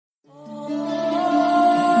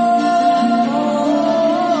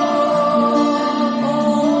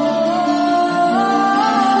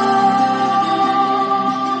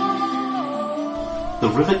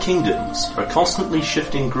River Kingdoms are a constantly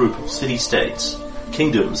shifting group of city-states,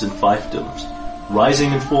 kingdoms and fiefdoms,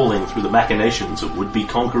 rising and falling through the machinations of would-be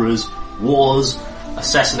conquerors, wars,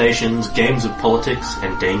 assassinations, games of politics,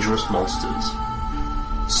 and dangerous monsters.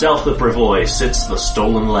 South of Brevoy sits the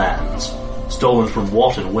Stolen Lands. Stolen from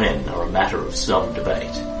what and when are a matter of some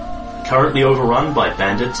debate. Currently overrun by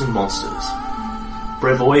bandits and monsters.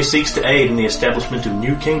 Brevoy seeks to aid in the establishment of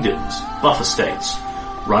new kingdoms, buffer states,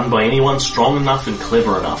 run by anyone strong enough and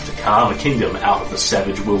clever enough to carve a kingdom out of the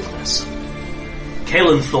savage wilderness.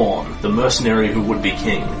 Caelan Thorne, the mercenary who would be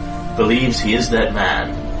king, believes he is that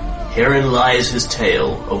man. Herein lies his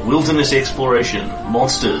tale of wilderness exploration,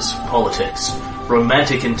 monsters, politics,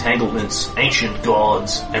 romantic entanglements, ancient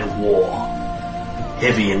gods, and war.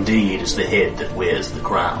 Heavy indeed is the head that wears the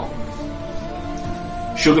crown.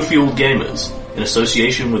 Sugar-Fueled Gamers, in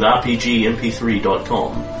association with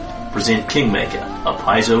RPGMP3.com, present Kingmaker, a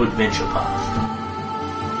Paizo adventure path.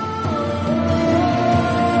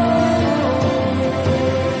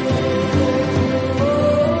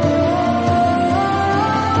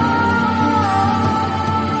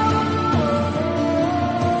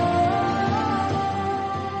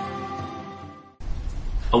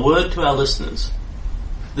 A word to our listeners.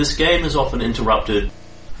 This game is often interrupted.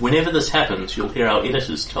 Whenever this happens, you'll hear our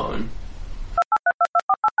editor's tone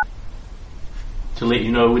to let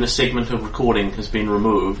you know when a segment of recording has been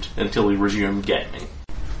removed until we resume gaming.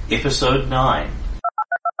 Episode 9.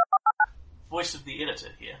 Voice of the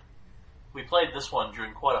editor here. We played this one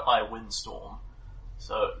during quite a high windstorm,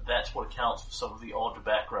 so that's what accounts for some of the odd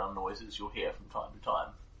background noises you'll hear from time to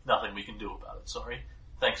time. Nothing we can do about it, sorry.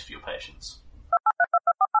 Thanks for your patience.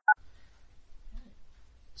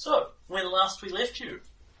 So, when last we left you,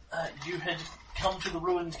 you had come to the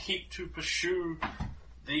ruined keep to pursue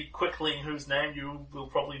the quickling whose name you will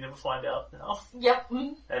probably never find out now. Yep.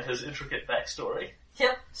 And his intricate backstory.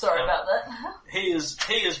 Yep. Sorry about that. He is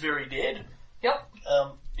very dead. Yep.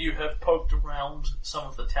 You have poked around some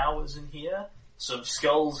of the towers in here. Some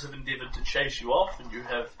skulls have endeavoured to chase you off, and you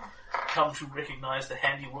have come to recognise the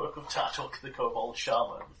handiwork of Tartuk, the kobold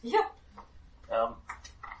shaman. Yep.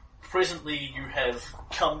 Presently, you have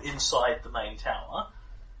come inside the main tower,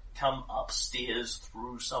 come upstairs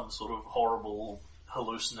through some sort of horrible,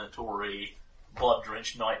 hallucinatory,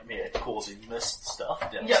 blood-drenched nightmare-causing mist stuff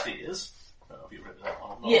downstairs. I don't know if you remember that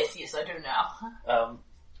one or not. Yes, I do now.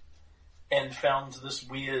 And found this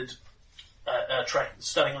weird,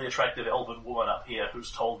 stunningly attractive elven woman up here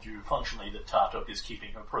who's told you functionally that Tartuk is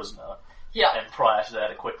keeping her prisoner. Yeah. And prior to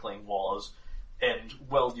that, a quickling was. And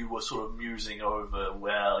while you were sort of musing over,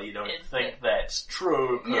 well, you don't think that's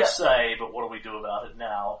true per se, but what do we do about it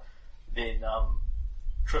now? Then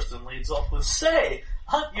Tristan leads off with, "Say,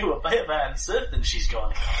 aren't you a bear man, Sith?" And she's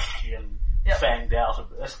gone and fanged out a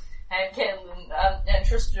bit. And and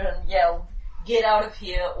Tristan yelled, "Get out of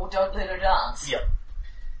here or don't let her dance." Yep.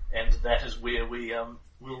 And that is where we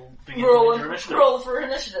will begin to initiative. Roll for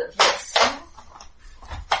initiative, yes.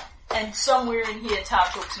 And somewhere in here,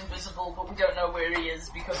 Tartuk's invisible, but we don't know where he is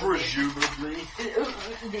because presumably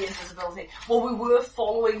of the invisibility. Well, we were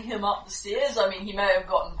following him up the stairs. I mean, he may have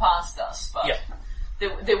gotten past us, but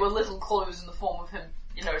there were little clues in the form of him,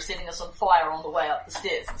 setting us on fire on the way up the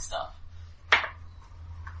stairs and stuff.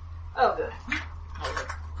 Oh, good. Well,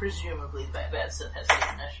 presumably, Bad Sith has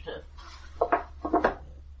the initiative.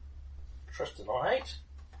 Tristan on 8.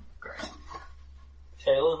 Great.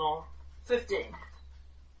 Caelan on 15.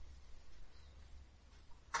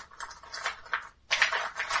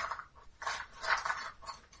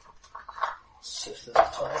 Sith is the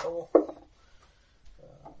title. I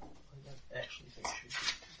don't actually think she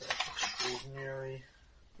should be that extraordinary.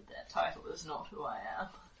 But that title is not who I am.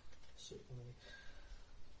 Certainly.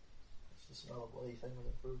 Is this another bloody thing with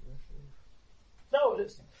improved initiative? No, it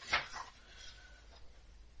isn't.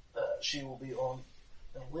 She will be on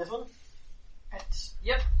 11.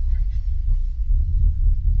 Yep.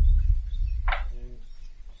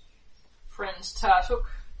 Friends Tartuk.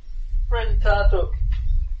 Friend Tartuk.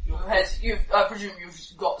 I presume you've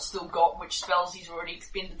still got which spells he's already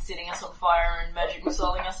expended setting us on fire and magic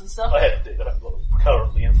missiling us and stuff? I haven't got them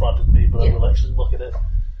currently in front of me, but I will actually look at it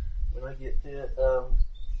when I get there.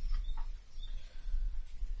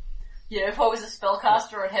 If I was a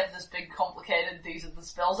spellcaster, I'd have this big complicated, these are the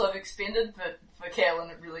spells I've expended, but for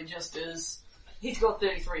Caelan it really just is, he's got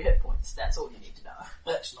 33 hit points, that's all you need to know.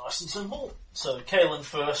 That's nice and simple. So Caelan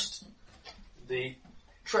first, the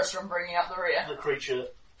Tristram bringing up the rear. The creature,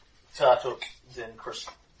 Tartuk, then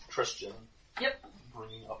Tristan. Yep.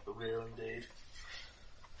 Bringing up the rear indeed.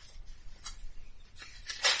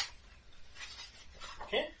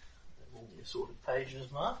 Okay. All the assorted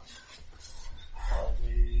pages marked. Find me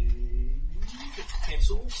Magic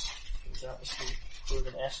pencils. That must be prove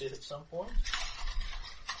an asset at some point.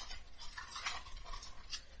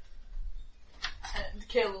 And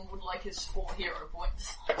Kalen would like his 4 hero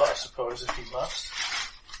points. I suppose if he must.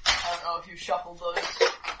 I don't know if you shuffled those.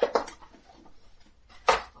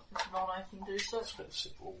 If not, I can do so. It's been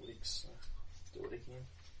several weeks, so do it again.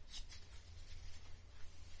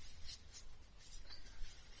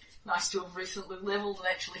 Nice to have recently leveled and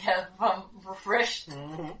actually have refreshed.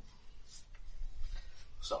 Mm-hmm.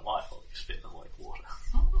 Some I thought you spent them like water.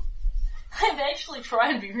 I'd actually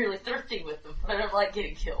try and be really thrifty with them, but I don't like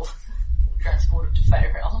getting killed. Transport it to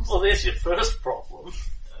Fey Realms. Well, there's your first problem.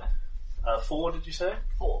 4, did you say?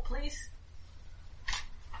 4, please.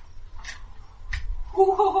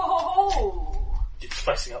 Ooh. It's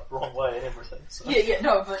facing up the wrong way and everything. So.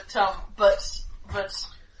 No,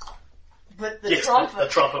 but the yes, trumpet. The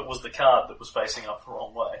trumpet was the card that was facing up the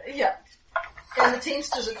wrong way. Yeah. And the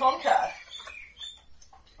Teamster's a con card.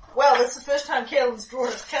 Well, that's the first time Kalen's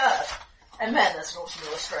drawn his card. And man, that's an awesome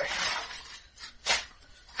illustration.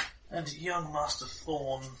 And young Master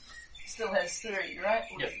Thorn still has 3, right?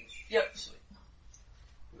 Yep. Yep, sweet.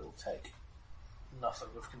 Will take nothing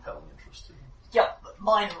of compelling interest to him. Yep, but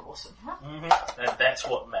mine are awesome. Mm-hmm. And that's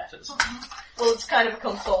what matters. Well, it's kind of a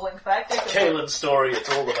consoling factor. Kalen's story, it's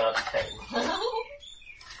all about Kalen.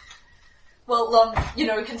 Well,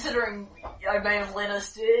 considering I may have led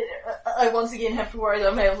us to, I once again have to worry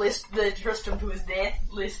that I may have led Tristram to his death,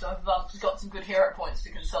 lest I've got some good hero points to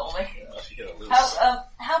console me.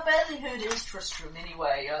 How badly hurt is Tristram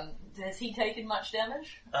anyway? Has he taken much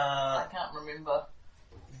damage? I can't remember.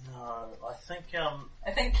 No, I think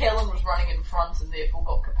Kellen was running in front and therefore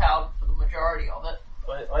got kapowed for the majority of it.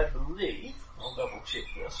 I believe, I'll double check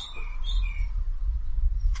this,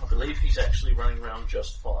 but I believe he's actually running around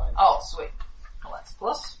just fine. Oh, sweet. Well, that's a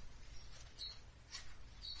plus.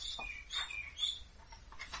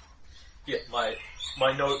 Yeah,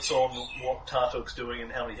 my notes on what Tartuk's doing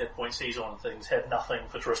and how many hit points he's on and things had nothing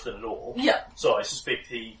for Tristan at all. Yeah. So I suspect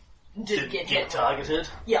he didn't get targeted.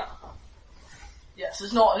 Yeah. Yes,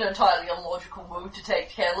 it's not an entirely illogical move to take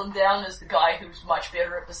Kalen down as the guy who's much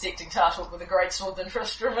better at dissecting Tartuk with a great sword than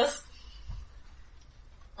Tristram is.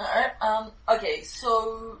 Alright, okay,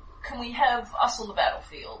 so can we have us on the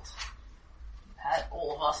battlefield?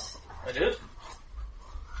 All of us. I did.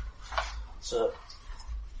 So,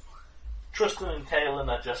 Tristan and Kalen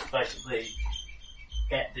are just basically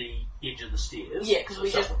at the edge of the stairs. Yeah, because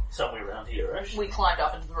we somewhere around here-ish. We climbed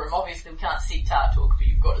up into the room. Obviously we can't see Tartuk, but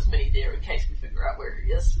you've got as many there in case we figure out where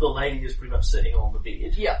he is. The lady is pretty much sitting on the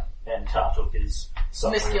bed. Yeah. And Tartuk is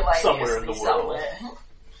somewhere in the world.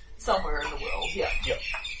 Somewhere in the world, yeah. Yep.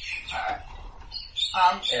 Alright.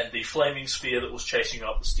 And the flaming spear that was chasing you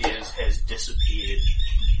up the stairs has disappeared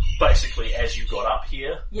basically as you got up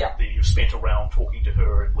here. Yeah. Then you spent a round talking to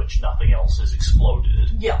her in which nothing else has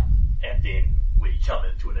exploded. Yeah. And then we come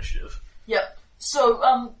into initiative. Yep.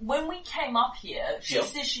 So, when we came up here, she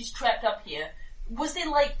says she's trapped up here. Was there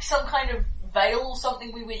like some kind of veil or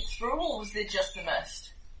something we went through, or was there just the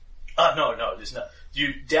mist? No, there's no.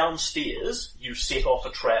 You downstairs, you set off a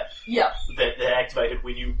trap. Yeah. That activated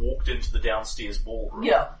when you walked into the downstairs ballroom.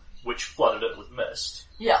 Yeah. Which flooded it with mist.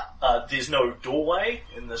 Yeah. There's no doorway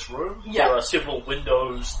in this room. Yeah. There are several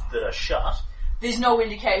windows that are shut. There's no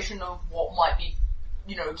indication of what might be,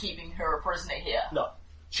 keeping her a prisoner here. No.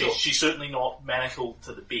 She's certainly not manacled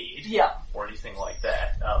to the bed. Yeah. Or anything like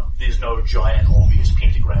that. There's no giant obvious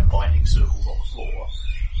pentagram binding circles on the floor.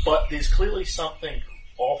 But there's clearly something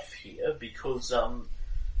off here because, among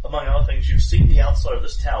other things, you've seen the outside of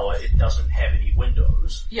this tower. It doesn't have any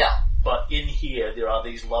windows. Yeah. But in here, there are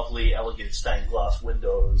these lovely, elegant stained glass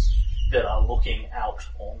windows that are looking out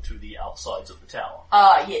onto the outsides of the tower.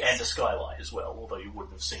 Yes. And a skylight as well, although you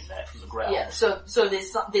wouldn't have seen that from the ground. Yeah, so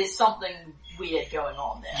there's something weird going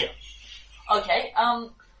on there. Yeah. Okay,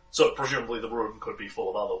 So presumably the room could be full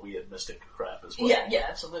of other weird mystic crap as well. Yeah,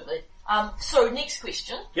 absolutely. So next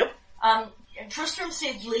question. Yep. Tristram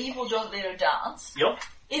said leave or don't let her dance. Yep.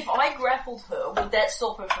 If I grappled her, would that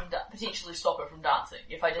stop her from potentially stop her from dancing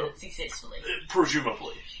if I did it successfully?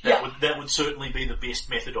 Presumably. That would certainly be the best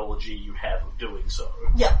methodology you have of doing so.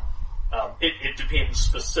 Yeah. It depends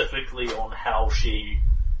specifically on how she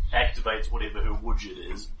activates whatever her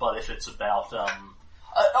widget is, but if it's about,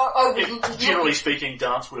 generally speaking,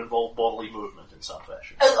 dance would involve bodily movement in some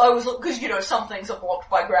fashion. Because, some things are blocked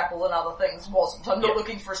by grapple and other things wasn't. I'm not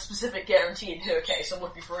looking for a specific guarantee in her case, I'm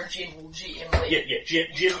looking for a general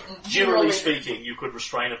GM. Generally speaking, you could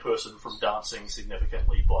restrain a person from dancing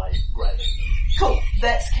significantly by grabbing them. Cool,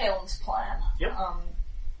 that's Kalen's plan. Yep.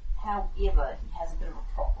 However, he has a bit of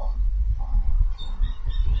a problem. 5,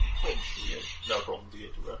 10, 15. 20. Yeah, no problem to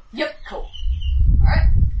get to her. Yep, cool. Alright.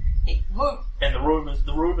 Hey, move. And the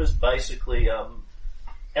room is basically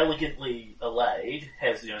elegantly allayed.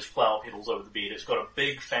 Has flower petals over the bed. It's got a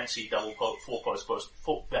big fancy four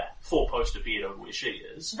poster bed over where she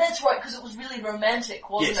is. That's right, because it was really romantic,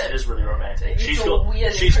 wasn't yes, it? It is really romantic. It's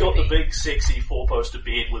She's got the big sexy four poster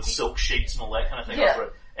bed with silk sheets and all that kind of thing over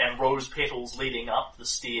it, and rose petals leading up the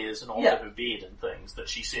stairs and onto her bed and things that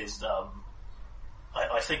she says.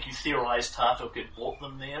 I think you theorised Tartuk had bought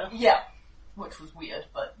them there. Yeah, which was weird,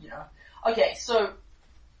 but Okay, so.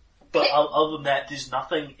 But other than that, there's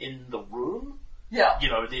nothing in the room. Yeah.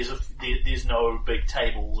 There's no big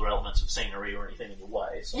tables or elements of scenery or anything in the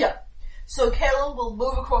way. So. Yeah. So Caleb will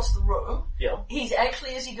move across the room. Yeah. He's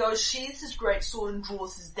actually, as he goes, sheathes his greatsword and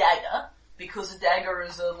draws his dagger, because a dagger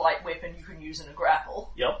is a light weapon you can use in a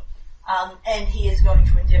grapple. Yep. And he is going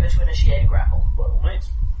to endeavour to initiate a grapple. By all means.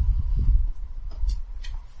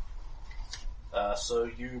 So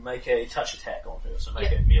you make a touch attack on her, so make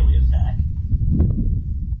a melee attack.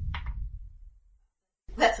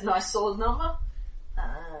 That's a nice solid number.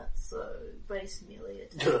 So, base melee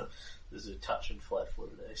attack. There's a touch and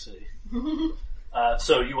flat-footed AC.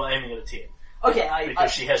 So you are aiming at a 10. Okay,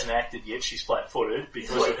 because she hasn't acted yet, she's flat-footed.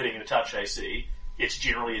 Because you're hitting at a touch AC, it's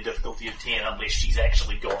generally a difficulty of 10 unless she's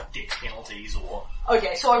actually got dex penalties or...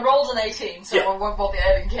 Okay, so I rolled an 18, so I won't bother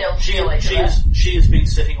adding Caleb's she has been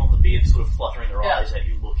sitting on the bed, sort of fluttering her eyes at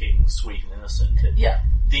you, looking sweet and innocent. And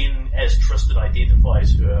then, as Tristan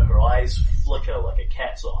identifies her, her eyes flicker like a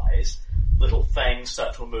cat's eyes. Little fangs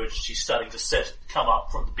start to emerge. She's starting to come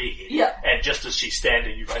up from the bed. Yeah. And just as she's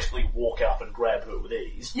standing, you basically walk up and grab her with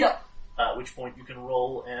ease. Yeah. At which point you can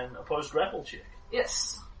roll an opposed grapple check.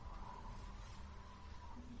 Yes.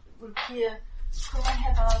 It would appear... Could I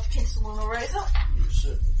have a pencil and eraser? You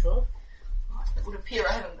certainly could. It would appear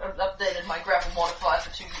I haven't updated my grapple modifier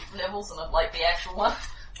for 2 levels, and I'd like the actual one.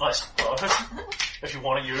 I suppose. If you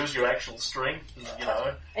want to use your actual strength,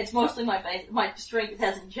 It's mostly my base. My strength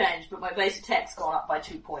hasn't changed, but my base attack's gone up by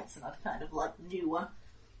 2 points, and I'd kind of like the new one.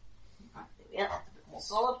 Right, there we are. That's a bit more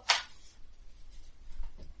solid.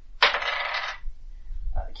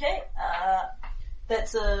 Okay,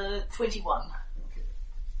 that's a 21. Okay.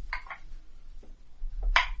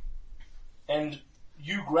 And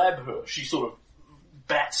you grab her. She sort of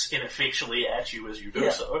bats ineffectually at you as you do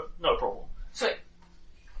so. No problem. Sweet.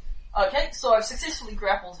 Okay, so I've successfully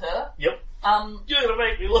grappled her. Yep. You're gonna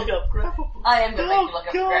make me look up grapple. I am gonna make you look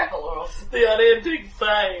up grapple, or else... The unending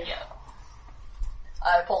pain. Yeah.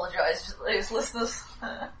 I apologise to those listeners.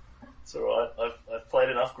 It's alright. I've played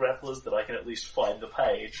enough grapplers that I can at least find the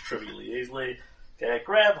page trivially easily. Okay,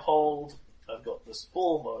 grab hold. I've got this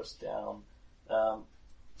almost down.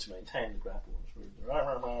 To maintain the grapple.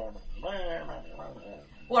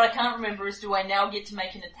 What I can't remember is, do I now get to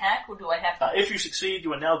make an attack, or do I have to... If you succeed,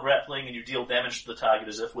 you are now grappling and you deal damage to the target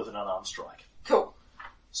as if with an unarmed strike. Cool.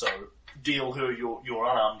 So, deal her your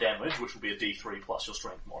unarmed damage, which will be a D3 plus your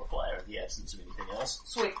strength modifier in the absence of anything else.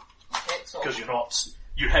 Sweet. Okay, so... Because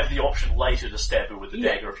you have the option later to stab her with the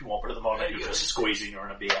dagger if you want, but at the moment you're just squeezing her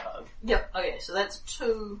in a bear hug. Yep, okay, so that's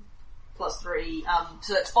 2 plus 3,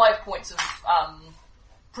 so that's 5 points of,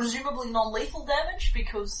 presumably non-lethal damage,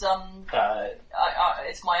 because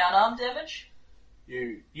it's my unarmed damage.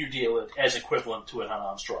 You deal it as equivalent to an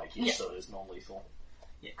unarmed strike, yes, so it is non-lethal.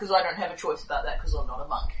 Yeah, because I don't have a choice about that, because I'm not a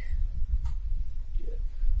monk. Yeah.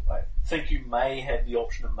 I think you may have the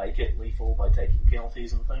option to make it lethal by taking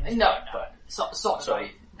penalties and things. No. So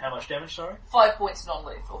how much damage, sorry? 5 points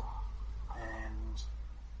non-lethal. And...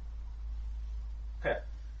 Okay.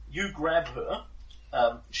 You grab her...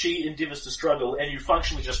 she endeavours to struggle, and you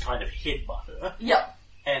functionally just kind of headbutt her. Yep.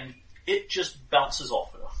 And it just bounces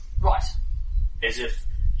off her. Right. As if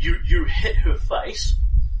you hit her face,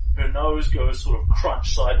 her nose goes sort of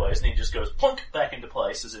crunch sideways, and then just goes plunk back into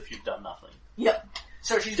place as if you've done nothing. Yep.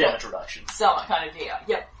 So she's damage reduction. Some kind of deal.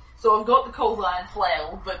 Yep. So I've got the cold iron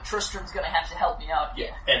flail, but Tristram's going to have to help me out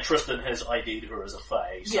here. And Tristan has ID'd her as a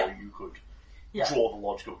fae, so you could draw the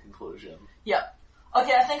logical conclusion. Yep.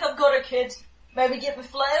 Okay, I think I've got her, kid. Maybe get the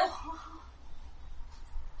flail?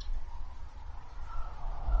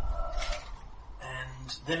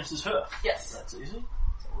 And then it is her. Yes. That's easy.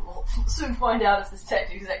 So we'll soon find out if this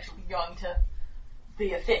tactic is actually going to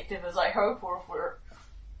be effective as I hope, or if we're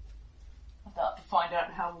about to find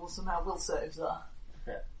out how awesome our will saves are.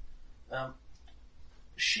 Okay.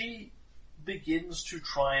 She begins to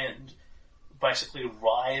try and basically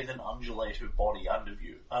writhe and undulate her body under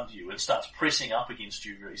you and starts pressing up against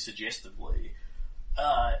you very suggestively.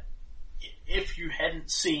 if you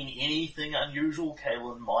hadn't seen anything unusual,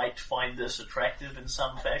 Kaylin might find this attractive in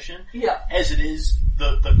some fashion. Yeah. As it is,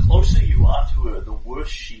 the closer you are to her, the worse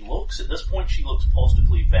she looks. At this point, she looks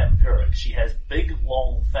positively vampiric. She has big,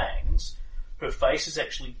 long fangs. Her face is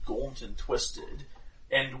actually gaunt and twisted.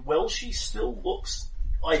 And while she still looks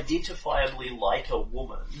identifiably like a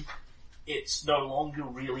woman, it's no longer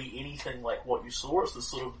really anything like what you saw. It's this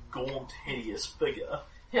sort of gaunt, hideous figure.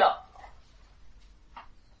 Yeah.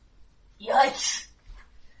 Yikes.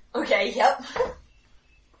 Okay, yep.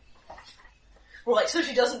 Right, so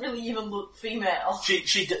she doesn't really even look female.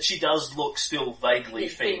 She does look still vaguely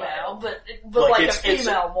female, but like a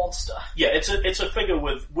female monster. Yeah, it's a figure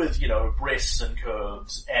with breasts and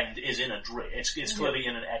curves and is in a dress. It's clearly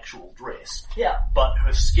in an actual dress. Yeah. But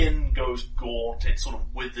her skin goes gaunt. It sort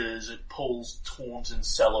of withers. It pulls taunt and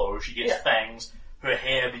sallow. She gets fangs. Her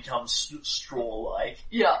hair becomes straw-like.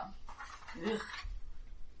 Yeah.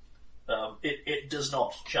 It does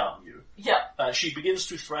not charm you. Yeah. She begins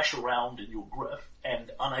to thrash around in your grip,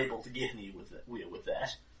 and unable to get anywhere with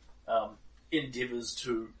that, endeavours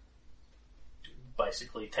to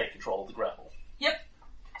basically take control of the grapple. Yep.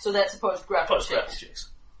 So that's a post-grapple checks.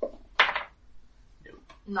 No.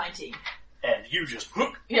 19. And you just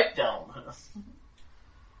hook down her.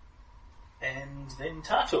 And then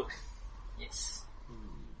Tartuk. Yes.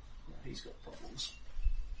 He's got problems.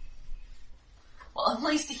 Well, I'm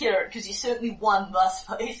pleased to hear it, because he's certainly won thus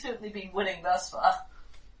far. He's certainly been winning thus far.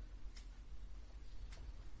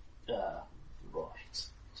 Right.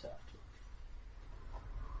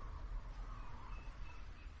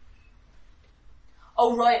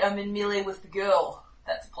 Oh, right, I'm in melee with the girl.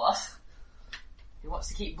 That's a plus. If he wants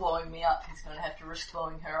to keep blowing me up, he's going to have to risk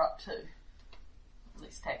blowing her up too. At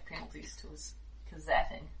least take penalties to his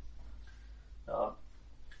zapping. I'm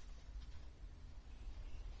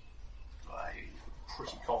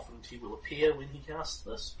pretty confident he will appear when he casts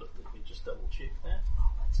this, but let me just double check that.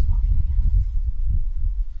 Oh, that's lucky.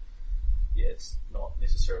 Yeah, it's not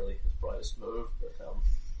necessarily his brightest move, but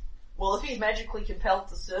Well, if he's magically compelled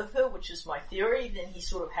to serve her, which is my theory, then he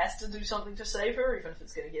sort of has to do something to save her, even if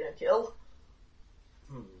it's going to get him killed.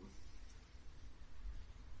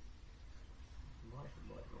 Might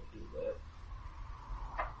not do that.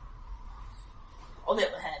 On the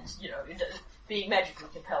other hand, being magically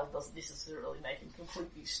compelled doesn't necessarily make him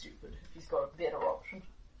completely stupid if he's got a better option.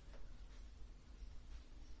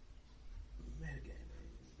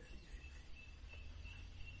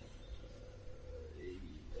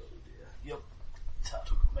 Yep.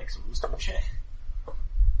 Tartuk makes a wisdom check.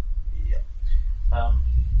 Yep.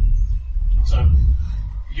 So,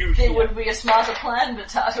 there would be a smarter plan, but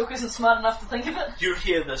Tartuk isn't smart enough to think of it. You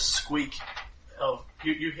hear this squeak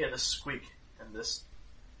you hear this squeak and this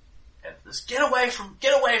get away from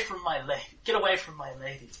my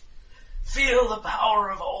lady. Feel the power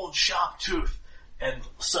of old Sharptooth. And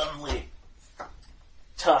suddenly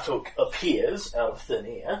Tartuk appears out of thin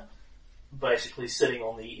air, basically sitting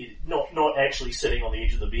on the not actually sitting on the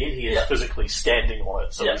edge of the bed. He is physically standing on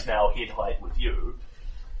it, so he's now head height with you.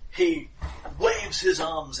 He waves his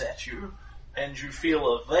arms at you, and you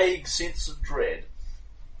feel a vague sense of dread.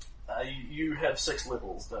 You have 6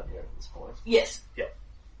 levels, don't you, at this point? Yes. Yep.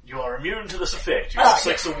 You are immune to this effect. You have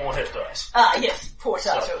 6 or more hit dice. Yes. Poor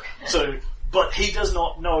Tartuk. But he does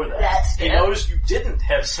not know that. That's fair. He knows you didn't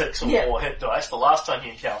have 6 or more hit dice the last time he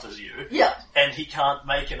encounters you. Yeah. And he can't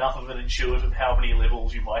make enough of an intuit of how many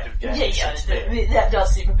levels you might have gained since then. That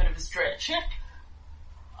does seem a bit of a stretch.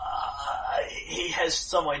 He has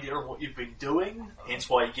some idea of what you've been doing, hence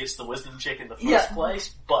why he gets the wisdom check in the first place,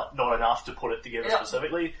 but not enough to put it together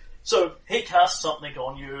specifically. So he casts something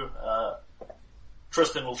on you.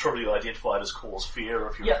 Tristan will trivially identify it as cause fear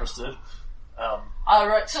if you're interested.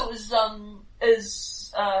 Right, so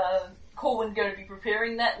is Corwin going to be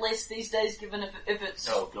preparing that less these days, given if it's...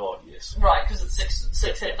 Oh god, yes. Right, because it's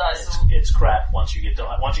six hit dice. It's crap once you get to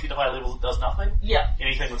high levels. It does nothing. Yeah.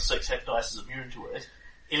 Anything with 6 hit dice is immune to it.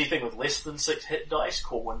 Anything with less than 6 hit dice,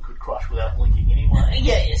 Corwin could crush without blinking anyway.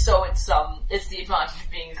 Yeah, so it's the advantage of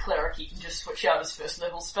being a cleric. He can just switch out his first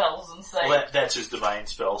level spells and say... Well, that's his domain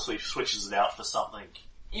spell, so he switches it out for something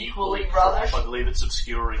equally rubbish. I believe it's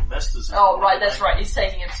Obscuring Mist. That's right, he's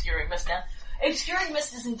taking Obscuring Mist down. Obscuring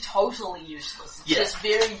Mist isn't totally useless. It's just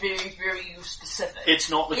very, very, very specific. It's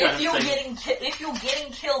not the kind of thing... If you're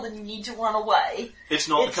getting killed and you need to run away... It's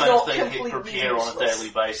not the kind of thing he'd prepare on a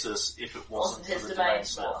daily basis if it wasn't his for the domain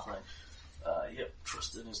spell.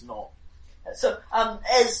 Tristan is not... So,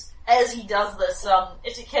 as he does this,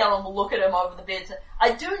 Itikalen will look at him over the bed and say,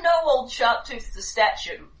 I do know old Sharptooth's a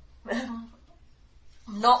statue.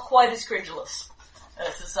 Not quite as credulous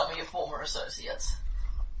as some of your former associates.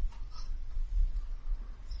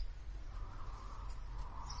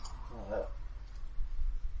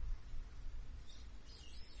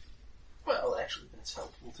 It's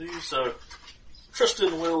helpful to you. So,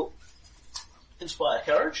 Tristan will inspire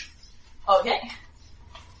courage. Okay.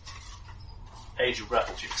 Age of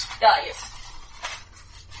grapple checks. Yes.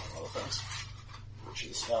 Among other things. Which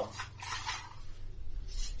is,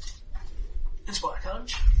 inspire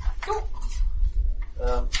courage. Cool.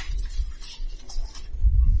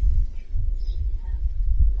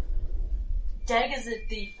 Dagger's a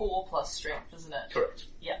D4 plus strength, isn't it? Correct.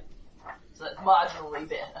 Yeah. So that's marginally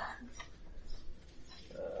better.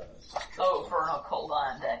 For an cold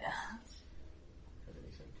iron dagger. Have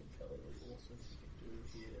anything compellingly awesome you can do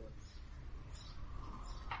here?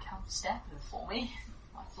 Come stab him for me.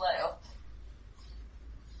 My flail.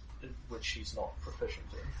 Which he's not proficient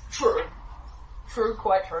in. True. True,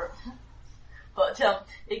 quite true. But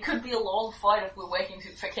it could be a long fight if we're waiting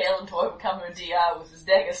for Kalen to overcome her DR with his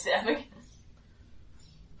dagger stabbing.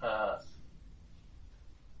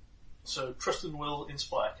 So Tristan will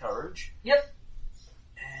inspire courage. Yep.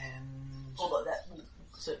 And although that will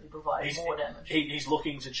certainly provide more damage. He's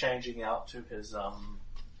looking to changing out to his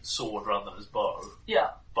sword rather than his bow. Yeah.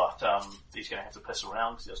 But he's going to have to piss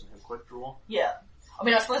around because he doesn't have a quick draw. Yeah. I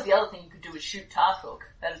mean, I suppose the other thing you could do is shoot Tartuk.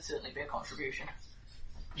 That'd certainly be a contribution.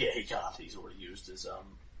 Yeah, he can't. He's already used his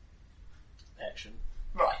action.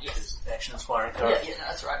 Right. Yes. His action inspiring courage. Yeah,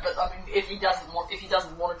 that's right. But I mean, if he doesn't want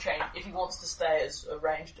to change, if he wants to stay as a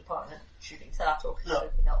ranged opponent, shooting Tartuk is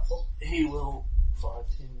certainly helpful. He will 5,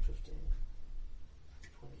 10, 15,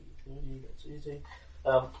 20, 30. That's easy.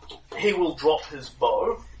 He will drop his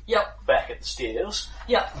bow. Yep. Back at the stairs.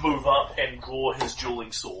 Yep. Move up and draw his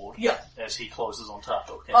dueling sword. Yep. As he closes on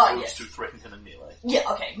Tartuk and moves to threaten him in melee. Yeah.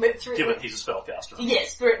 Okay. Given he's a spellcaster.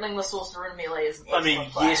 Yes, threatening the sorcerer in melee is an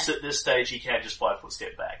excellent plan. Yes, at this stage he can just 5-foot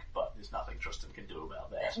step back, but there's nothing Tristan can do about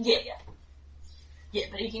that. Yeah. Yeah,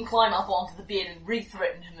 but he can climb up onto the bed and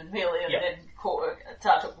re-threaten him in melee, and then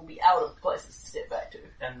Tartuk will be out of places to step back to.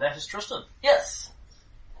 And that is Tristan. Yes.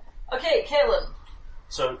 Okay, Kalen.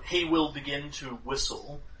 So he will begin to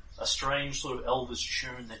whistle a strange sort of elvish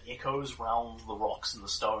tune that echoes round the rocks and the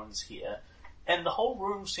stones here, and the whole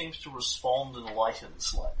room seems to respond and lighten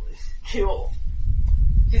slightly. Cool.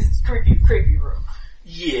 It's a creepy room.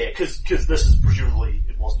 Yeah, because this is presumably,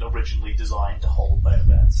 it wasn't originally designed to hold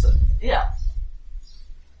Bayabats. So. Yeah.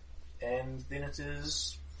 And then it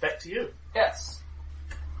is back to you. Yes.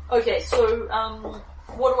 Okay, so,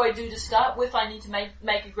 what do I do to start with? I need to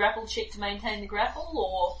make a grapple check to maintain the grapple,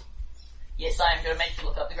 or... Yes, I am going to make you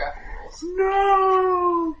look up the grapple rules.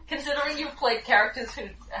 No! Considering you've played characters who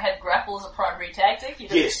had grapple as a primary tactic, you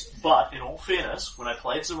don't... Yes, but in all fairness, when I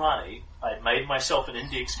played Zerani, I made myself an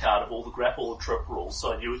index card of all the grapple and trip rules,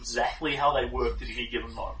 so I knew exactly how they worked at any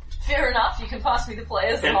given moment. Fair enough, you can pass me the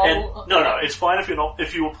players and No, it's fine if you're not.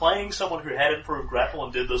 If you were playing someone who had improved grapple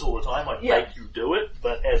and did this all the time, I'd make you do it,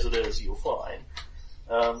 but as it is, you're fine.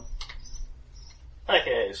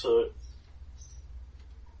 Okay, so...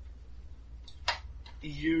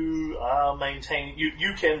 You are maintaining...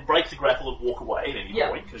 You can break the grapple and walk away at any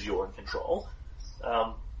point, because you're in control.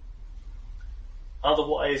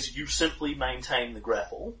 Otherwise, you simply maintain the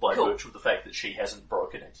grapple by virtue of the fact that she hasn't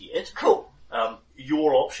broken it yet. Cool.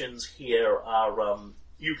 Your options here are,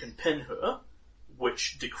 you can pin her,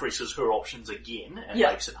 which decreases her options again, and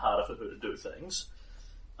makes it harder for her to do things.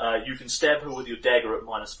 You can stab her with your dagger at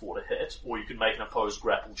 -4 to hit, or you can make an opposed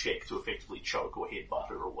grapple check to effectively choke or headbutt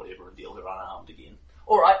her or whatever and deal her unarmed again.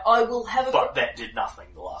 Alright, I will have a... But that did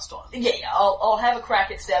nothing the last time. Yeah, I'll have a crack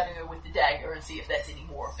at stabbing her with the dagger and see if that's any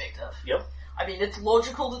more effective. Yep. I mean, it's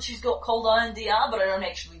logical that she's got Cold Iron DR, but I don't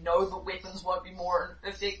actually know that weapons won't be more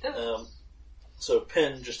effective. So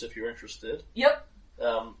pin, just if you're interested. Yep.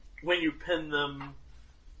 When you pin them,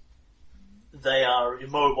 they are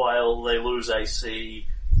immobile, they lose AC,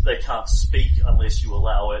 they can't speak unless you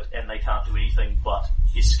allow it, and they can't do anything but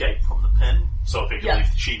escape from the pin. So effectively,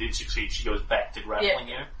 if she did succeed, she goes back to grappling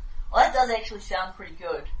you. Well, that does actually sound pretty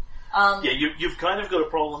good. You've kind of got a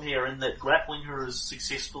problem here in that grappling her is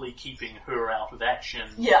successfully keeping her out of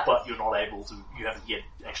action, but you're not able to, you haven't yet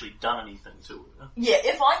actually done anything to her. Yeah,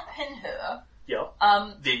 if I pin her...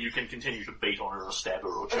 then you can continue to beat on her or stab her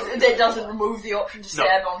or choke her. That doesn't remove the option to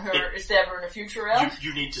stab stab her in a future round?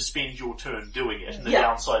 You need to spend your turn doing it, and the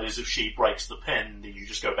downside is if she breaks the pin, then you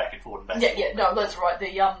just go back and forth and back and forth. No, that's right.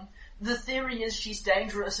 The theory is she's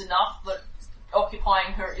dangerous enough that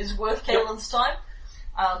occupying her is worth Kalen's time.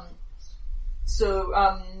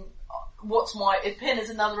 What's my... Pin is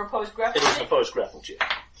another opposed grapple check? It is an opposed grapple check.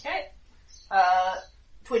 Okay.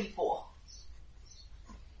 24.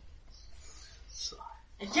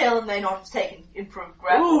 And Kalen may not have taken improved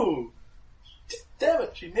grapple. Ooh! Damn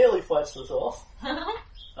it, she nearly fights this off.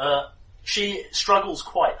 She struggles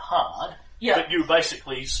quite hard, Yeah. But you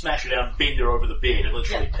basically smash her down, bend her over the bed, and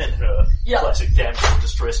literally Yeah. pin her. Yeah. Classic damsel in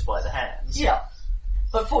distress by the hands. Yeah.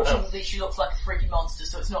 But fortunately, she looks like a freaky monster,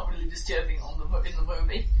 so it's not really disturbing in the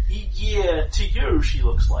movie. Yeah, to you, she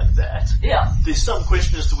looks like that. Yeah. There's some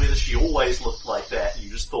question as to whether she always looked like that, and you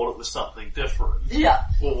just thought it was something different. Yeah.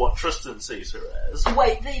 Or what Tristan sees her as.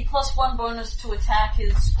 Wait, the +1 bonus to attack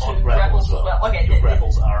is to On grapples grapples as well. Okay, Your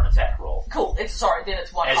grapples are an attack roll. cool. Then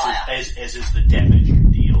it's one As higher. is the damage you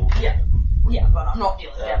deal. Yeah. Yeah, but I'm not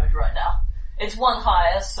dealing damage right now. It's one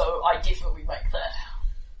higher, so I definitely make that.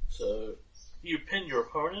 So, you pin your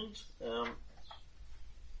opponent.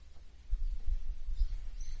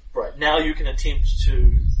 Right, now you can attempt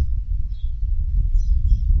to...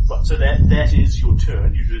 Right, so that is your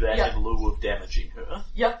turn. You do that Yep. in lieu of damaging her.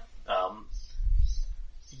 Yep.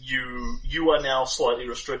 You are now slightly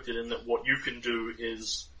restricted in that what you can do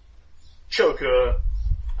is choke her,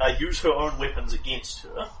 use her own weapons against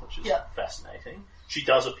her, which is Yep. fascinating. She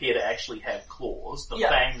does appear to actually have claws. The Yep.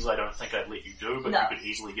 fangs I don't think I'd let you do, but No. you could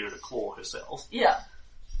easily get her to claw herself. Yeah.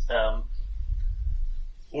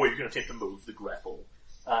 Or you can attempt to move the grapple.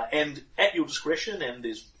 And at your discretion, and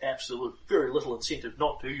there's very little incentive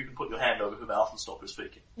not to, you can put your hand over her mouth and stop her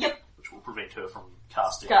speaking. Yep. Which will prevent her from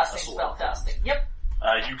casting Casting, a spell sword. casting. Yep.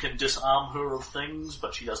 You can disarm her of things,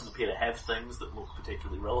 but she doesn't appear to have things that look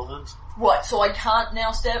particularly relevant. Right, so I can't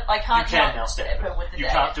now stab... I can't You can now stab her her. with the You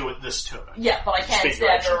dagger. can't do it this turn. Yeah, but I can Spend your stab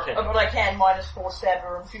action her... pinning. But I can -4 stab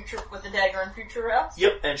her in future with the dagger in future rounds.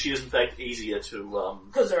 Yep, and she is in fact easier to,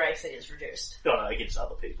 Because her AC is reduced. no, against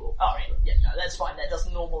other people. Oh, yeah, no, that's fine.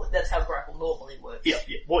 That's how grapple normally works. Yeah.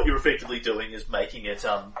 What you're effectively doing is making it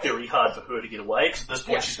very hard for her to get away, because at this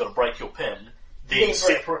point Yeah. she's got to break your pin, then Then break.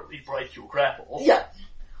 separately break your grapple. Yeah.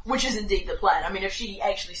 Which is indeed the plan. I mean, if she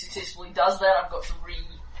actually successfully does that, I've got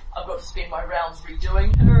to spend my rounds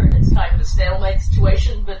redoing her, and it's kind of a stalemate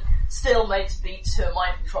situation, but stalemate beats her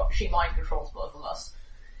mind control. She mind controls both of us.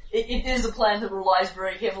 It is a plan that relies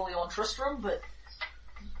very heavily on Tristram, but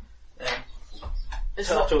it's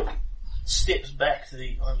not... Tartuk steps back to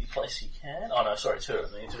the only place he can. Oh no, sorry, it's her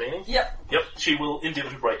intervening. Yep. Yep, she will endeavour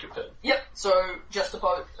to break your pin. Yep. So just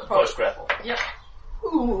Post opposed. grapple. Yep.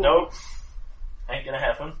 Ooh. Nope. Ain't gonna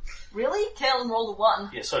happen. Really? Kaelin rolled a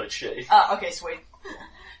 1. Yeah, so did she. Okay, sweet.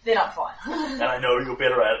 Then I'm fine. And I know you're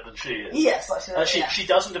better at it than she is. Yes, I see. She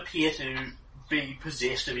doesn't appear to be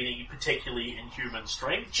possessed of any particularly inhuman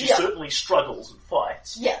strength. She Yeah. certainly struggles and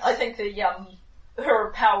fights. Yeah, I think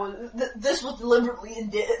her power. This was deliberately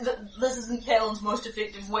this isn't Kaelin's most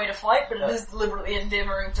effective way to fight, but it is deliberately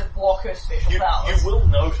endeavouring to block her special powers. You will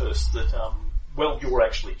notice that while you're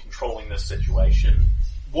actually controlling this situation,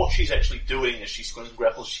 what she's actually doing as she swings and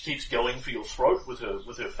grapples, she keeps going for your throat with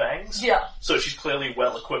her fangs. Yeah. So she's clearly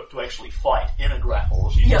well equipped to actually fight in a grapple.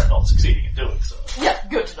 She's just not succeeding in doing so. Yeah,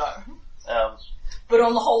 good to know. But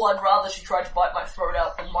on the whole, I'd rather she tried to bite my throat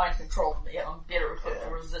out than mind control me. I'm better equipped to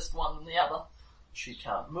resist one than the other. She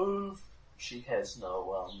can't move. She has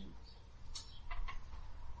no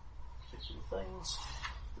particular things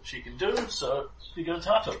that she can do. So we go to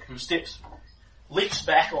Tartuk, who leaps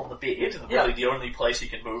back on the bed, really the only place he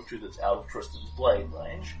can move to that's out of Tristan's blade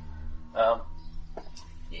range.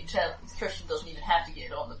 You can tell Christian doesn't even have to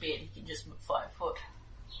get on the bed, he can just move 5 foot.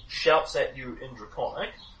 Shouts at you in Draconic.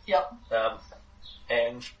 Yep.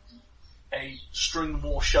 And a string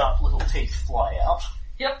more sharp little teeth fly out.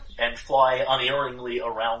 Yep. And fly unerringly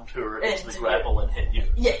around her into the Into grapple and hit you.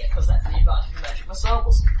 Yeah, because that's the advantage of magic missile.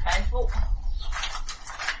 Wasn't painful.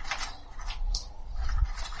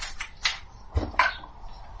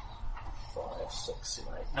 Five, 6,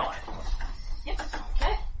 7, 8, 9. Yep,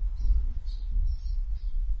 okay.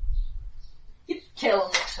 Yep, Kaelin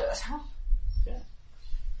looks hurt. Okay.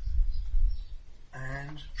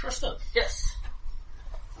 And Tristan. Yes.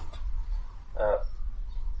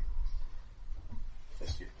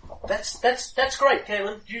 That's great,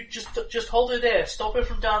 Kaelin. You just hold her there. Stop her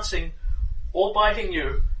from dancing or biting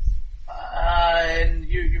you. And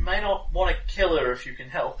you may not want to kill her if you can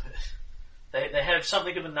help it. They have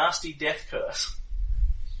something of a nasty death curse.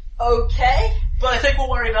 Okay. But I think we'll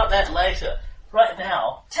worry about that later. Right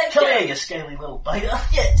now, come here, you scaly little beta.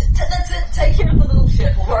 Yeah, that's it. Take care of the little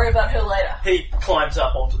shit. We'll worry about her later. He climbs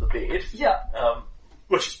up onto the bed. Yeah.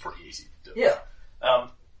 Which is pretty easy to do. Yeah.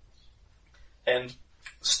 And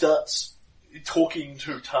starts talking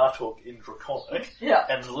to Tartuk in Draconic. Yeah.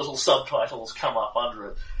 And the little subtitles come up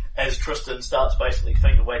under it as Tristan starts basically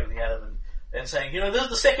finger wagging at him and saying, this is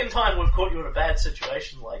the second time we've caught you in a bad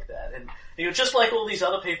situation like that. And you're just like all these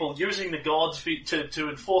other people using the gods to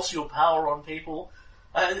enforce your power on people.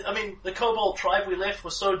 The Kobold tribe we left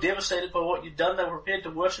was so devastated by what you'd done they were prepared to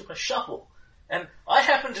worship a shovel. And I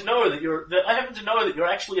happen to know that you're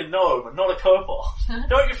actually a gnome and not a kobold.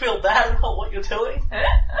 Don't you feel bad about what you're doing?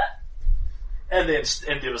 And then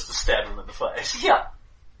endeavours to stab him in the face. Yeah.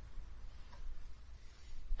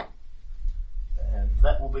 And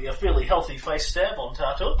that will be a fairly healthy face stab on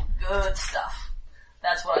Tartuk. Good stuff.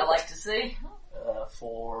 That's what I like to see.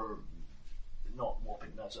 For not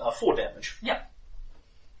whopping nuts. 4 damage. Yep.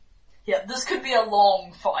 Yeah, this could be a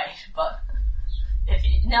long fight, but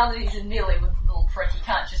now that he's in melee with the little prick, he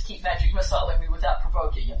can't just keep magic missiling me without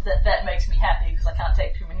provoking him. That makes me happy because I can't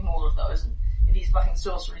take too many more of those. And if he's fucking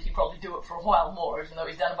sorcery, he can probably do it for a while more, even though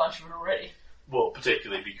he's done a bunch of it already. Well,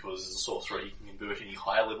 particularly because as a sorcerer, he can convert any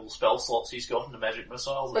higher level spell slots he's got into magic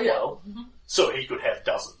missiles as well. Mm-hmm. So he could have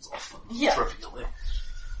dozens of them, trivially.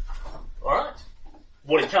 Alright.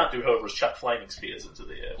 What he can't do, however, is chuck flaming spears into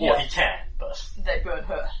the air. Well, he can, but... They burn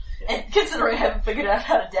her. Yeah. And considering I haven't figured out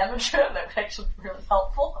how to damage her, that would actually be really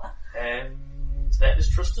helpful. And that is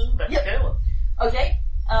Tristan, back to Kaelin. Okay,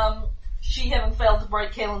 she having failed to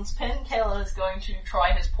break Kaelin's pin, Kaelin is going to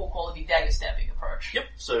try his poor quality dagger stabbing approach. Yep,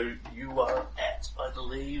 so you are at, I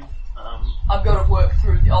believe... I've got to work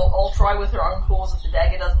through I'll try with her own claws if the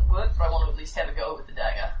dagger doesn't work, but I want to at least have a go with the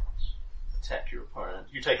dagger. Attack your opponent.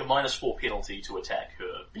 You take a -4 penalty to attack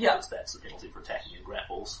her, because that's the penalty for attacking in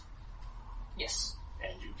grapples. Yes.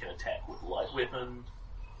 And you can attack with a light weapon.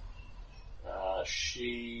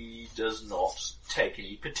 She does not take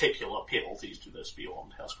any particular penalties to this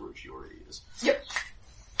beyond how screwed she already is. Yep.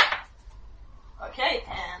 Okay,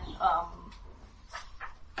 and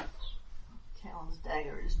Kaelin's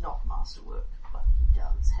dagger is not masterwork, but he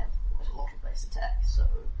does have quite a lot of base attack, so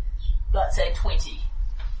let's say 20.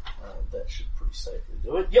 That should pretty safely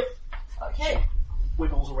do it. Yep. Okay. She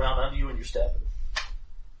wiggles around under you and you stab her.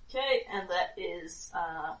 Okay, and that is,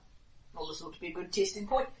 this ought to be a good testing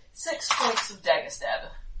point, 6 points of dagger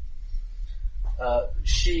stab.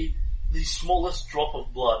 The smallest drop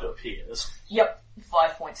of blood appears. Yep,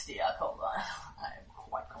 5 points to the hold on. I am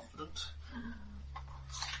quite confident.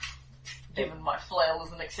 Given my flail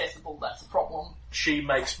isn't accessible, that's a problem. She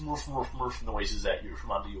makes murf murf murf noises at you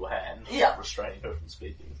from under your hand, restraining her from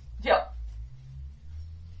speaking. Yep.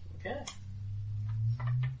 Okay.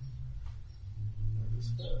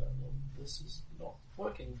 This is not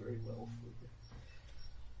working very well for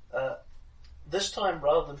you. This time,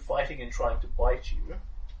 rather than fighting and trying to bite you,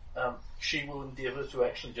 she will endeavour to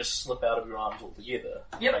actually just slip out of your arms altogether.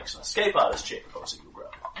 Yep. Makes an escape artist check opposing your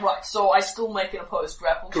grapple. Right, so I still make an opposed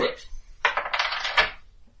grapple Correct. check.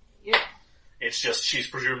 Yep. It's just she's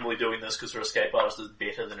presumably doing this because her escape artist is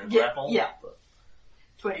better than her grapple. Yeah. But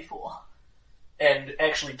 24. And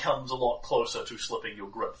actually comes a lot closer to slipping your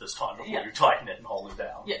grip this time before you tighten it and hold it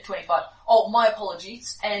down. Yeah, 25. Oh, my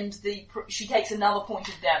apologies. And she takes another point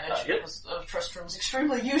of damage because of Tristram's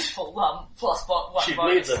extremely useful +1 She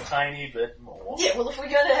bonus. bleeds a tiny bit more. Yeah, well, if we're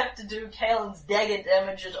going to have to do Kaelin's dagger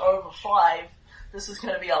damage at over 5, this is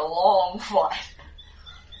going to be a long fight.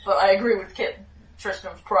 But I agree with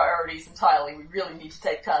Tristram's priorities entirely. We really need to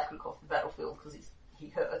take Tartuk off the battlefield because he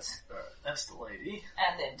hurts. Alright, that's the lady.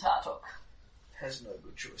 And then Tartuk. Has no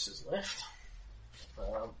good choices left.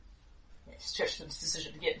 Yes, Tristram's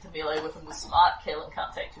decision to get into melee with him was smart. Kaelin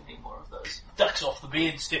can't take too many more of those. Ducks off the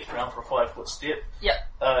bed, steps around for a 5-foot step. Yep.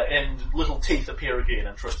 And little teeth appear again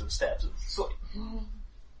and Tristan stabs him. Sweet.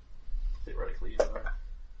 Theoretically, anyway.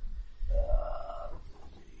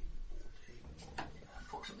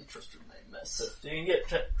 Unfortunately, Tristram may miss. 15,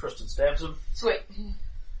 Tristan stabs him. Sweet.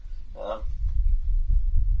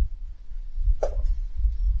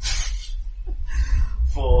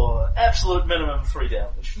 For absolute minimum 3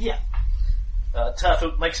 damage. Yeah.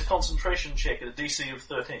 Tartuk makes a concentration check at a DC of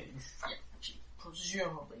 13. Yeah, which he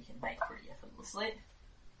presumably can make pretty effortlessly.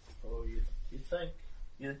 Oh, you'd think,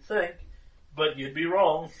 but you'd be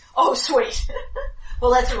wrong. Oh, sweet.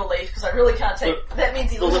 Well, that's a relief, because I really can't take... that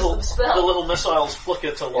means he loses the spell. The little missiles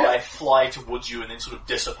flicker to life, fly towards you, and then sort of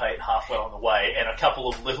dissipate halfway on the way, and a couple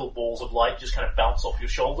of little balls of light just kind of bounce off your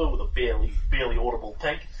shoulder with a barely audible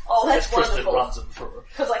pink. Oh, that's as Tristan wonderful. runs in through.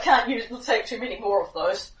 Because I can't take too many more of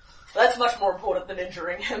those. That's much more important than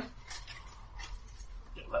injuring him.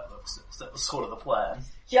 Yeah, that was sort of the plan.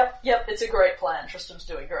 Yep, it's a great plan. Tristram's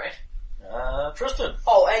doing great. Tristan.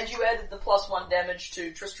 Oh, and you added the +1 damage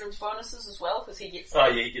to Tristram's bonuses as well, because he gets... Oh,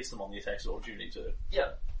 yeah, he gets them on the attacks of opportunity too.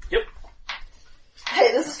 Yep. Yep.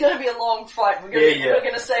 Hey, this is going to be a long fight. We're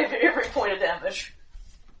going to save every point of damage.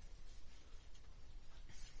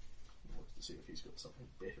 Let's see if he's got something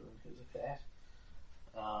better in his attack.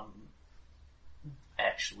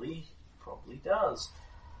 Actually, probably does.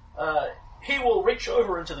 He will reach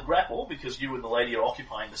over into the grapple, because you and the lady are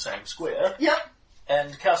occupying the same square. Yep.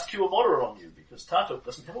 and cast Cure Moderate on you, because Tartuk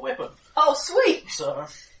doesn't have a weapon. Oh, sweet! So,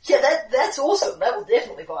 Yeah, that's awesome. That will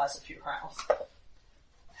definitely buy us a few rounds.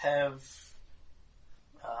 have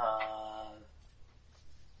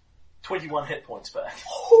 21 hit points back.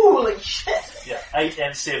 Holy shit! Yeah, 8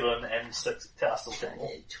 and 7 and 6 castle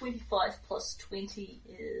temple. 25 plus 20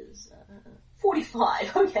 is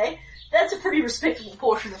 45, okay. That's a pretty respectable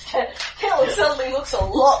portion of Caleb suddenly looks a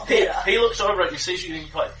lot better. He looks over it, he sees you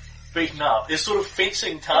getting quite beaten up, is sort of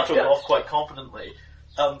fencing Tartuk off quite confidently,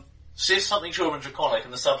 says something to him in Draconic,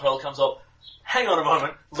 and the subtitle comes up, hang on a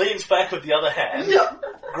moment, leans back with the other hand,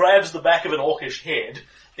 grabs the back of an orcish head,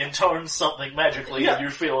 intones something magically, and you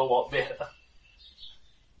feel a lot better.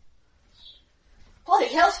 Bloody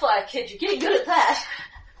Hellfire Kid, you're getting good at that.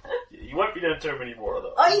 You won't be doing too many more of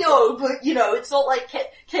those. I know, but, it's not like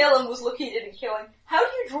Kaelin was looking at it and going, how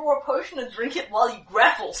do you draw a potion and drink it while you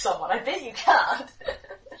grapple someone? I bet you can't.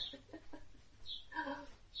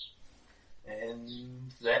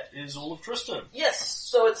 And that is all of Tristan. Yes,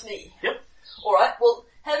 so it's me. Yep. Alright, well,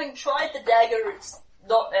 having tried the dagger, it's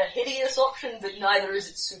not a hideous option, but neither is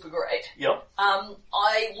it super great. Yep.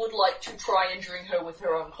 I would like to try injuring her with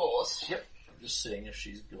her own claws. Yep. I'm just seeing if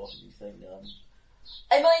she's got anything,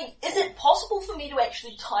 Is it possible for me to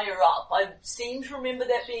actually tie her up? I seem to remember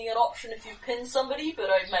that being an option if you pin somebody, but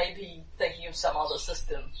I may be thinking of some other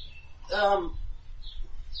system.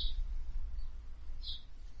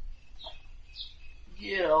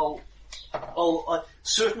 Yeah, I'll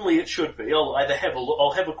certainly it should be. I'll either have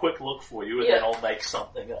I'll have a quick look for you, and then I'll make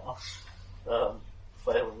something up.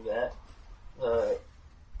 Failing that,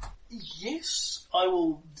 yes, I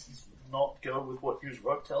will not go with what Use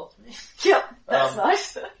Rope tells me. Yep, that's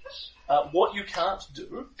nice. What you can't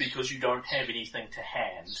do, because you don't have anything to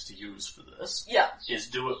hand to use for this, is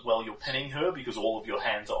do it while you're pinning her, because all of your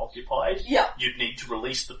hands are occupied. Yeah. You'd need to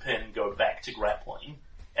release the pin, go back to grappling,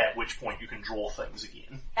 at which point you can draw things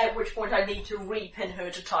again. At which point I need to re-pin her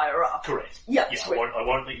to tie her up. Correct. Yeah, I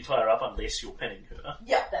won't let you tie her up unless you're pinning her.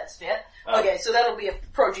 Yeah, that's fair. Okay, so that'll be a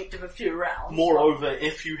project of a few rounds. Moreover,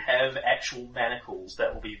 if you have actual manacles,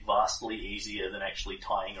 that will be vastly easier than actually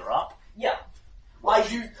tying her up. Yeah. I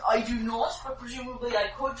do not, but presumably I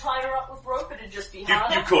could tie her up with rope, it'd just be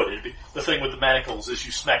harder. You could. The thing with the manacles is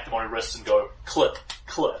you smack them on your wrists and go, clip,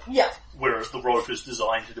 clip. Yeah. Whereas the rope is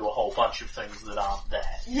designed to do a whole bunch of things that aren't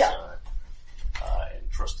that. Yeah. So,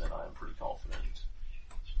 and Tristan, I am pretty confident.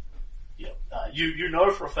 Yeah. You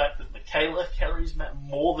know for a fact that Michaela carries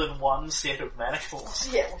more than one set of manacles.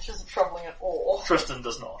 Yeah, which isn't troubling at all. Tristan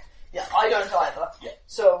does not. Yeah, I don't either. Yeah.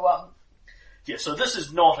 So, yeah, so this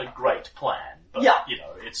is not a great plan, but,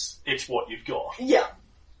 it's what you've got. Yeah.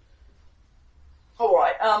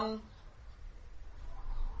 Alright,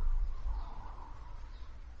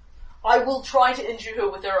 I will try to injure her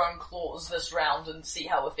with her own claws this round and see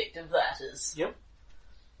how effective that is. Yep.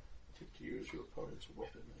 Attempt to use your opponent's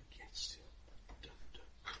weapon against him.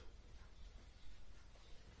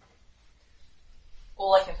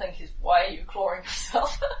 All I can think is, why are you clawing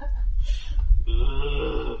yourself?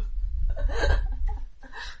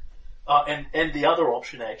 And the other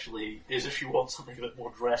option actually is if you want something a bit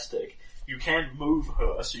more drastic, you can move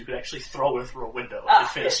her so you can actually throw her through a window and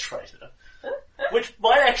defenestrate her. Which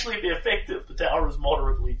might actually be effective. The tower is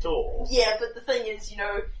moderately tall. Yeah, but the thing is,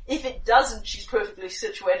 if it doesn't, she's perfectly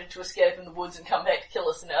situated to escape in the woods and come back to kill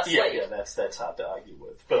us in our sleep. Yeah, that's hard to argue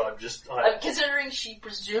with. But I'm considering she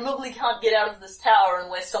presumably can't get out of this tower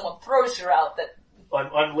unless someone throws her out.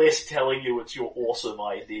 I'm less telling you it's your awesome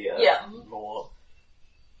idea. Yeah. More.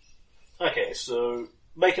 Okay, so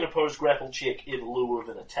make an opposed grapple check in lieu of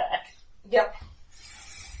an attack. Yep.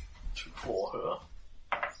 To claw her.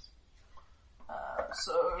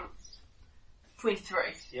 So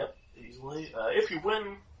 23. Yep, easily. If you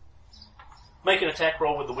win, make an attack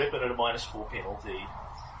roll with the weapon at a -4 penalty.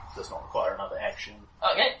 Does not require another action.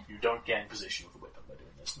 Okay. You don't gain possession of the weapon by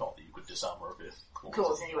doing this. Not that you could disarm her with claws.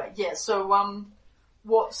 Cool, anyway. Yeah, so,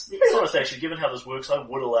 what's the... To be honest, actually, given how this works, I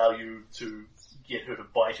would allow you to get her to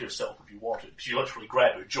bite herself if you wanted. Because you literally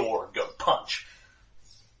grab her jaw and go punch.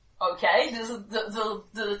 Okay, does do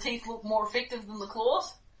the teeth look more effective than the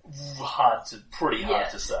claws? Pretty hard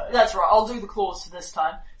to say. That's right, I'll do the claws for this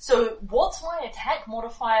time. So, what's my attack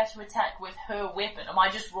modifier to attack with her weapon? Am I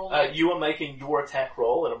just rolling... You are making your attack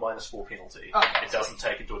roll at a -4 penalty. Okay. It doesn't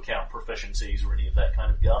take into account proficiencies or any of that kind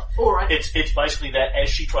of guff. Alright. It's basically that as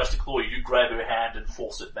she tries to claw you, you grab her hand and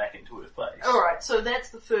force it back into her face. Alright, so that's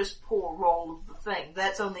the first poor roll of the thing.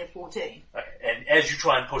 That's only a 14. Okay, and as you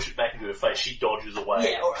try and push it back into her face, she dodges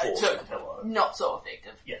away and claws so the pillow. not so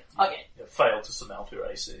effective. Yeah. Okay. You failed to surmount her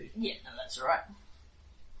AC. Yeah, no, that's alright.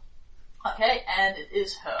 Okay, and it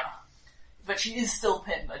is her. But she is still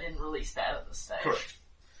pinned. I didn't release that at this stage. Correct.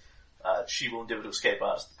 She will endeavour to escape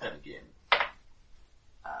artist the pin again.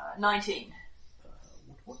 19.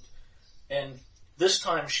 And this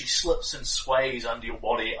time she slips and sways under your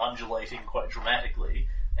body, undulating quite dramatically,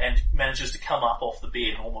 and manages to come up off the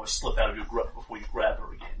bed and almost slip out of your grip before you grab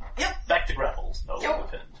her again. Yep. Back to grapples, no Yep. longer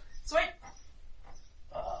pinned. Sweet.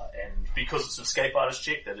 And because it's an escape artist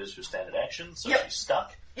check, that is her standard action, so Yep. she's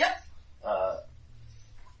stuck. Yep.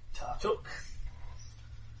 Tartuk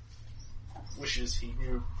wishes he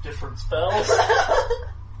knew different spells.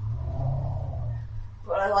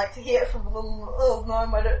 But I like to hear from a little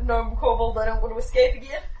gnome kobold I don't want to escape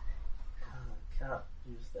again. Can't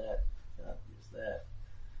use that. Can't use that.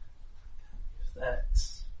 Can't use that.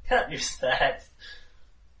 Can't use that.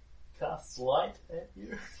 Casts light at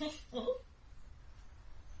you.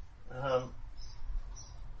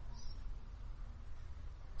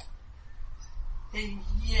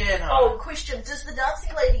 Yeah, no. Oh, question. Does the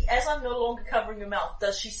dancing lady, as I'm no longer covering her mouth,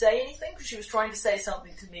 does she say anything? Because she was trying to say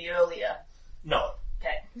something to me earlier. No,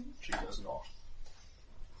 Okay. she does not.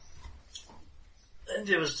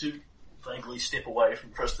 Endeavours to vaguely step away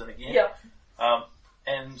from Tristan again. Yep.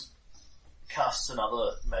 And casts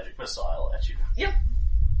another magic missile at you. Yep.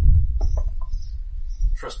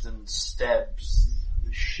 Tristan stabs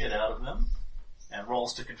the shit out of him and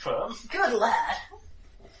rolls to confirm. Good lad.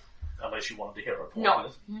 Unless you wanted to hero point No.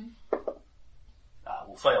 it.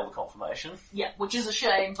 We'll fail the confirmation. Yeah, which is a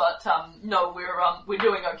shame, but no, we're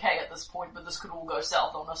doing okay at this point, but this could all go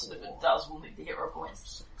south on us, and if it does, we'll need the hero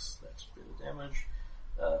points. 6, that's a bit of damage.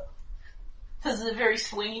 This is a very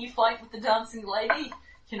swingy fight with the dancing lady.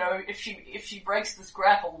 You know, if she breaks this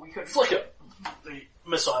grapple, we could Flicker! The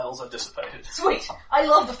missiles are dissipated. Sweet! I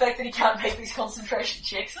love the fact that he can't make these concentration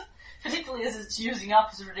checks, particularly as it's using up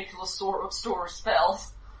his ridiculous store of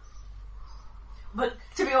spells. But,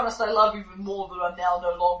 to be honest, I love even more that I'm now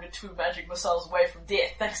no longer 2 magic missiles away from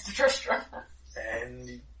death, thanks to Tristram.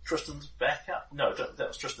 And Tristan's back up. No, that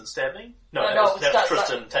was Tristan stabbing? No, No, that was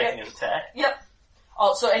Tristan taking yep. his attack. Yep.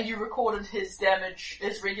 Oh, so, and you recorded his damage,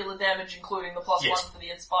 his regular damage, including the +1 Yes. for the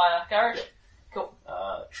Inspire courage? Yep. Cool.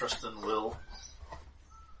 Tristan will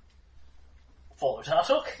follow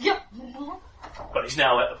Tartuk, Yep. but he's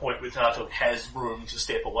now at the point where Tartuk has room to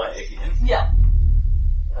step away again. Yep.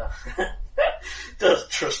 Does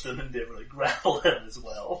Tristan endeavour to grapple him as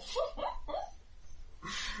well?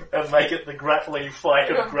 And make it the grappling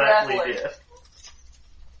fight of grappling death.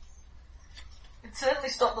 It certainly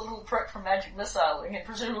stopped the little prick from magic missiling, and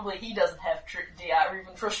presumably he doesn't have DR,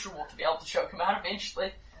 even Tristram ought to be able to choke him out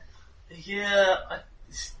eventually. Yeah, I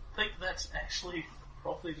think that's actually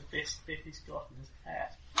probably the best bet he's got in his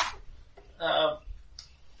hat.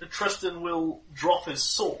 Tristan will drop his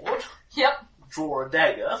sword, Yep. draw a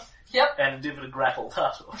dagger, Yep. and endeavour to grapple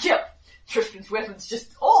Tartuk. Yep. Tristram's weapon's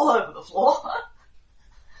just all over the floor.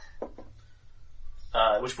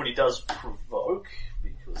 Which when he does provoke,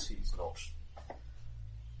 because he's not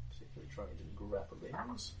particularly trained in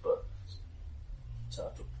grapplings, but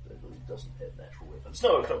Tartuk really doesn't have natural weapons.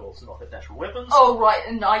 No, kobolds do not have natural weapons. Oh, right,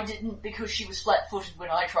 and I didn't because she was flat-footed when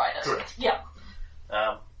I tried it. Correct. Yep.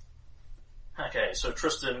 Okay, so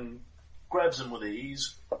Tristan grabs him with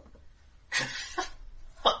ease.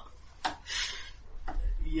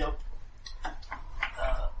 Yep.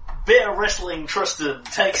 Bear wrestling Tristan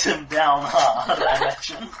takes him down hard, I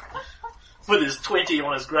imagine, with his 20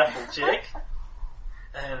 on his grapple check.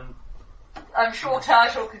 And I'm sure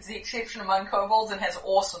Tartok is the exception among kobolds and has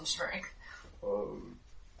awesome strength. oh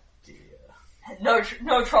dear.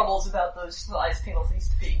 No troubles about those size penalties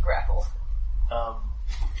to being grappled.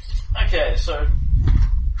 Okay, so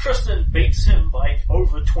Tristan beats him by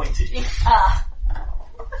over 20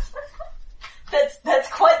 That's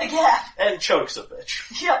quite the gap. and chokes a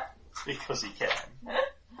bitch Yep. because he can.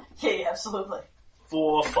 Yeah, absolutely. 4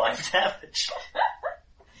 or 5 damage.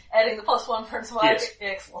 Adding the +1 for survival. Yes.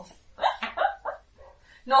 Excellent.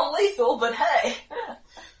 Non-lethal, but hey.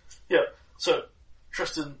 Yeah, so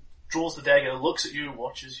Tristan draws the dagger, looks at you,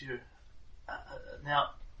 watches you.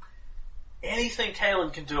 Now, anything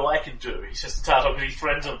Kalen can do, I can do, he says to Tartuk, and he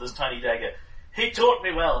threatens him with this tiny dagger. He taught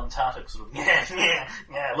me well, and Tartuk sort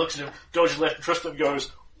of, looks at him, dodges left, and Tristan goes,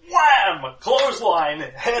 wham! Clothesline,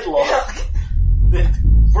 headlock.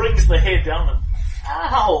 Then brings the head down and,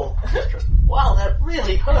 ow! Tristan, wow, that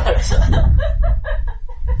really hurts.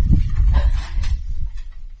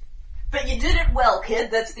 But you did it well,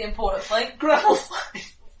 kid, that's the important thing. Grapple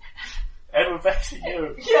fight. And we're back to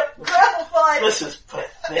you. Yep, grapple fight! This is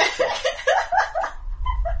pathetic.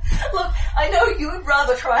 Look, I know you would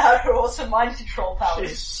rather try out her awesome mind control powers.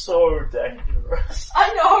 She's so dangerous.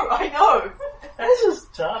 I know. This is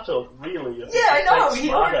Tartok, really. Yeah, I know. Takes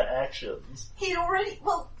smarter actions. He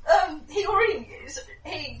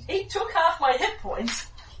took half my hit points.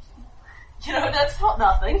 You know, that's not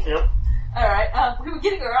nothing. Yep. Alright, we were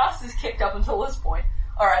getting our asses kicked up until this point.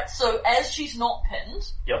 Alright, so as she's not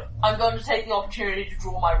pinned, Yep. I'm going to take the opportunity to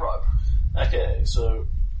draw my rope. Okay, so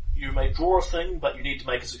you may draw a thing, but you need to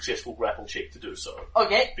make a successful grapple check to do so.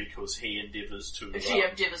 Okay. Because he endeavours to... She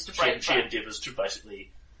endeavours to break She endeavours to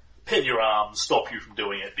basically pin your arm, stop you from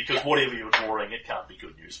doing it, because whatever you're drawing, it can't be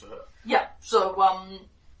good news for her. Yeah, so,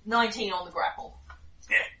 19 on the grapple.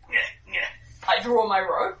 Yeah. I draw my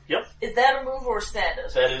rope. Yep. Is that a move or a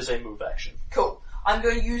standard? That is a move action. Cool. I'm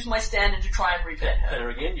going to use my standard to try and repin her. Pin her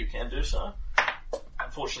again, you can do so.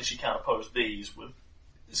 Unfortunately, she can't oppose these with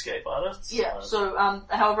escape artists. Yeah, so,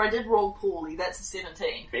 however, I did roll poorly. That's a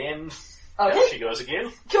 17. Ben. Okay. Now she goes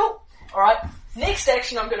again. Cool. Alright. Next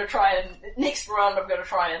action next round I'm going to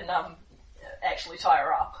try and, actually tie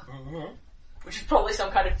her up. Mm-hmm. Which is probably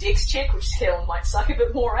some kind of dex check, which Kalen might suck a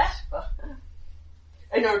bit more at, but...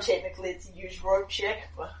 I know technically it's a used rope check,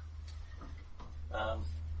 but...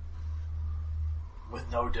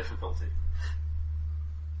 With no difficulty.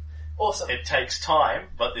 Awesome. It takes time,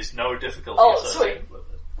 but there's no difficulty sweet. associated with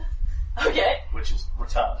it. Okay. Which is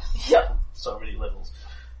retarded. Yep. On so many levels.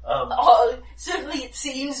 Certainly it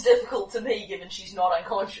seems difficult to me, given she's not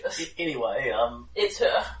unconscious. Anyway, It's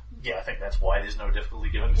her. yeah, I think that's why there's no difficulty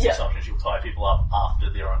given, because sometimes you'll tie people up after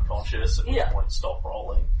they're unconscious, at which point stop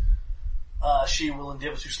rolling. She will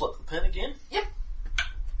endeavour to slip the pin again. Yep.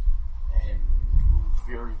 And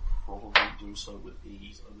very probably do so with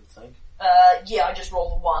ease, I would think. Yeah, I just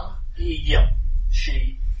rolled a 1. Yep.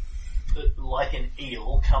 She, like an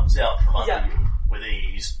eel, comes out from under you with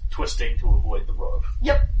ease, twisting to avoid the rope.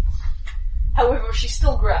 Yep. However, she's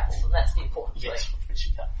still grappled, and that's the important thing. Yes, which means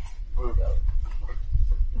she can't move out.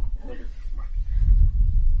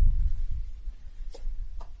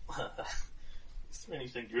 Is there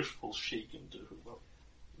anything useful she can do? Well,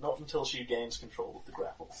 not until she gains control of the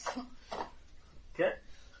grapple. Okay.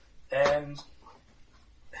 And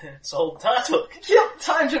it's old Tartuk. Yep,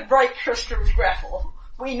 time to break Tristram's grapple.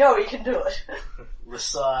 We know he can do it.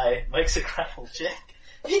 Rasai makes a grapple check.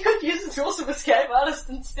 He could use the tools of escape artist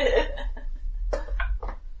instead.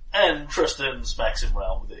 And Tristan smacks him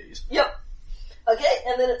round with ease. Yep. Okay,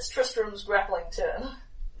 and then it's Tristram's grappling turn.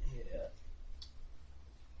 Yeah.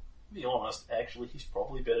 To be honest, actually, he's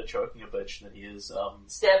probably better choking a bitch than he is,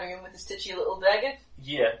 stabbing him with his titchy little dagger?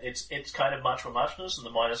 Yeah, it's kind of much for muchness, and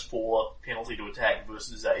the -4 penalty to attack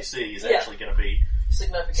versus AC is actually going to be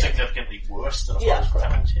significantly worse than a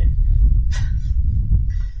grapple check.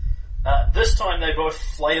 This time they both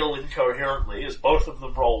flail incoherently as both of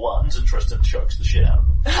them roll 1s and Tristan chokes the shit out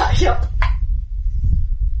of them. Yep.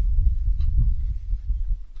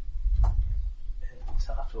 And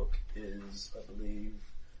Tartuk is, I believe,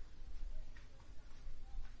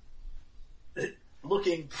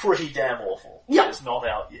 looking pretty damn awful. Yep. It's not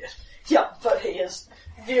out yet. Yep, but he is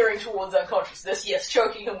veering towards unconsciousness. Yes,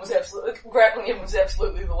 grappling him was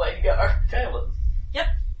absolutely the way to go. Kalen. Yep.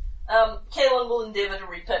 Kalen will endeavour to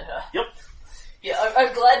repin her. Yep. Yeah,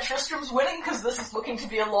 I'm glad Tristram's winning, because this is looking to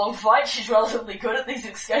be a long fight. She's relatively good at these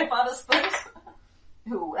escape artist things.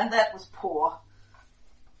 Ooh, and that was poor.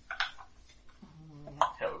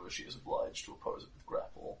 However, she is obliged to oppose it with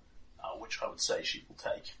grapple, which I would say she will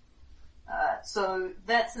take. So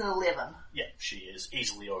that's an 11. Yeah, she is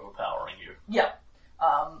easily overpowering you. Yeah.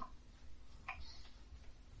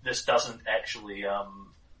 This doesn't actually,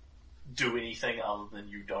 do anything other than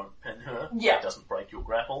you don't pin her. Yeah. It doesn't break your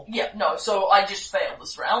grapple. Yeah, no, so I just failed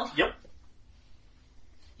this round. Yep.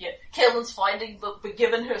 Yeah, Kalen's finding that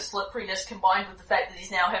given her slipperiness combined with the fact that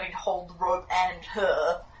he's now having to hold the rope and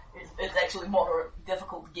her, it's actually moderately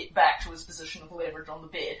difficult to get back to his position of leverage on the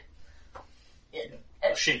bed. Yeah.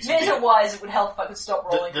 Meta-wise, it would help if I could stop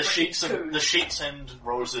rolling the sheets and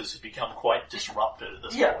roses have become quite disrupted at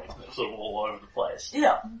this point. They're sort of all over the place.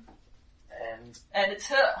 Yeah. And it's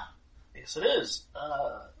her. Yes, it is.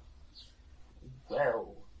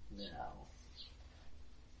 Well, now.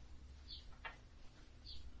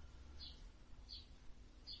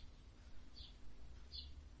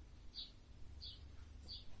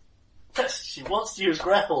 She wants to use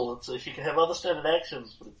grapple so she can have other standard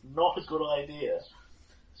actions, but it's not a good idea.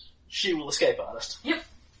 She will escape artist. Yep.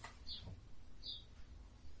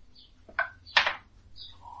 Come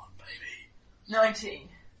on, baby. 19.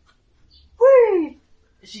 Whee!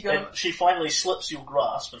 Is she gonna... And she finally slips your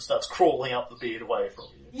grasp and starts crawling up the bed away from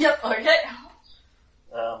you. Yep, okay.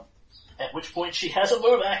 At which point she has a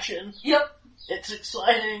move action. Yep. It's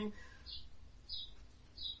exciting.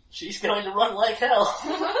 She's going to run like hell.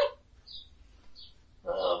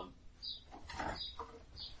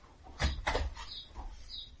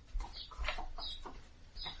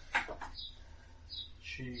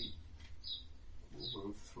 She will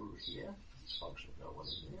move through here. This function of no one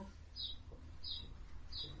in there.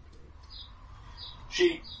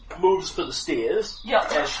 She moves for the stairs,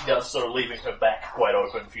 as she does so, leaving her back quite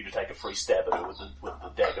open for you to take a free stab at her with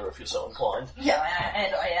the dagger if you're so inclined. Yeah,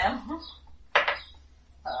 and I am.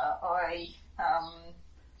 I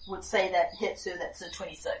would say that hits her, that's a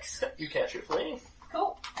 26. You catch her fleeing.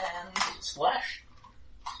 Cool, and... Slash.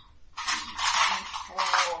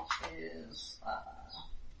 4 is...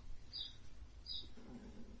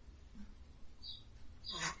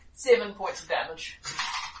 7 points of damage.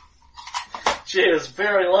 She is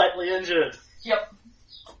very lightly injured. Yep.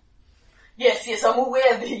 Yes, I'm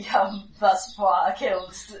aware the, thus far,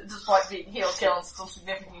 Kellen's, despite being healed, Kellen's still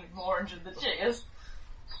significantly more injured than she is.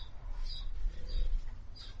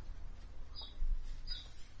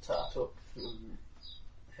 Tartuk, who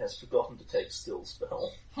has forgotten to take still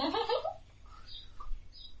spell.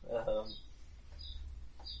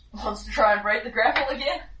 Wants to try and break the grapple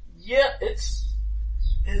again? Yeah, it's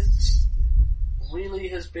really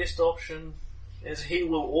his best option. Is he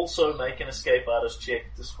will also make an escape artist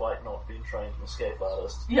check despite not being trained an escape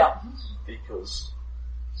artist. Yeah. Because,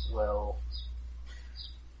 well...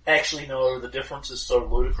 Actually, no, the difference is so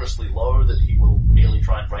ludicrously low that he will merely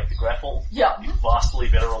try and break the grapple. Yeah. He's vastly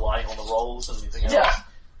better relying on the rolls than anything else. Yeah.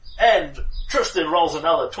 And Tristan rolls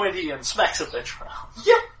another 20 and smacks a bitch round.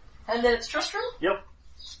 Yep. And then it's Tristram? Yep.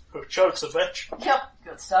 Who chokes a bitch. Yep.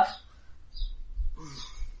 Good stuff.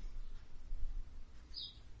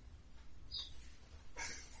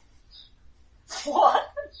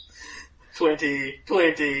 What? 20.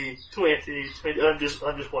 I'm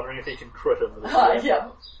just wondering if he can crit him with his yeah.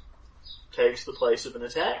 Takes the place of an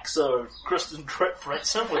attack, so Kristen crit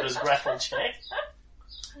threats him with his grapple check.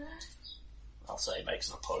 I'll say he makes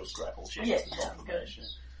an opposed grapple check. Yeah, sounds good.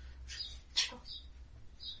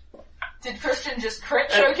 Did Christian just crit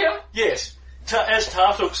choke him? Yes. As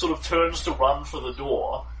Tartuk sort of turns to run for the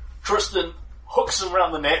door, Tristan hooks him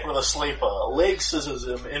around the neck with a sleeper, leg scissors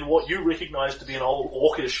him in what you recognise to be an old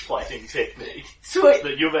orcish fighting technique. Sweet.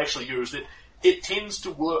 That you've actually used. It tends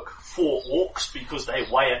to work for orcs because they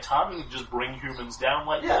weigh a ton and just bring humans down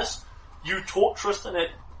like this. You taught Tristan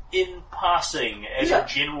it in passing as a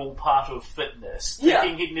general part of fitness,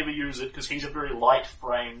 thinking he'd never use it because he's a very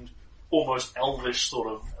light-framed, almost elvish sort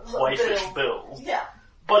of waifish build. Yeah.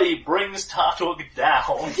 But he brings Tartuk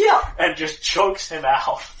down and just chokes him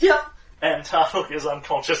out. Yep. And Tartuk is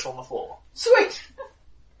unconscious on the floor. Sweet!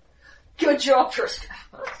 Good job, Tristan.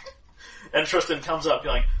 And Tristan comes up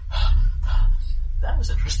going, that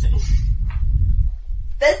was interesting.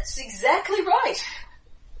 That's exactly right.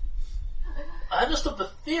 I understood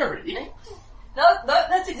the theory. No,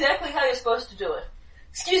 that's exactly how you're supposed to do it.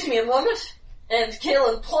 Excuse me a moment. And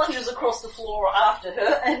Kellen plunges across the floor after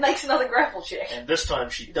her and makes another grapple check. And this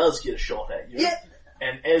time she does get a shot at you. Yeah.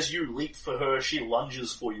 And as you leap for her, she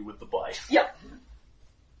lunges for you with the bite. Yep.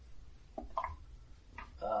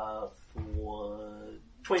 For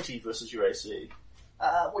 20 versus your AC.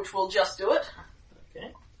 Which will just do it.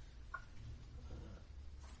 Okay.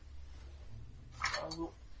 I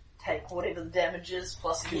will take whatever the damage is,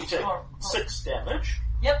 plus you take 6 damage.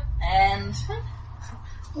 Yep, and...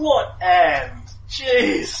 What and?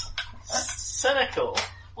 Jeez. Cynical.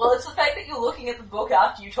 Well, it's the fact that you're looking at the book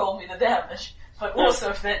after you told me the damage, but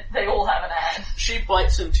also that they all have an and. She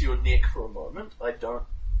bites into your neck for a moment. I don't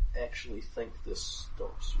actually think this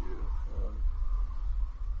stops you.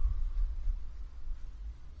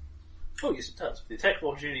 Oh, yes, it does. The attack of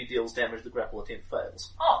opportunity deals damage, the grapple attempt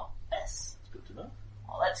fails. Oh, yes. That's good to know.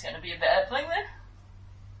 Well, that's going to be a bad thing then.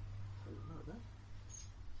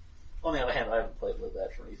 On the other hand, I haven't played with that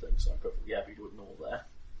or anything, so I'm perfectly happy to ignore that.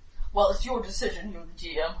 Well, it's your decision, you're the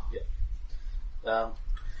GM. Yeah.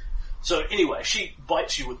 So anyway, she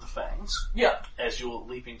bites you with the fangs. Yeah. As you're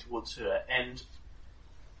leaping towards her, and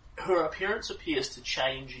her appearance appears to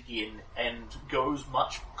change again and goes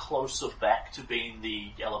much closer back to being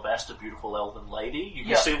the alabaster beautiful elven lady. You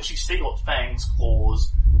can see she's still got fangs,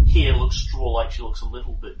 claws, hair looks straw-like, she looks a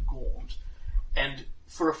little bit gaunt. And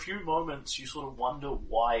for a few moments you sort of wonder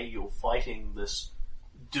why you're fighting this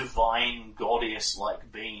divine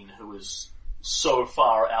goddess-like being who is so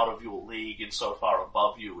far out of your league and so far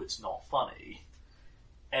above you it's not funny.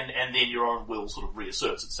 And then your own will sort of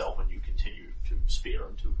reasserts itself and you continue to spear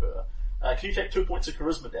into her. Can you take 2 points of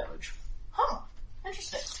charisma damage? Huh.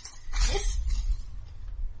 Interesting. Yes.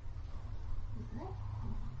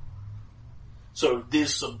 So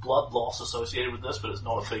there's some blood loss associated with this, but it's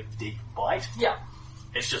not a big, deep bite. Yeah.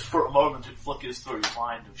 it's just for a moment it flickers through your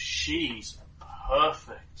mind of she's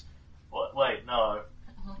perfect. Wait, no.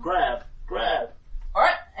 Grab.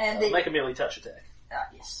 Alright, and Make a melee touch attack.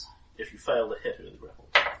 Yes. If you fail to hit her, the grapple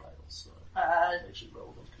attack fails. So it's actually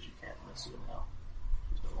relevant because you can't miss her now.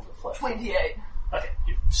 She's no longer flat. 28. Okay,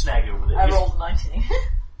 you snag her with it. I rolled 19.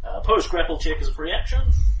 Post grapple check is a free action.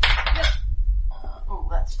 Yep. Oh,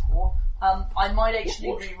 that's poor. I might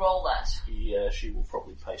actually re-roll that. Yeah, she will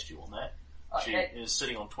probably paste you on that. Okay. She is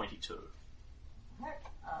sitting on 22.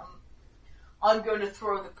 I'm going to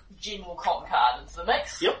throw the general con card into the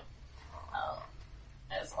mix. Yep.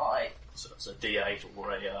 So it's a D8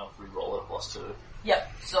 or a re-roll at +2.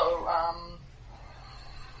 Yep, so,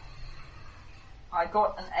 I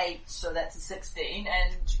got an 8, so that's a 16,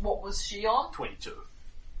 and what was she on? 22.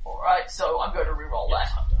 Alright, so I'm going to re-roll that.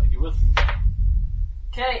 Hard to argue with.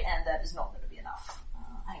 Okay, and that is not going to be enough.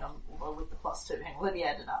 Hang on, although with the +2, hang on, let me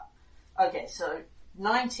add it up. Okay, so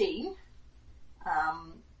 19,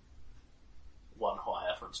 One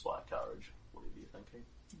higher for inspired courage. What are you thinking?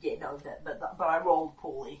 yeah, no, but I rolled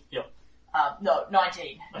poorly. Yep. No, 19.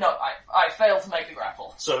 Okay. No, I failed to make the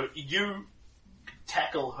grapple. So you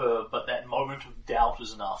tackle her, but that moment of doubt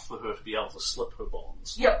is enough for her to be able to slip her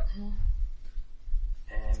bonds. Yep.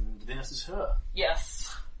 And then it is her.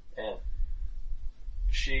 Yes. And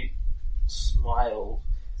she smiled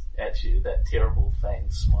at you, that terrible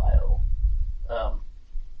fanged smile.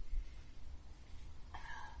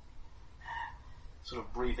 Sort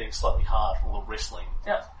of breathing slightly hard from all the wrestling.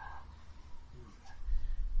 Yep.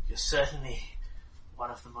 You're certainly one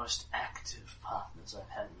of the most active partners I've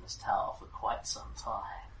had in this tower for quite some time.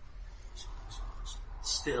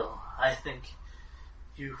 Still, I think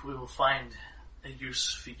we will find a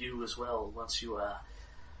use for you as well once you are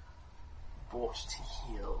brought to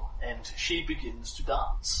heel. And she begins to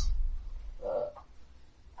dance.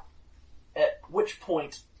 At which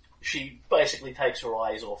point she basically takes her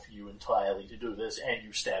eyes off you entirely to do this, and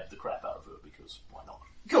you stab the crap out of her because why not?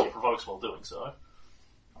 Cool. She provokes while doing so.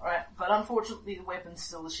 Alright, but unfortunately the weapon's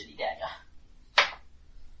still the shitty dagger.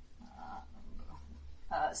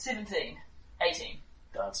 17. 18.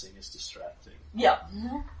 Dancing is distracting. Yeah.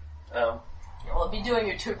 Um, Yeah, well, I'd be doing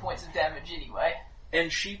you 2 points of damage anyway.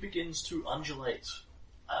 And she begins to undulate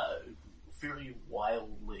very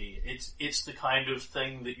wildly. It's the kind of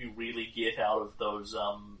thing that you really get out of those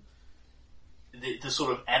the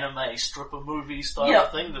sort of anime stripper movie style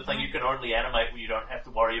thing. The thing you can only animate when you don't have to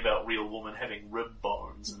worry about real woman having rib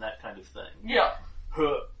bones and that kind of thing. Yeah.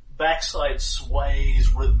 Her backside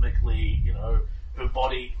sways rhythmically, you know, her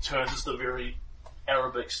body turns into the very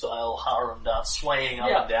Arabic style harem dance, swaying up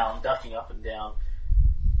and down, ducking up and down.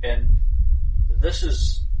 And this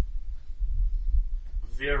is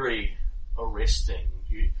very arresting.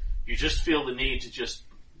 You just feel the need to just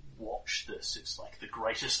watch this. It's like the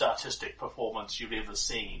greatest artistic performance you've ever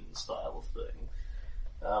seen style of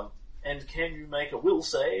thing. And can you make a will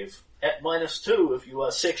save at -2 if you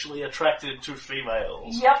are sexually attracted to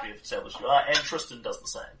females? Yep. Which we have established you are, and Tristan does the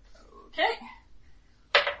same. Okay.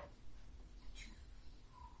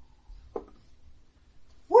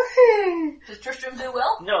 Whee! Does Tristram do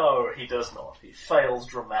well? No, he does not. He fails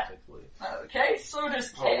dramatically. Okay, so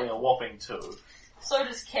does Rolling a Kalen. whopping 2. So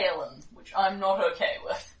does Kalen, which I'm not okay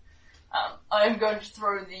with. I'm going to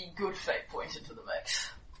throw the good fate point into the mix.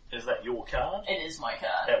 Is that your card? It is my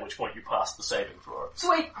card. At which point you pass the saving throw.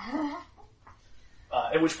 Sweet!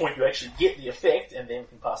 At which point you actually get the effect and then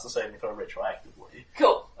can pass the saving throw retroactively.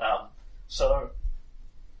 Cool. So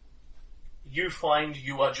you find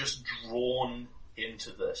you are just drawn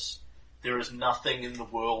into this. There is nothing in the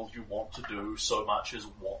world you want to do so much as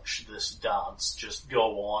watch this dance just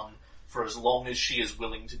go on. For as long as she is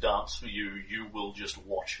willing to dance for you, you will just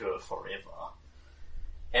watch her forever.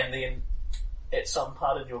 And then, at some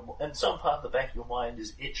part of the back of your mind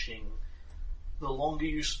is itching. The longer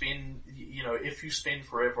you spend, you know, if you spend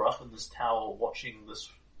forever up in this tower watching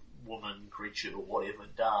this woman, creature, or whatever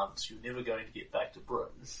dance, you're never going to get back to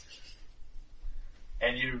Britain.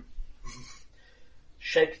 And you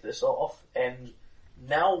shake this off, and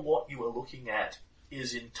now what you are looking at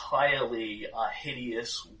is entirely a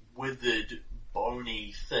hideous, withered,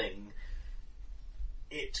 bony thing.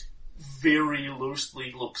 It very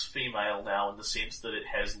loosely looks female now in the sense that it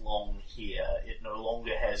has long hair. It no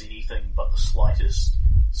longer has anything but the slightest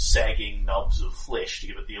sagging nubs of flesh to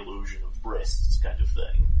give it the illusion of breasts kind of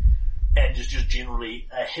thing. And is just generally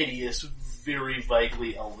a hideous, very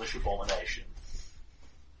vaguely elvish abomination.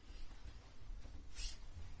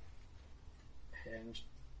 And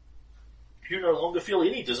you no longer feel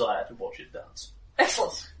any desire to watch it dance.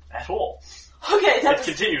 Excellent. At all. Okay, It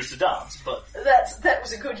continues to dance, but... that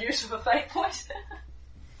was a good use of a fate point.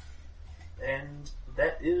 And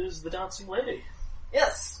that is the dancing lady.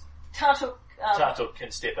 Yes. Tartuk... Tartuk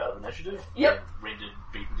can step out of initiative. Yep. And rendered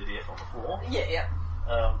beaten to death on the floor. Yeah.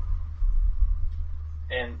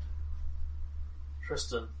 And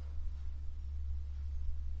Tristan.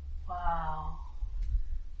 Wow.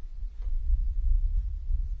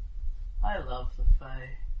 I love the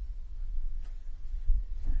Fae.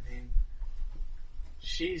 I mean,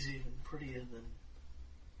 she's even prettier than...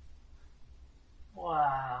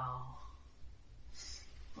 Wow.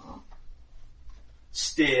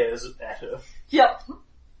 Stares at her. Yep.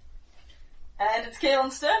 And it's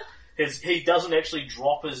Kaelin's turn? He doesn't actually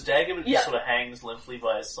drop his dagger, but just sort of hangs limply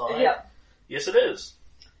by his side. Yep. Yes, it is.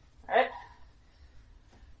 Alright.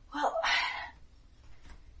 Well,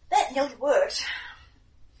 that nearly worked.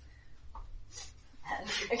 And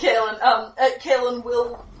Kaelin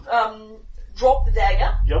will drop the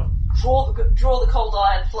dagger. Yep. Draw the cold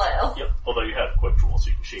iron flail. Yep. Although you have quick draw, so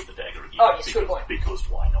you can sheath the dagger again. Oh, yes, good point. Because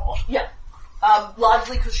why not? Yeah.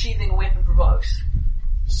 Largely because sheathing a weapon provokes.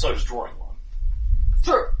 So does drawing one.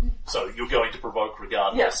 True. So you're going to provoke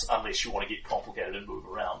regardless, unless you want to get complicated and move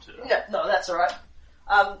around to. Yeah, no, that's alright.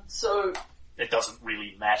 So... It doesn't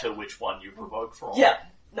really matter which one you provoke from. Yeah,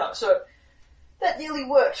 no, so... That nearly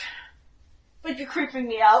worked. But you're creeping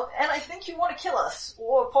me out, and I think you want to kill us,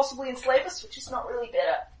 or possibly enslave us, which is not really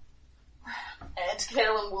better. And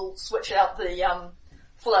Kaelin will switch out the,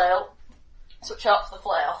 flail, switch out for the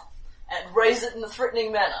flail, and raise it in a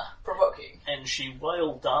threatening manner, provoking. And she,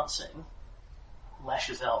 while dancing,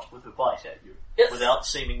 lashes out with her bite at you, without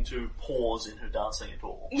seeming to pause in her dancing at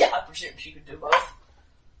all. Yeah, I presume she could do both.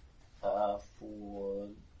 For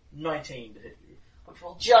 19 to hit you. Which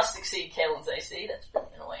will just exceed Kaelin's AC, that's really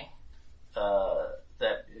annoying.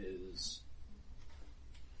 That is...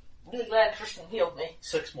 Really glad Tristan healed me.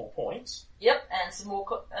 6 more points. Yep, and some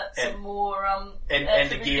more and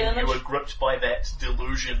again, damage. you are gripped by that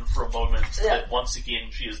delusion for a moment that once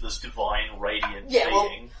again she is this divine, radiant being.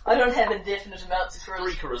 Well, I don't have indefinite amounts of charisma.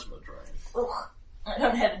 3 charisma drain. Ugh. I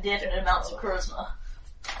don't have indefinite amounts of charisma.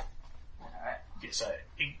 Alright. Yes,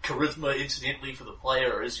 charisma, incidentally, for the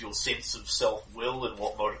player is your sense of self-will and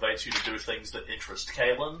what motivates you to do things that interest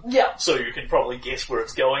Kaelin. Yeah. So you can probably guess where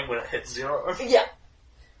it's going when it hits 0. Yeah.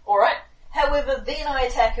 Alright. However, then I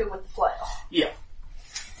attack her with the flail. Yeah.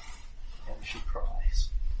 And she cries.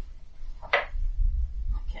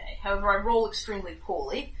 Okay. However, I roll extremely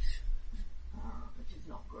poorly. Which is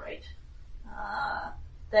not great.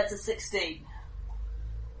 That's a 16.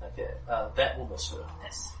 Okay, that will miss her.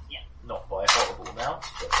 Yes. Yeah. Not by a horrible amount,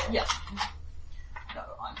 but... Yeah. No,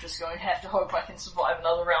 I'm just going to have to hope I can survive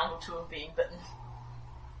another round or two of being bitten.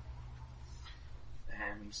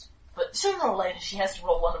 And... But sooner or later she has to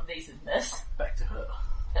roll one of these and miss. Back to her.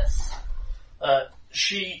 Yes.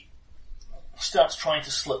 She starts trying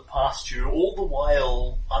to slip past you, all the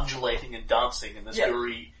while undulating and dancing in this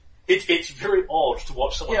very... It's very odd to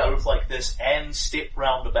watch someone move like this and step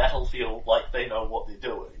round a battlefield like they know what they're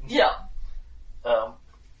doing. Yeah.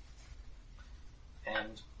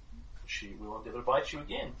 And she will endeavour to bite you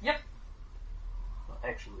again. Yep. Well,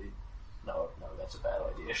 actually, no, that's a bad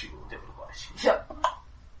idea. She will endeavour to bite you. Yep.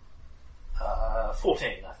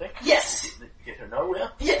 14, I think. Yes. Get her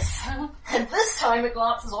nowhere. Yes. And this time it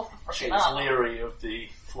glances off the frickin' She's arm. leery of the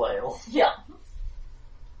flail. Yeah.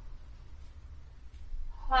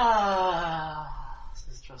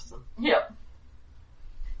 Says Tristan. Yep.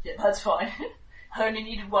 Yeah, that's fine. I only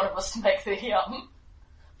needed one of us to make the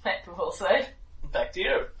make the will save. Back to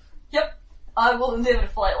you. Yep. I will endeavour to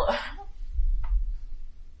flail her.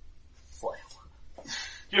 Flail.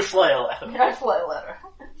 You flail at her. I flail at her.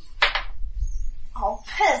 Oh,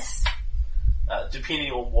 piss.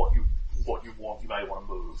 Depending on what you want, you may want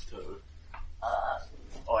to move to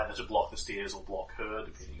either to block the stairs or block her,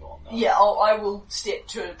 depending on... Yeah, I will step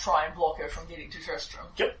to try and block her from getting to Tristram.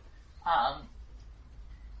 Yep.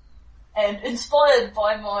 And inspired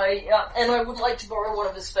by my... and I would like to borrow one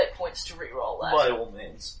of his fate points to re-roll that. By all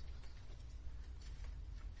means.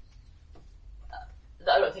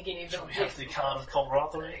 I don't think any of them... We have the card of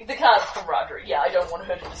camaraderie. The card of camaraderie, yeah, I don't want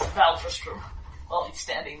her to disavow Tristram while he's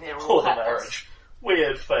standing there all For the hapless. marriage.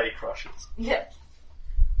 Weird fey crushes. Yeah.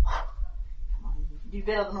 Come on, you can do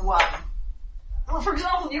better than a 1. Well, for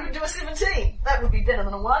example, you could do a 17. That would be better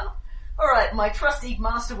than a 1. Alright, my trusty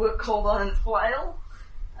masterwork cold iron flail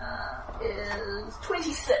is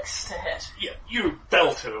 26 to hit. Yeah, you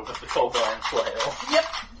belt her with the cold iron flail. Yep.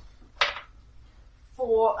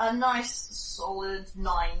 For a nice, solid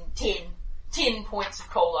 10 points of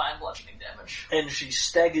cold iron bludgeoning damage. And she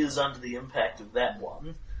staggers under the impact of that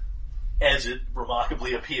one, as it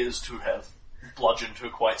remarkably appears to have bludgeoned her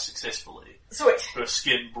quite successfully. Sweet. Her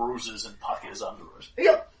skin bruises and puckers under it.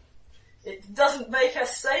 Yep. It doesn't make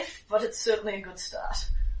us safe, but it's certainly a good start.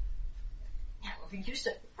 Yeah, we've used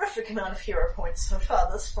a horrific amount of hero points so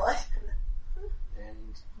far this fight.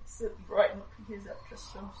 And It's certainly brighten up and use that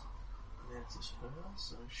Tristram. that is her,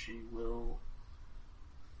 so she will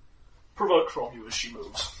provoke from you as she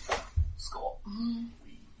moves. Scott.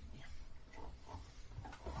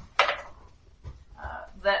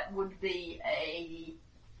 That would be a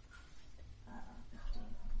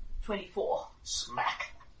 24.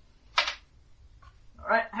 Smack.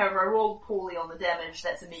 Alright, however I rolled poorly on the damage,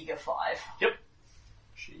 that's a meager 5. Yep.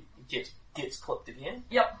 She gets clipped again.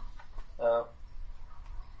 Yep.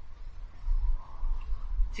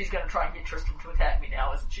 She's going to try and get Tristan to attack me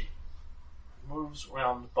now, isn't she? Moves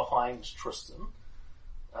around behind Tristan.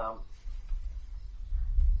 And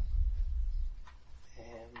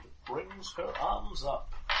brings her arms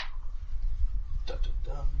up. Dun, dun,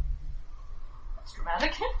 dun. That's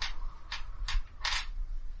dramatic.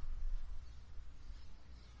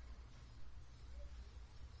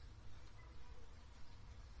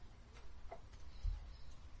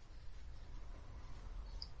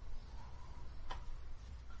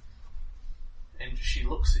 And she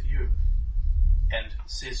looks at you and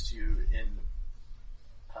says to you in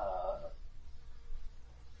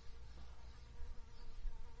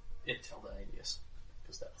Taldane, yes,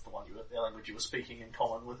 because that was the language you were speaking in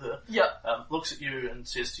common with her. Yep. Looks at you and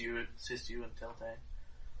says to you in Taldane,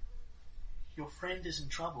 "Your friend is in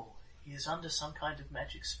trouble. He is under some kind of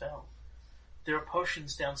magic spell. There are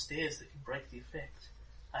potions downstairs that can break the effect.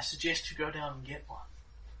 I suggest you go down and get one.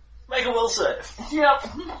 Make a will save." Yep.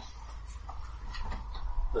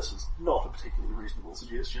 This is not a particularly reasonable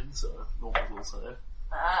suggestion, so normal will save.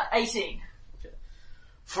 18. Okay.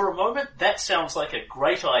 For a moment, that sounds like a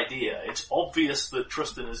great idea. It's obvious that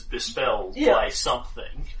Tristan is bespelled by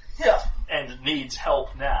something Yeah. and needs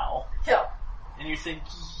help now. Yeah. And you think,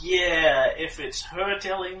 yeah, if it's her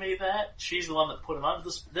telling me that, she's the one that put him under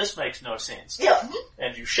this makes no sense. Yeah.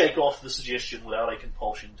 And you shake off the suggestion without a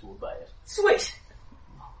compulsion to obey it. Sweet.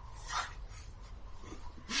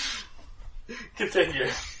 Continue.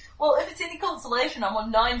 Well, if it's any consolation, I'm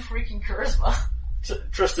on 9 freaking charisma.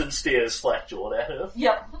 Tristan stares slack-jawed at her.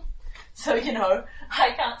 Yep. So,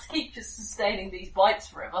 I can't keep just sustaining these bites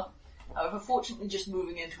forever. However, fortunately, just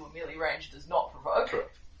moving into a melee range does not provoke.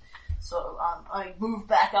 Correct. So, I move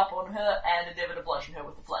back up on her and endeavour to bludgeon her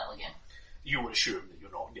with the flail again. You would assume that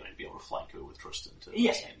you're not going to be able to flank her with Tristan to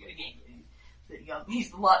Yes,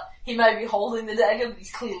 he's the lot. He may be holding the dagger, but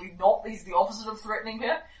he's clearly not. He's the opposite of threatening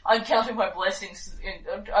her. I'm counting my blessings.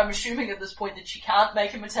 I'm assuming at this point that she can't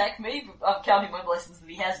make him attack me, but I'm counting my blessings that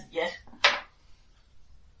he hasn't yet.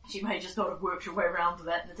 She may just not have worked her way around to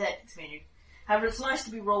that in the tactics menu. However, it's nice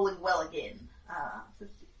to be rolling well again.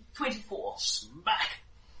 24. Smack!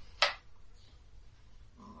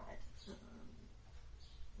 Alright.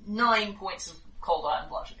 9 points of cold iron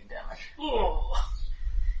bludgeoning damage. Oh.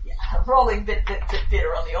 Yeah, I'm rolling a bit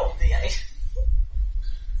better on the old D8.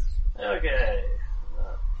 Okay.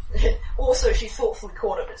 Also, she thoughtfully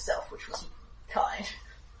cornered herself, which was kind.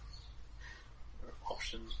 Her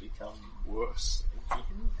options become worse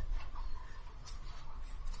again.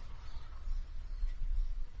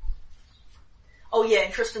 Oh yeah,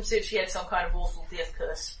 and Tristram said she had some kind of awful death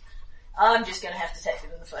curse. I'm just gonna have to take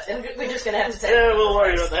it in the face. We're just gonna have to take it in the face. Yeah, we'll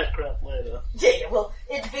worry about that crap later. Yeah, well,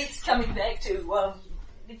 it beats coming back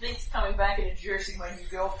and introducing my new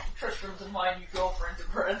girlfriend, Tristram's and my new girlfriend to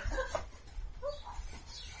Bryn.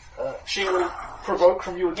 She will provoke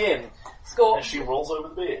from you again. Score. As she rolls over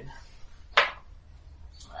the bed.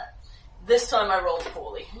 This time I rolled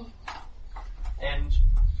poorly. And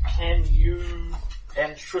can you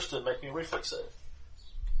and Tristan make me a reflex save?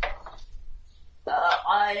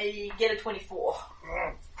 I get a 24.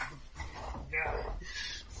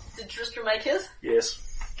 Did Tristram make his? Yes.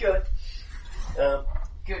 Good.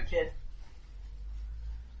 Good kid.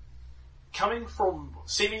 Coming from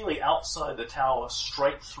seemingly outside the tower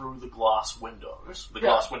straight through the glass windows, the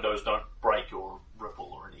glass windows don't break or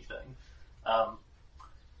ripple or anything,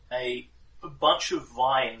 a bunch of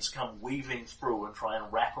vines come weaving through and try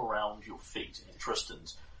and wrap around your feet and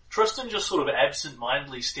Tristan's. Tristan just sort of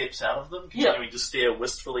absent-mindedly steps out of them, continuing to stare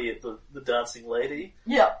wistfully at the dancing lady.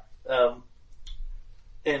 Yeah.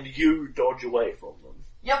 And you dodge away from them.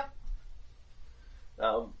 Yep.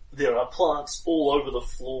 There are plants all over the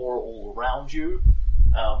floor, all around you,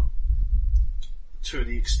 to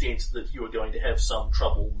the extent that you are going to have some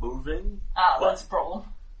trouble moving. That's a problem.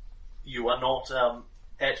 You are not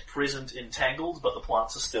at present entangled, but the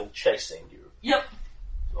plants are still chasing you. Yep.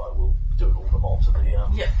 So I will doodle them onto the...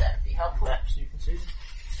 Yep, that'd be helpful. maps you can see them.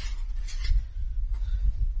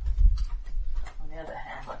 On the other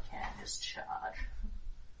hand, I can just charge.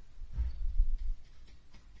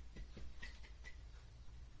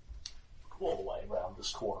 All the way around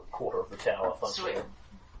this quarter of the tower. Sweet.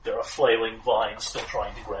 There are flailing vines still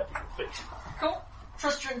trying to grab your feet. Cool.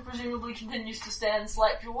 Tristan presumably continues to stand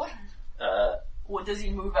slack-jawed. Uh, Or does he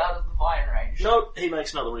move out of the vine range? no, he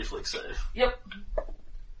makes another reflex save. Yep.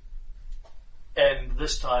 And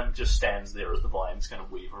this time just stands there as the vines kind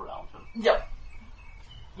of weave around him. Yep.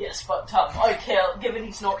 Yes, but I care, given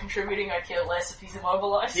he's not contributing, I care less if he's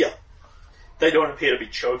immobilized. Yeah. They don't appear to be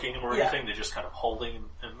choking him or Yeah. anything, they're just kind of holding him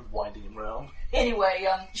and winding him around. Anyway,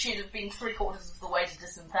 she'd have been 3/4 of the way to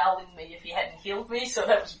disempaling me if he hadn't healed me, so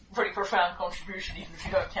that was a pretty profound contribution, even if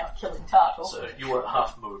you don't count killing Tartle. So you were at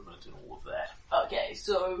half movement and all of that. Okay,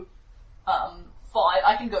 so, 5,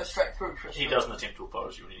 I can go straight through Tristan. He doesn't attempt to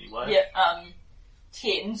oppose you in any way. Yeah,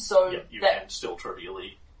 10, so Yeah, you that, can still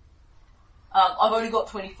trivially. I've only got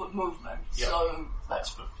 20-foot movement, Yep. so, That's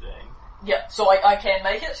 15. yeah, so I can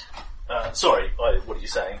make it. Sorry, what are you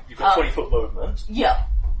saying? You've got 20-foot movement, Yeah,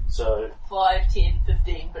 so 5, 10,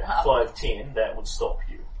 15, but half. 5, 10, that would stop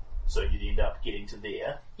you. So you'd end up getting to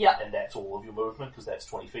there, Yeah. and that's all of your movement, because that's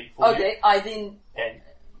 20 feet for you. Okay, I then, And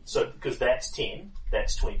so, because that's 10,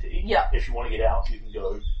 that's 20. Yeah. If you want to get out, you can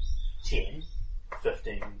go 10,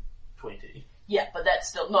 15, 20. yeah, but that's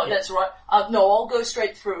still, no, Yeah. that's right. No, I'll go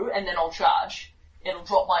straight through and then I'll charge. It'll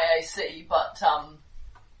drop my AC, but,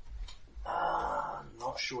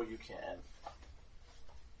 Not sure you can.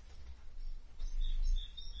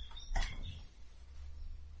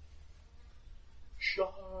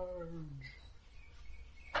 Charge!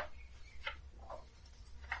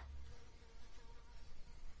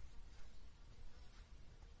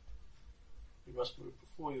 You must move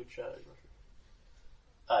before you charge.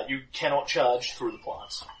 You cannot charge through the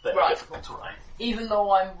plants. They're Right. difficult terrain. even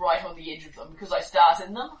though I'm right on the edge of them, because I start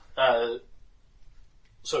in them.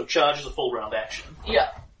 So charge is a full round action,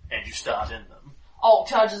 Yeah. and you start in them. Oh,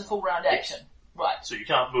 charge is a full round action. Right. So you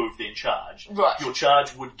can't move then charge. Right. Your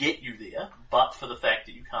charge would get you there, but for the fact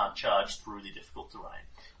that you can't charge through the difficult terrain.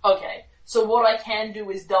 Okay. So what I can do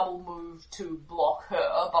is double move to block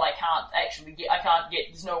her, but I can't actually get,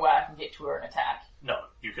 there's no way I can get to her and attack. No,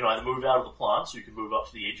 you can either move out of the plants, or you can move up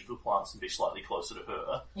to the edge of the plants and be slightly closer to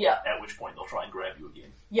her, Yeah. at which point they'll try and grab you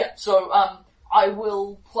again. Yeah, so, I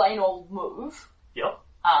will plain old move, Yep.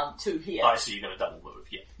 to here. I see you're going to double move,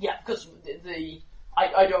 yeah. Yeah, because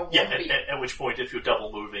I don't want Yeah, to be... at which point if you're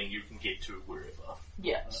double moving, you can get to wherever.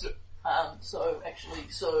 Yeah, so,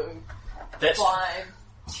 That's 5,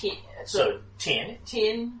 10, so 10.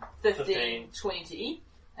 10, 15, 15. 20,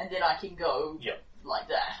 and then I can go Yep. like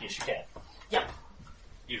that. Yes, you can. Yep.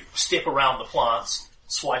 You step around the plants,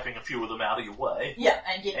 swiping a few of them out of your way. Yeah,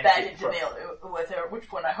 and get And back get into melee with her, at which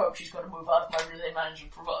point I hope she's going to move up if I really manage to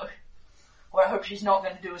provoke. What I hope she's not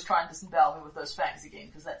going to do is try and disembowel me with those fangs again,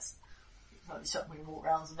 because that's only so many more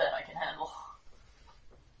rounds of that I can handle.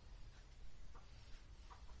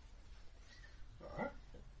 Alright.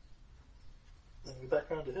 Then we're back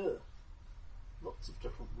around to her. Lots of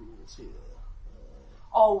different rules here.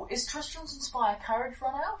 Oh, is Tristram's Inspire Courage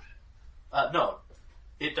run out? No.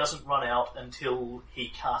 It doesn't run out until he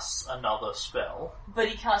casts another spell. But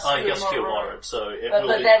he casts He two casts more Cure rounds. Moderate, so it But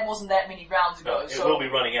will be... that wasn't that many rounds ago, No, it so... will be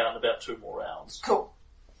running out in about 2 more rounds. Cool.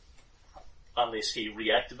 Unless he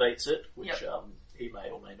reactivates it, which Yep. he may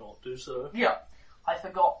or may not do so. Yeah. I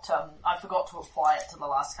forgot to apply it to the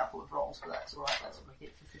last couple of rolls, but that's alright, that's what I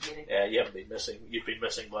get for forgetting. Yeah, you haven't been missing. You've been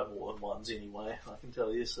missing by more than once anyway, I can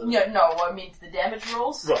tell you, so... Yeah, no, I mean the damage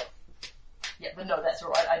rolls. Right. Yeah, but no, that's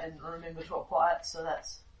alright, I didn't remember to apply it, so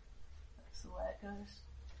that's the way it goes.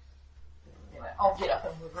 Anyway, I'll get up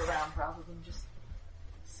and move around rather than just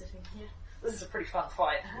sitting here. This is a pretty fun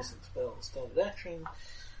fight. Missing spell, standard action.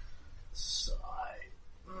 Sigh.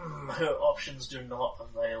 Her options do not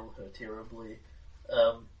avail her terribly.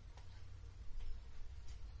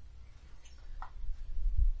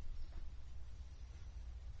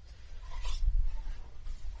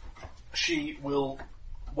 She will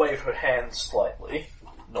wave her hands slightly,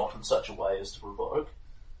 not in such a way as to provoke,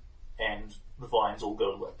 and the vines all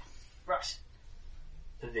go limp. Right.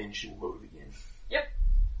 And then she will move again. Yep.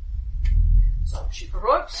 So she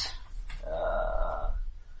provokes.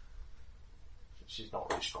 She's not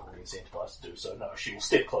really strongly incentivized to do so. No, she will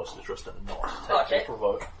step closer to Tristan and not take the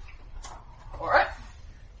provoke. Alright.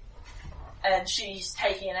 And she's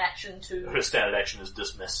taking an action to... Her standard action is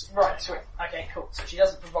dismiss. Right, sweet. Okay, cool. So she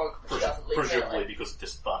doesn't provoke, but she doesn't leave Presumably melee. because it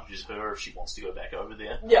disadvantages her if she wants to go back over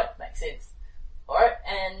there. Yep, makes sense. Alright,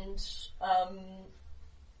 and...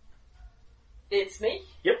 it's me.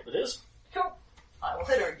 Yep, it is.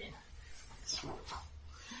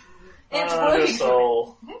 It's working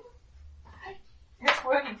so... for me. It's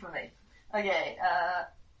working for me. Okay,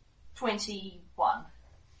 21.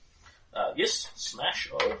 Yes,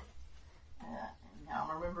 smash. And now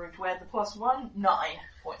I'm remembering to add the +1. 9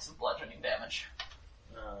 points of bludgeoning damage.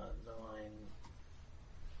 9.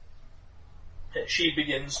 She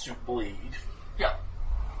begins to bleed. Yep.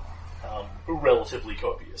 Relatively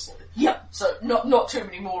copiously. Yep. So not too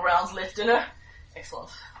many more rounds left in her. Excellent.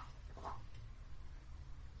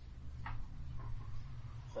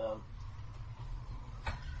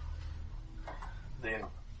 Then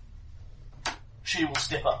she will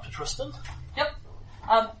step up to Tristan. Yep.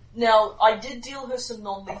 Now, I did deal her some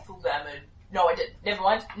non-lethal damage. No, I didn't. Never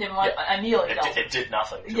mind. Yep. I nearly dealt. It did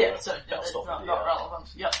nothing to Yeah, her. so it's not relevant.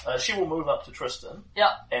 Yep. She will move up to Tristan.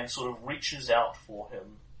 Yep. And sort of reaches out for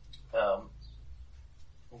him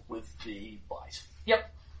with the bite.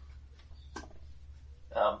 Yep.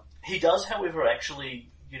 He does, however, actually,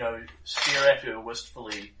 stare at her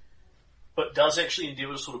wistfully, but does actually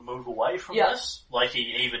endeavour to sort of move away from this. Like,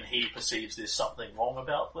 he perceives there's something wrong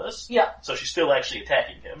about this. Yeah. So she's still actually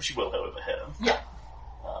attacking him. She will, however, hit him. Yeah.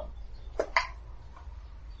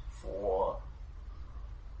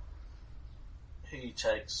 He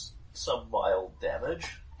takes some mild damage.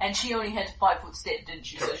 And she only had 5-foot step, didn't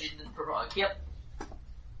she? Correct. So she didn't provoke. Yep.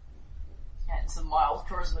 And some mild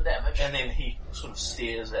charisma damage. And then he sort of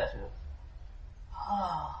stares at her.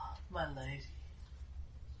 Ah, my lady.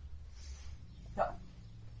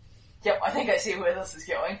 Yep, I think I see where this is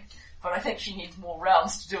going. But I think she needs more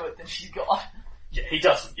rounds to do it than she's got. Yeah, he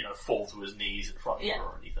doesn't, fall to his knees in front of her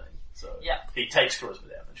or anything. So he takes charisma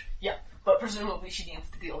damage. Yeah, but presumably she needs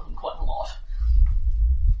to deal him quite a lot.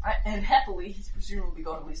 Right, and happily, he's presumably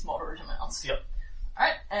got at least moderate amounts. Yep.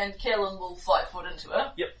 Alright, and Kaelin will 5-foot into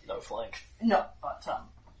her. Yep, no flank. No, but,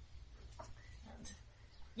 and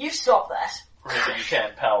you stop that. Remember, you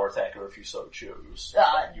can power attack her if you so choose.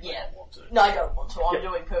 You may not want to. No, I don't want to. I'm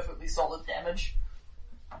doing perfectly solid damage.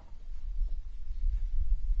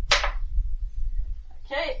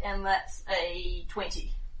 Okay, and that's a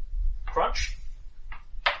 20. Crunch.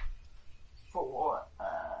 For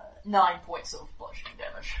 9 points of bludgeoning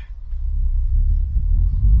damage.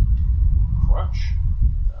 Crunch.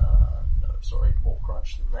 No, sorry, more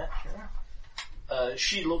crunch than that. Yeah.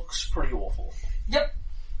 She looks pretty awful. Yep.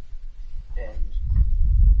 And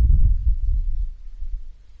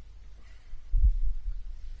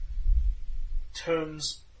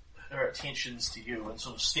turns her attentions to you and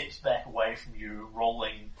sort of steps back away from you,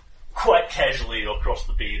 rolling quite casually across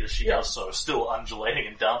the bed as she does so, still undulating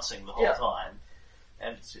and dancing the whole time.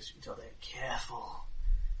 And it's just, you tell her, careful,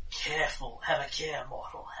 have a care,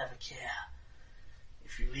 mortal, have a care.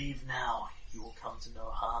 If you leave now, you will come to no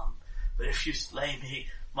harm. But if you slay me,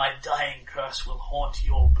 my dying curse will haunt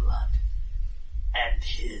your blood and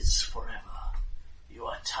his forever. You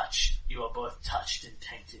are both touched and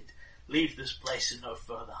tainted. Leave this place and no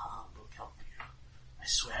further harm will come to you. I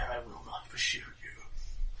swear I will not pursue you.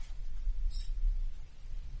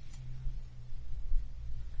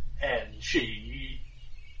 And she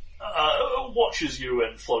watches you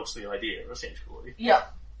and floats the idea, essentially. Yeah.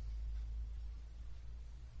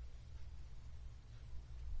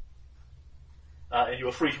 And you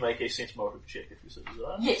are free to make a sense motive check if you so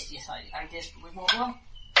desire. Yes, I desperately want one.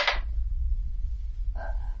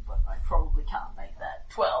 But I probably can't make that.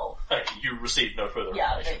 12. Okay, you receive no further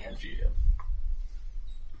information from the GM.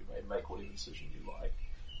 You may make whatever decision you like.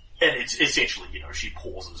 And it's essentially, she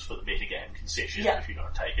pauses for the metagame concession. Yeah. If you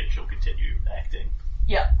don't take it, she'll continue acting.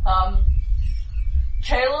 Yeah.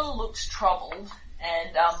 Kaelin looks troubled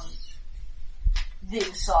and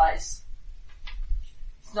then sighs.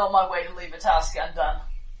 It's not my way to leave a task undone.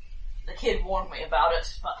 The kid warned me about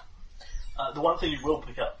it, but... The one thing you will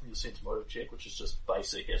pick up from your sense motive check, which is just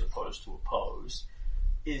basic as opposed to oppose,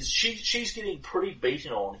 is she's getting pretty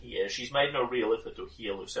beaten on here. She's made no real effort to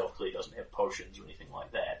heal herself, clearly doesn't have potions or anything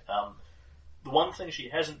like that. The one thing she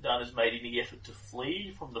hasn't done is made any effort to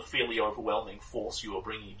flee from the fairly overwhelming force you are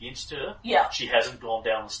bringing against her. Yeah. She hasn't gone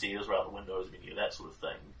down the stairs or out the windows or any of that sort of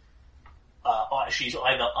thing. She's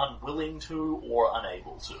either unwilling to or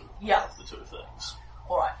unable to. Yeah. One of the two things.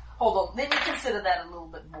 Alright, hold on. Let me consider that a little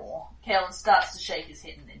bit more. Kaelin starts to shake his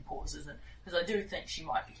head and then pauses, because I do think she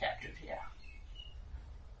might be captured here.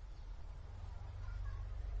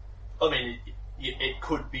 I mean, it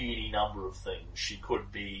could be any number of things. She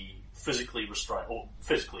could be physically restrained, or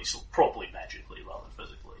physically, so probably magically rather than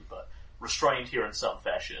physically, but restrained here in some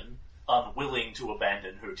fashion, unwilling to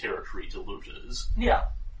abandon her territory to looters. Yeah.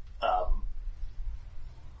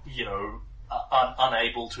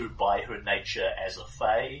 Unable to by her nature as a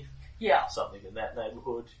fae. Yeah. Something in that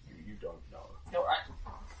neighbourhood. You don't know. Alright.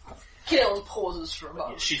 Kill pauses for a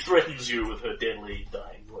moment. She threatens you with her deadly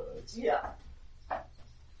dying words. Yeah.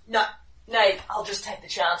 No, Nate, I'll just take the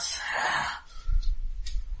chance.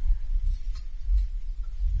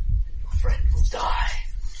 Your friend will die.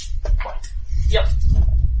 Right. Yep.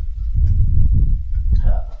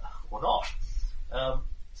 Or not.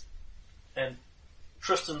 And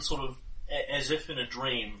Tristan sort of, as if in a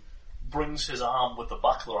dream, brings his arm with the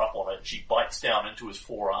buckler up on it, and she bites down into his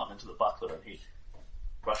forearm, into the buckler, and he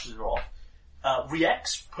brushes it off.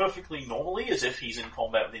 Reacts perfectly normally, as if he's in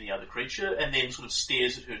combat with any other creature, and then sort of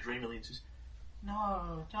stares at her dreamily and says,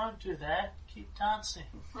 "No, don't do that. Keep dancing."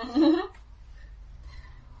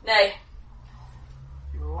 Nay.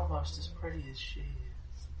 You're almost as pretty as she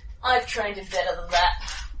is. I've trained him better than that.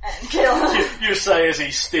 And kill him. You say as he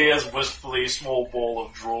stares wistfully, small ball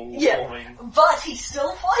of drool forming. But he's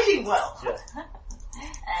still fighting well. Yeah.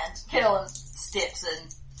 And Kellen steps in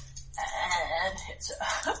and hits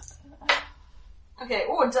her. Okay,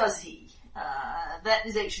 or does he? That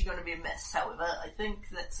is actually going to be a miss, however. I think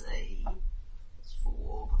that's a... That's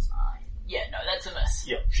 4 plus 9. Yeah, no, that's a miss.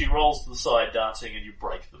 Yeah, she rolls to the side dancing and you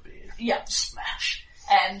break the bed. Yeah. Smash.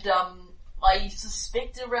 And, I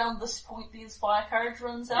suspect around this point the Inspire Courage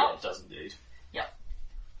runs out. Yeah, it does indeed. Yep.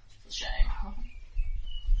 It's a shame.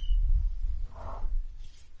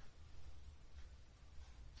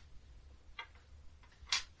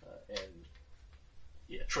 And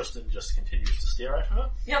yeah, Tristan just continues to stare at her.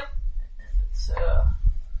 Yep. And it's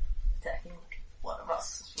attacking one of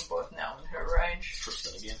us. We're both now in her range.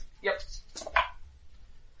 Tristan again. Yep.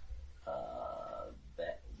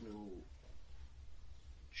 That will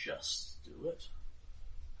just do it.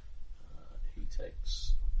 He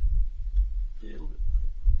takes a little bit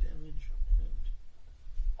of damage and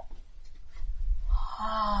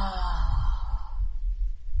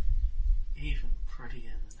even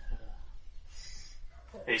prettier than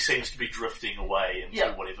her. He seems to be drifting away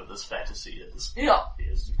into whatever this fantasy is. Yeah. He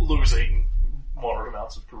is losing moderate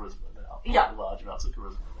amounts of charisma now. Yeah. Large amounts of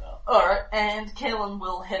charisma now. Alright, and Kellen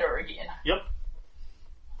will hit her again. Yep.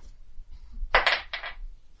 And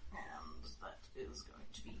that is going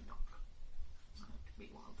to be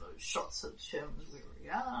one of those shots that determines where we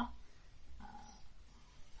are.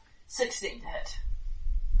 16 to hit.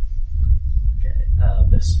 Okay,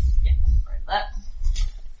 miss. Yeah, right that.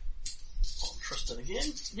 On Tristan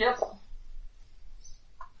again. Yep.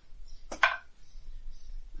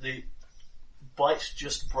 The bite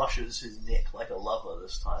just brushes his neck like a lover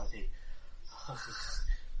this time. He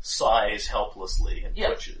sighs helplessly and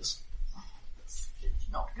twitches. It's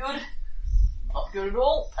not good. Not good at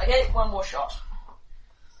all. Okay, one more shot.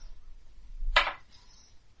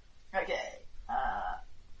 Okay,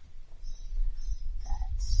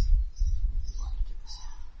 that's...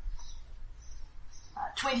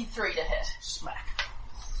 23 to hit. Smack.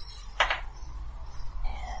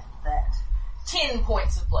 And that 10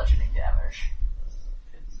 points of bludgeoning damage.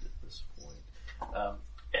 And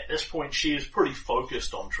at this point, she is pretty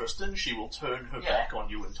focused on Tristan. She will turn her back on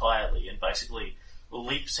you entirely and basically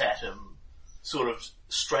leaps at him, sort of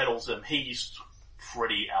straddles him. He's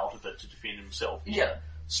pretty out of it to defend himself. He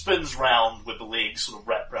spins round with the legs sort of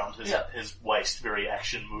wrapped around his waist, very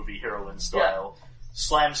action movie heroine style.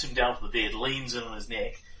 Slams him down to the bed, leans in on his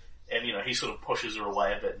neck, and he sort of pushes her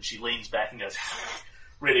away a bit, and she leans back and goes,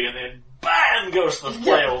 ready, and then BAM! Goes the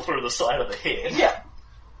flail through the side of the head. Yeah.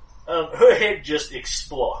 Her head just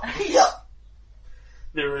explodes. Yeah.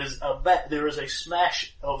 There is a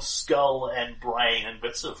smash of skull and brain and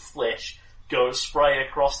bits of flesh go spray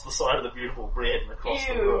across the side of the beautiful bread and across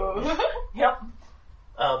the room. Yep.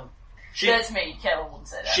 That's me, Kevin wouldn't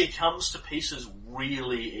say that. She comes to pieces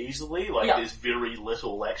really easily, there's very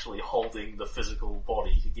little actually holding the physical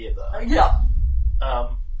body together.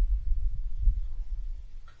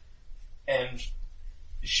 And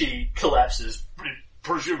she collapses,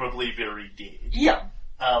 presumably very dead. Yeah.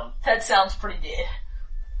 That sounds pretty dead.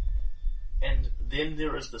 And then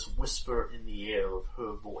there is this whisper in the air of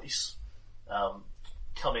her voice,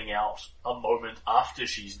 coming out a moment after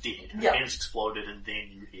she's dead. Her head's exploded and then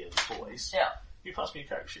you hear the voice. Yeah. You pass me a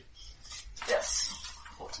character sheet. Yes.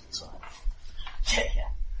 What's inside? Yeah.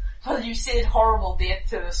 Well, you said horrible death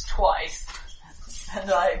to us twice, and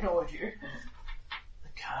I ignored you. The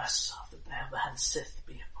curse of the Blamban Sith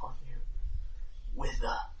be upon you.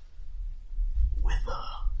 Wither. With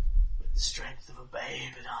the strength of a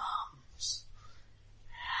babe in arms.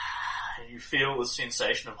 And you feel the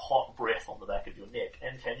sensation of hot breath on the back of your neck.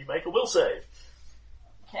 And can you make a will save?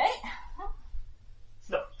 Okay.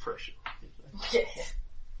 No, pressure. Yeah.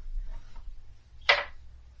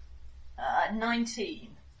 19.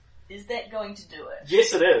 Is that going to do it?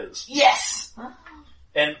 Yes, it is. Yes!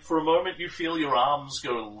 And for a moment you feel your arms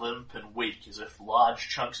go limp and weak, as if large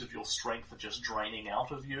chunks of your strength are just draining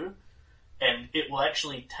out of you. And it will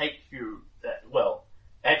actually take you,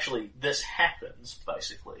 this happens,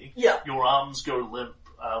 basically. Yeah. Your arms go limp,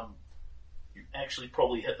 you actually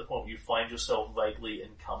probably hit the point where you find yourself vaguely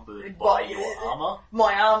encumbered by your armour.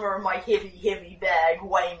 My armour and my heavy bag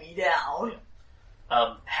weigh me down.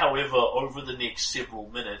 Yeah. However, over the next several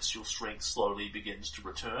minutes, your strength slowly begins to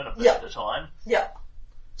return a bit at a time. Yeah.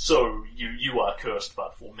 So you are cursed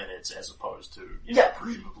but for minutes as opposed to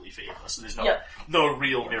presumably forever. So there's no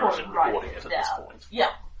real merit in recording it at this point. Yeah.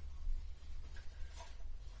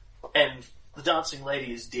 And the dancing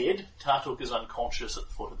lady is dead. Tartuk is unconscious at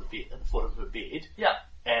the foot of her bed. Yeah.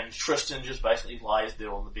 And Tristan just basically lies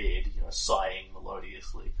there on the bed, sighing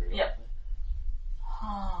melodiously. Yeah.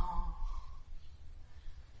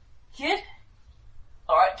 Kid?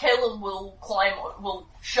 Alright, Caleb will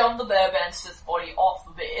shove the bear bandstith's body off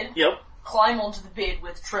the bed. Yep. Climb onto the bed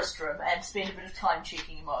with Tristram and spend a bit of time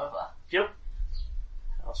checking him over. Yep.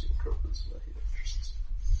 How's your charisma here, Tristan?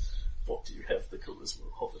 What do you have the charisma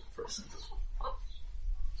of at present?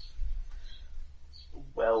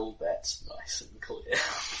 Well, that's nice and clear.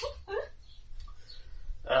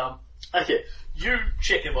 Okay, you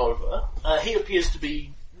check him over. He appears to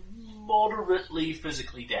be moderately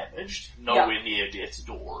physically damaged, nowhere near death's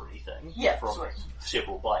door or anything, from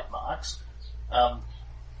several bite marks.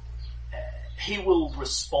 He will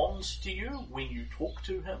respond to you when you talk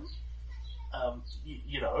to him.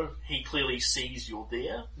 He clearly sees you're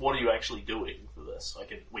there. What are you actually doing for this?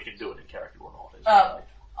 We can do it in character or not.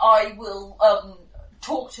 I will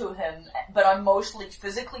talk to him, but I'm mostly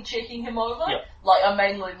physically checking him over. Yeah. Like, I'm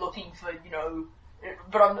mainly looking for,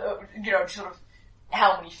 but I'm, sort of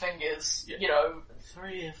how many fingers,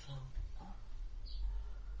 3 of them.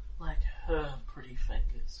 Like her pretty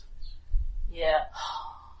fingers. Yeah.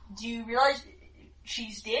 Do you realise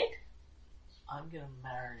she's dead? I'm gonna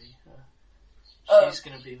marry her. She's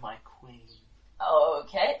gonna be my queen.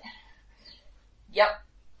 Okay. Yep.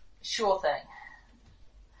 Sure thing.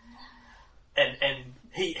 And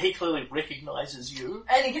he clearly recognises you.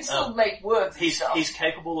 And he can still make words and stuff. He's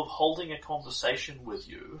capable of holding a conversation with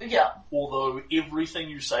you. Yeah. Although everything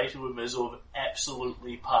you say to him is of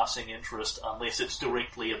absolutely passing interest unless it's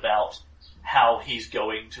directly about how he's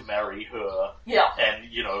going to marry her. Yeah. And,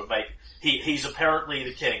 he's apparently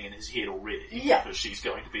the king in his head already. Yeah. Because she's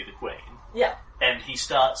going to be the queen. Yeah. And he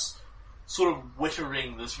starts sort of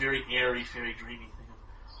wittering this very airy, very dreamy thing of,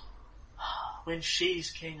 when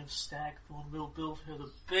she's king of Stagthorn, we'll build her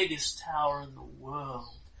the biggest tower in the world.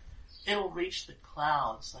 It'll reach the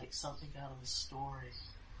clouds like something out of a story.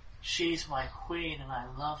 She's my queen and I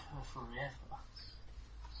love her forever.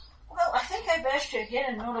 Well, I think I bashed her head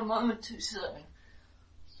and not a moment too soon.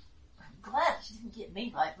 I'm glad she didn't get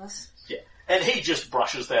me like this. Yeah. And he just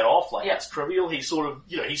brushes that off like it's trivial. He sort of,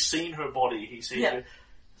 he's seen her body, he's seen her.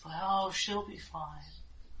 It's like, oh, she'll be fine.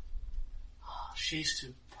 Oh, she's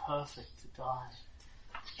too perfect to die.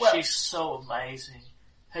 Well, she's so amazing.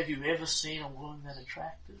 Have you ever seen a woman that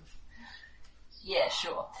attractive? Yeah,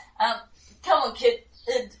 sure. Come on, kid.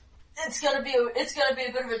 It's gonna be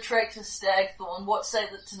a bit of a trek to Stagthorn. What say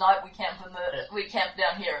that tonight we camp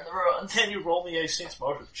down here in the ruins? Can you roll me a sense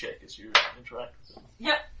motive check as you interact with him?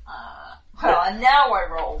 Yep. Now I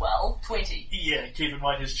roll well. 20. Yeah, keep in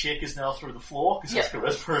mind his check is now through the floor because his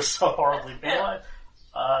charisma is so horribly bad.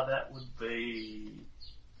 That would be...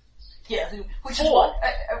 Yeah, which is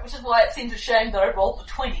why it seems a shame that I rolled the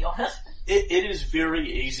 20 on it. It is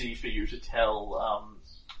very easy for you to tell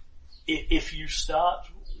if you start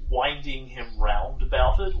winding him round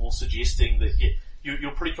about it or suggesting that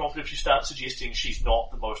you're pretty confident if you start suggesting she's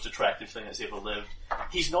not the most attractive thing that's ever lived.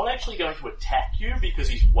 He's not actually going to attack you because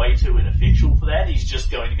he's way too ineffectual for that. He's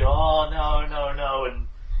just going to go, oh, no, and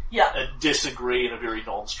disagree in a very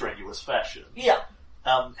non-strenuous fashion. Yeah.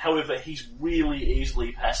 However, he's really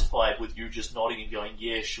easily pacified with you just nodding and going,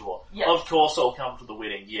 yeah, sure. Yeah. Of course I'll come to the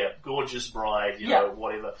wedding. Yeah, gorgeous bride,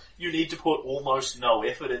 whatever. You need to put almost no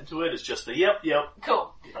effort into it. It's just the yep.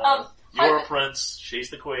 Cool. You're a prince, she's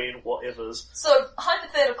the queen, whatever's. So,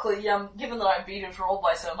 hypothetically, given that I beat his roll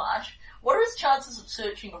by so much, what are his chances of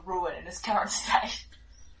searching a ruin in his current state?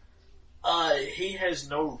 He has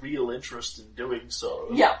no real interest in doing so.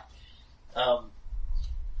 Yeah.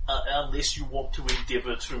 Unless you want to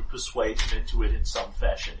endeavour to persuade him into it in some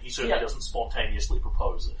fashion. He certainly doesn't spontaneously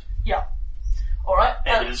propose it. Yeah. Alright.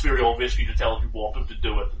 And it is very obvious for you to tell if you want him to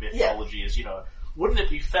do it. The methodology is, wouldn't it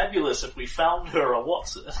be fabulous if we found her or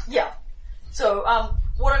what's it? Yeah. So,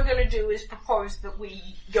 what I'm going to do is propose that we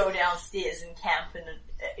go downstairs and camp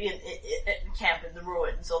camp in the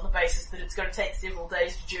ruins on the basis that it's going to take several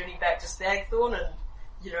days to journey back to Stagthorn, and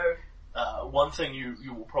one thing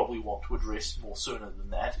you will probably want to address more sooner than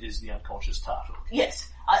that is the unconscious Tartuk. Yes,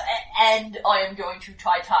 and I am going to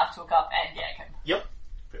tie Tartuk up and gag him. Yep,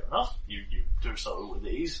 fair enough. You do so with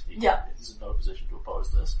ease. He Yeah. is in no position to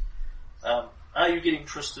oppose this. Are you getting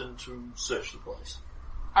Tristan to search the place?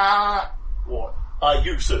 Or are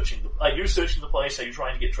you searching the place? Are you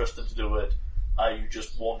trying to get Tristan to do it? Are you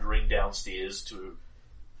just wandering downstairs to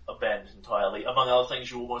abandon entirely? Among other things,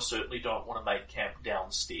 you almost certainly don't want to make camp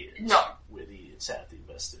downstairs. No. Where the insanity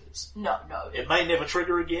mist is. No. It may never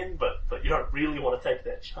trigger again, but you don't really want to take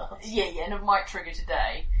that chance. Yeah, and it might trigger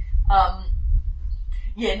today.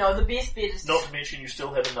 The best bet is... Not to mention you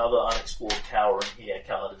still have another unexplored tower in here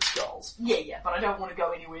covered in skulls. Yeah, but I don't want to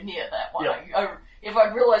go anywhere near that one. Yeah. If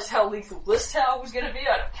I'd realised how lethal this tower was going to be,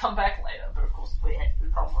 I'd have come back later, but of course we had the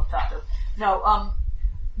problem with Tartu. No,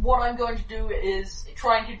 what I'm going to do is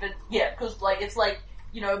try and convince... Yeah, because, but if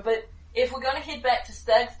we're going to head back to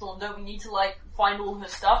Stagthorn, don't we need to, find all her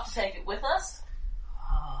stuff to take it with us?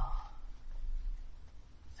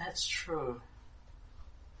 That's true.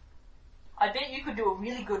 I bet you could do a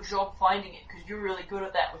really good job finding it, because you're really good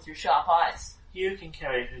at that with your sharp eyes. You can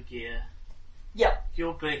carry her gear. Yep.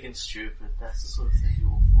 You're big and stupid. That's the sort of thing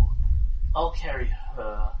you're for. I'll carry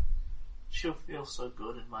her. She'll feel so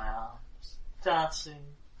good in my arms. Dancing,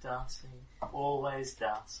 always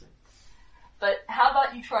dancing. But how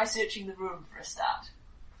about you try searching the room for a start?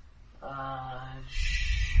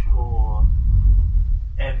 Sure.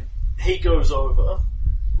 And he goes over,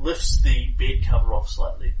 lifts the bed cover off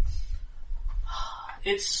slightly.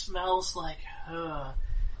 It smells like her.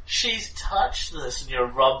 She's touched this,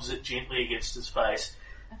 and rubs it gently against his face.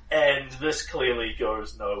 And this clearly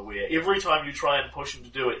goes nowhere. Every time you try and push him to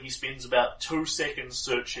do it, he spends about 2 seconds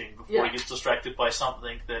searching before he gets distracted by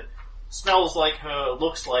something that smells like her,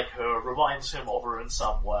 looks like her, reminds him of her in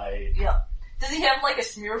some way. Yeah. Does he have a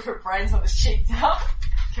smear of her brains on his cheek now?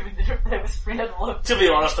 Given that they were spread all over. To be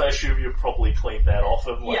honest, I assume you probably cleaned that off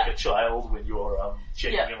him like a child when you're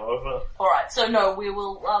checking him over. Alright, so no, we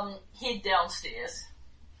will head downstairs.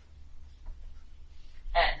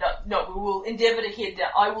 And, we will endeavour to head down.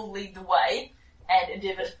 I will lead the way and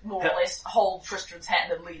endeavour to more or less hold Tristram's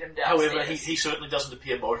hand and lead him downstairs. However, he certainly doesn't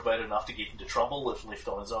appear motivated enough to get into trouble if left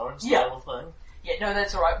on his own style of thing. Yeah, no,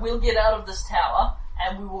 that's alright. We'll get out of this tower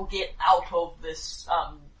and we will get out of this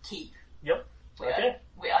keep. Yep. Okay.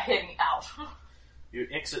 We are heading out. You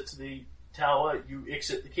exit to the tower, you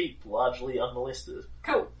exit the keep, largely unmolested.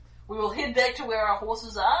 Cool. We will head back to where our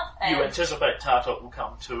horses are. And you anticipate Tartok will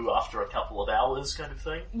come to after a couple of hours, kind of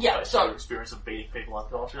thing? Yeah, based on your experience of beating people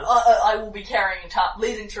unconscious? I will be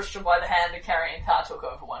leading Tristram by the hand and carrying Tartok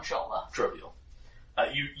over one shoulder. Trivial.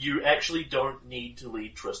 You actually don't need to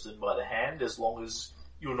lead Tristan by the hand as long as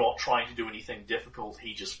you're not trying to do anything difficult,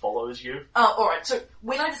 he just follows you. Alright, so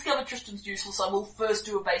when I discover Tristan's useless, I will first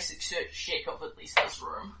do a basic search check of at least this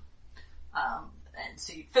room. And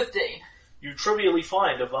see, 15. You trivially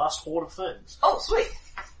find a vast hoard of things. Oh, sweet.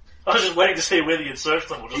 I was just waiting to see whether you'd search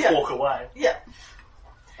them or just walk away. Yeah.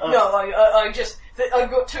 No,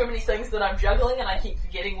 I've got too many things that I'm juggling and I keep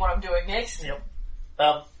forgetting what I'm doing next. Yep.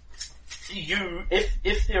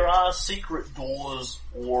 If there are secret doors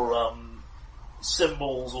or,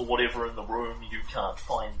 symbols or whatever in the room, you can't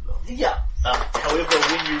find them. Yeah. However,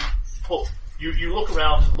 when you look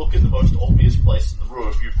around and look at the most obvious place in the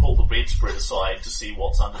room, you pull the bedspread aside to see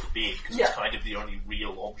what's under the bed, because it's kind of the only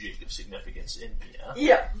real object of significance in here.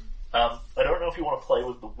 Yeah. I don't know if you want to play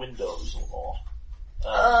with the windows or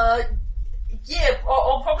not.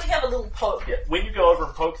 I'll probably have a little poke. Yeah. When you go over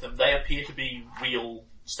and poke them, they appear to be real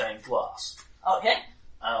stained glass. Okay.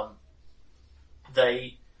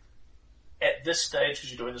 They, at this stage, because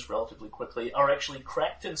you're doing this relatively quickly, are actually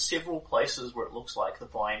cracked in several places where it looks like the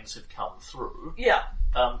vines have come through. Yeah.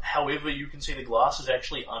 However, you can see the glass is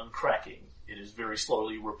actually uncracking. It is very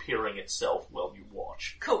slowly repairing itself while you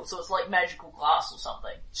watch. Cool, so it's like magical glass or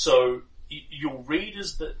something. So, your read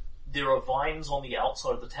is that there are vines on the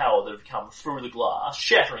outside of the tower that have come through the glass,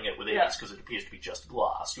 shattering it with ease because it appears to be just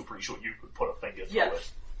glass. You're pretty sure you could put a finger through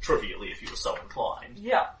it, trivially, if you were so inclined.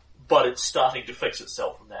 Yeah. But it's starting to fix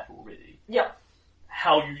itself from that already. Yeah.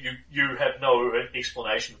 How you have no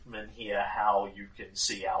explanation from in here how you can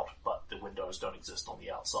see out, but the windows don't exist on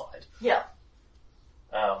the outside. Yeah.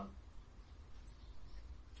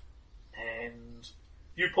 And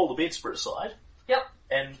you pull the bedspread aside. Yep.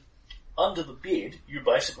 And under the bed, you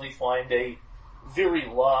basically find a very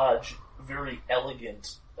large, very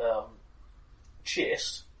elegant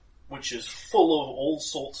chest which is full of all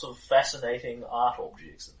sorts of fascinating art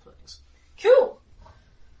objects and things. Cool.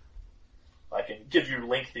 I can give you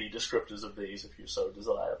lengthy descriptors of these if you so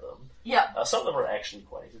desire them. Yeah. Some of them are actually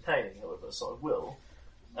quite entertaining, however, so I will.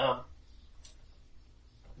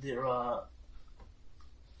 There are...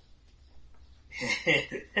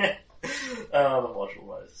 the module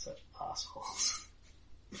writers are such assholes.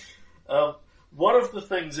 One of the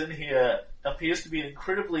things in here appears to be an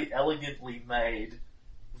incredibly elegantly made,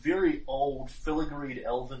 very old, filigreed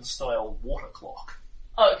elven-style water clock.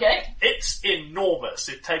 Okay. It's enormous.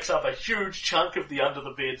 It takes up a huge chunk of the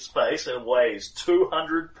under-the-bed space and weighs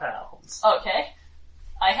 200 pounds. Okay.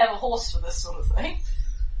 I have a horse for this sort of thing.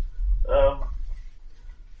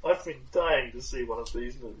 I've been dying to see one of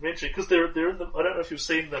these in adventure, because they're in the, I don't know if you've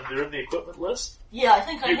seen them, they're in the equipment list. Yeah, I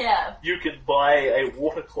think I have. You can buy a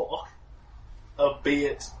water clock,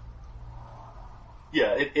 albeit...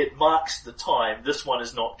 Yeah, it marks the time. This one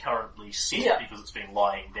is not currently set because it's been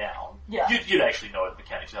lying down. Yeah. You'd actually know the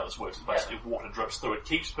mechanics of how this works. It's basically water drips through. It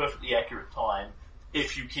keeps perfectly accurate time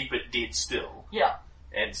if you keep it dead still. Yeah.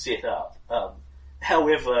 And set up.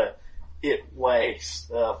 However, it weighs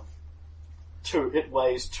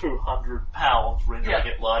 200 pounds, rendering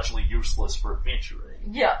it largely useless for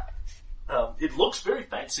adventuring. Yeah. It looks very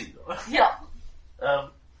fancy though. Yeah.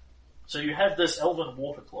 So you have this elven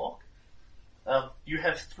water clock. You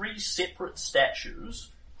have 3 separate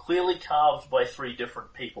statues, clearly carved by 3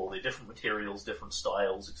 different people. They're different materials, different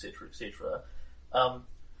styles, etc., etc.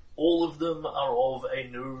 All of them are of a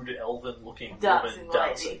nude, elven-looking woman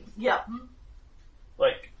dancing. Yeah.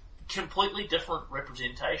 Like, completely different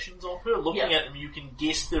representations of her. Looking at them, you can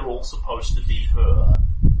guess they're all supposed to be her,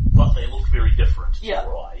 but they look very different to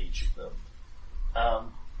your eye, each of them.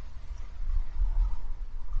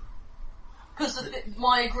 Because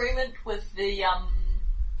my agreement with the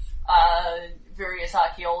various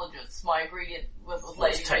archaeologists, my agreement with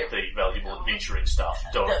Let's Lady take the valuable adventuring stuff.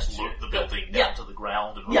 Don't loot the building down to the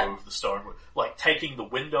ground and remove the stone. Like, taking the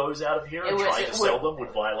windows out of here and trying to sell them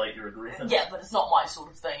would violate your agreement. Yeah, but it's not my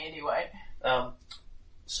sort of thing anyway.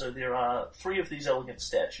 So there are 3 of these elegant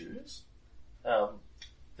statues.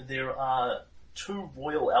 There are 2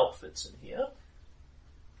 royal outfits in here,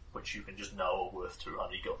 which you can just know are worth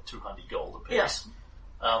 200 gold apiece. Yes.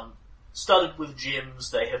 Studded with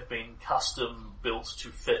gems, they have been custom built to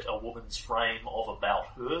fit a woman's frame of about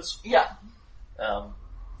hers. Yeah.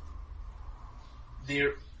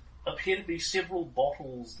 There appear to be several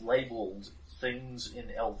bottles labelled things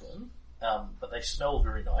in Elven, but they smell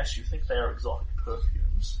very nice. You think they are exotic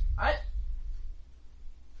perfumes. Right.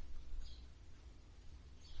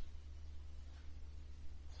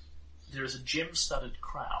 There is a gem-studded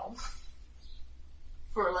crown.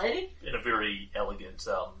 For a lady? In a very elegant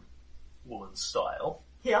woman's style.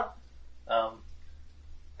 Yeah.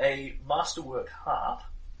 A masterwork harp,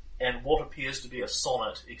 and what appears to be a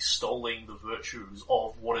sonnet extolling the virtues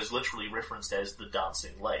of what is literally referenced as the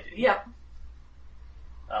dancing lady. Yeah.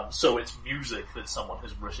 So it's music that someone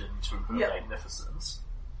has written to her magnificence.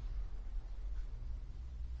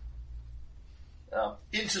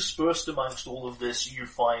 Interspersed amongst all of this, you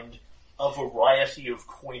find a variety of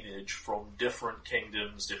coinage from different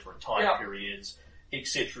kingdoms, different time periods,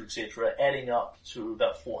 etc., etc., adding up to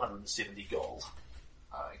about 470 gold.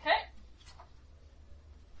 Okay.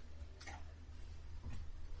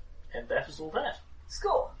 And that is all that.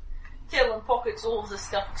 Score. Kellen pockets all of this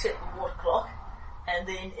stuff except the water clock, and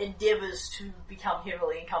then endeavours to become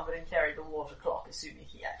heavily encumbered and carry the water clock as soon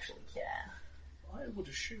as he actually can. I would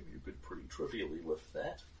assume you could pretty trivially lift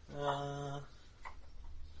that.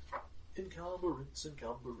 Encumbrance.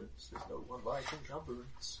 There's no one like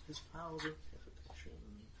encumbrance. His powers of repetition.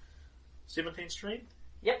 17 strength?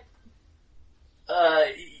 Yep.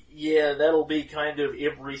 Yeah, that'll be kind of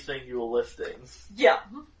everything you're lifting. Yeah.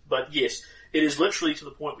 But yes, it is literally to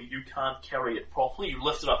the point where you can't carry it properly. You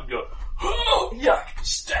lift it up and go, oh, yuck,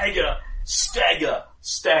 stagger.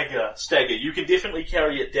 You can definitely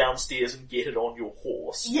carry it downstairs and get it on your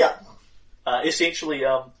horse. Yeah. Essentially,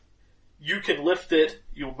 you can lift it,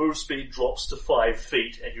 your move speed drops to 5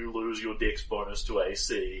 feet, and you lose your dex bonus to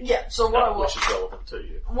AC. Yeah, so which is relevant to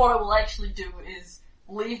you. What I will actually do is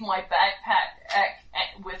leave my backpack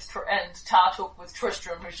and Tartuk with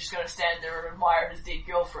Tristram, who's just going to stand there and admire his dead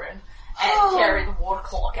girlfriend, and carry the water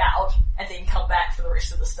clock out, and then come back for the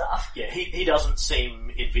rest of the stuff. Yeah, he doesn't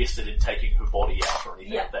seem invested in taking her body out or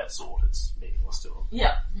anything of that sort. It's meaningless to him.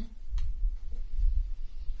 Yeah.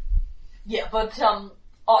 Yeah, but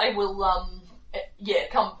I will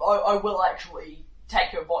I will actually take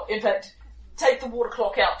her body. In fact, take the water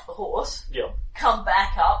clock out to the horse. Yep. Come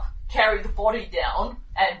back up, carry the body down,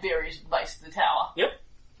 and bury it at the base of the tower. Yep.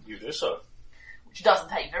 You do so. Which doesn't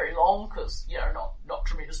take very long, because, not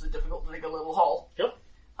tremendously difficult to dig a little hole. Yep.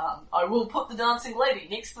 I will put the dancing lady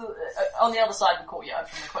next to on the other side of the courtyard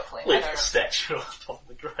from the quickling. Leave the statue on top of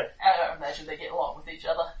the grave. I don't imagine they get along with each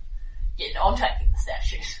other. Yeah, no, I'm taking the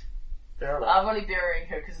statues. Fair enough. I'm only burying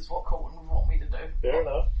her because it's what Colton would want me to do. Fair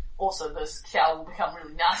enough. Also, this cow will become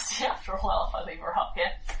really nasty after a while if I leave her up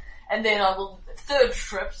here. And then I will, third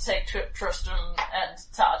trip, take Tristan and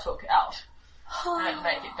Tartuk out and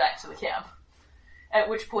make it back to the camp. At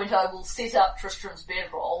which point I will set up Tristram's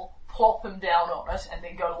bedroll, plop him down on it, and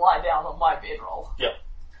then go lie down on my bedroll. Yep.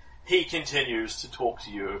 He continues to talk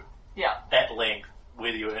to you at length,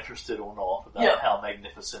 whether you're interested or not, about how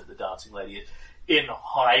magnificent the dancing lady is. In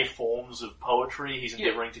high forms of poetry, he's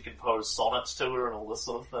endeavouring to compose sonnets to her and all this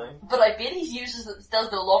sort of thing. But I bet he does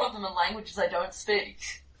a lot of them in languages I don't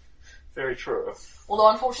speak. Very true. Although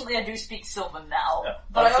unfortunately I do speak Sylvan now. Yeah.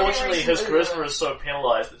 But unfortunately his charisma is so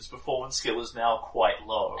penalised that his performance skill is now quite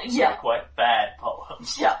low. So they're quite bad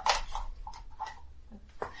poems. Yeah.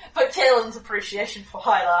 But Kaelin's appreciation for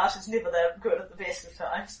high art is never that good at the best of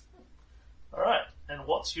times. Alright, and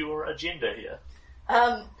what's your agenda here?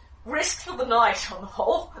 Rest for the night on the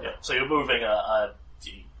whole. Yeah, so you're moving a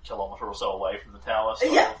kilometre or so away from the tower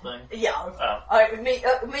sort of thing? Yeah.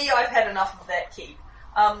 I've had enough of that keep.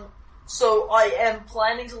 So I am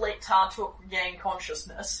planning to let Tartuk regain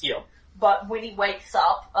consciousness. Yeah. But when he wakes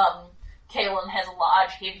up, Kaelin has a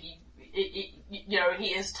large, heavy, he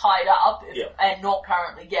is tied up and not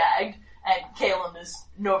currently gagged, and Kaelin is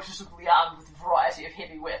noticeably armed with a variety of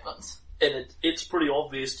heavy weapons. And it's pretty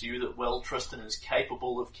obvious to you that while Tristan is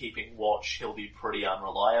capable of keeping watch, he'll be pretty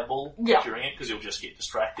unreliable during it, because he'll just get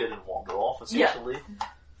distracted and wander off, essentially.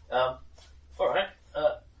 Yeah. Alright.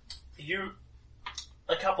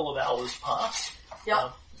 A couple of hours pass.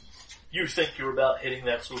 Yep. You think you're about hitting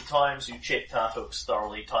that sort of time, so you check Tartuk's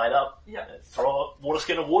thoroughly tied up. Yep. And throw a water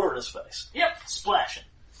skin of water in his face. Yep. Splashing.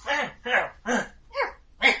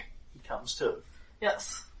 He comes to.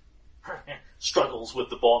 Yes. Struggles with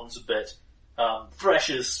the bonds a bit,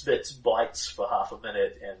 thrashes, spits, bites for half a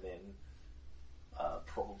minute, and then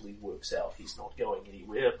probably works out he's not going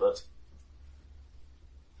anywhere, but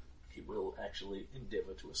he will actually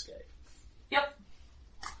endeavour to escape. Yep.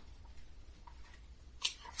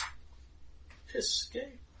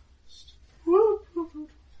 Escape.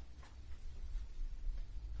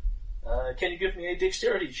 Can you give me a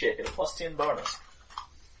dexterity check at a +10 bonus?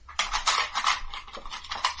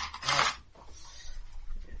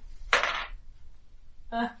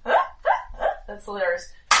 That's hilarious.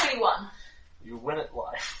 21. You win at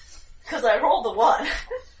life. Because I rolled the 1.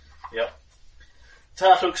 Yep.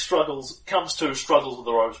 Tartuk struggles with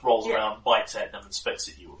the ropes, rolls around, bites at them and spits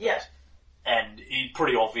at you a bit. And he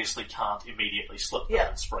pretty obviously can't immediately slip them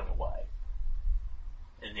and spring away.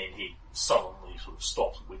 And then he sullenly sort of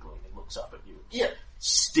stops wiggling and looks up at you and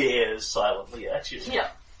stares silently at you. Yeah.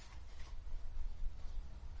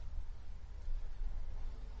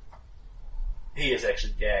 He is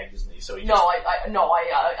actually gagged, isn't he? So he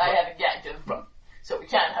I haven't gagged him. Right. So we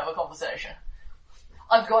can't have a conversation.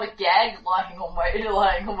 I've got a gag lying on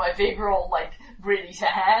my bedroll, like, ready to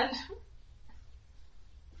hand.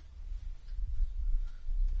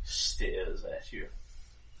 Stares at you.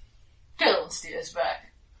 Dylan stares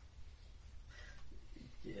back.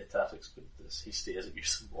 Yeah, Tartuk's good at this. He stares at you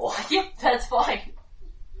some more. Yep, that's fine.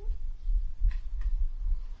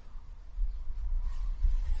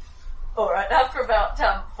 Alright, after about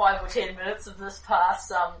 5 or 10 minutes of this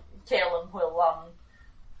pass, Kaelin will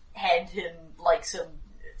hand him like some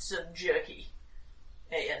jerky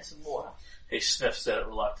and some water. He sniffs at it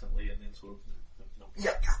reluctantly and then sort of...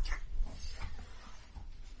 Yep.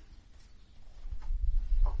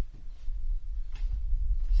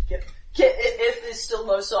 If there's still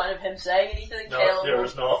no sign of him saying anything, no, there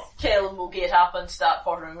is not. Kaelin will get up and start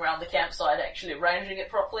pottering around the campsite, actually arranging it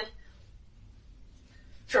properly.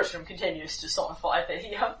 Tristram continues to sonify the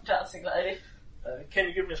dancing lady. Can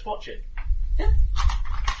you give me a spot check? Yeah.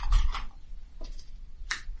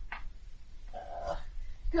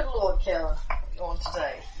 Good Lord, Kaelin, what are you on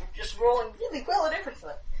today? You're just rolling really well at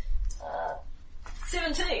everything.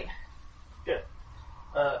 17. Good.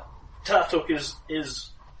 Tartuk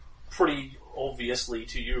is pretty obviously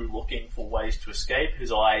to you looking for ways to escape.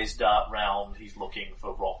 His eyes dart round, he's looking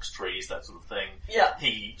for rocks, trees, that sort of thing. Yeah.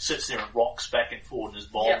 He sits there and rocks back and forth in his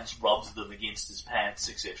bonds, rubs them against his pants,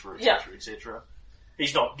 etc., etc., etc.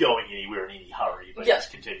 He's not going anywhere in any hurry, but he's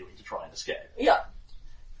continuing to try and escape. Yeah.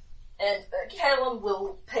 And Kaelin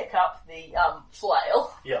will pick up the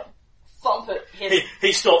flail. Yeah. Thump it heavy.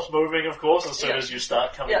 He stops moving, of course, as soon as you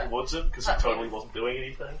start coming towards him, because he totally wasn't doing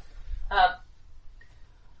anything.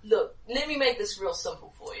 let me make this real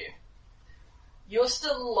simple for you. You're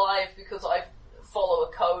still alive because I follow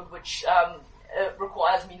a code which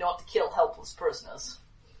requires me not to kill helpless prisoners.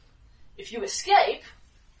 If you escape,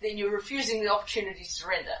 then you're refusing the opportunity to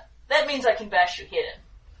surrender. That means I can bash your head in.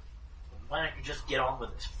 Why don't you just get on with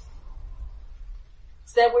it?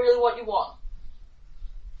 Is that really what you want?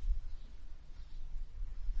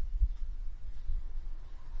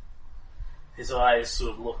 His eyes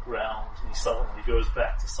sort of look round and he suddenly goes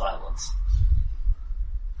back to silence.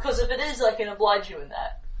 Because if it is, I can oblige you in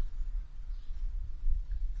that.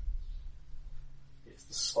 There's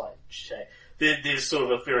the slight shake. There's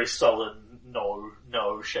sort of a very sullen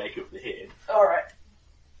no shake of the head. Alright.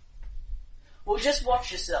 Well, just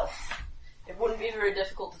watch yourself. It wouldn't be very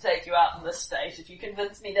difficult to take you out in this state. If you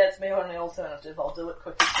convince me that's my only alternative, I'll do it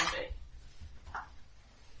quick as can be.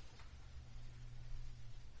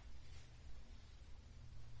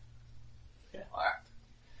 Yeah.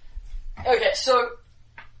 Alright. Okay, so,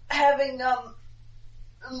 having,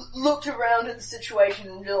 looked around at the situation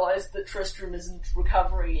and realised that Tristram isn't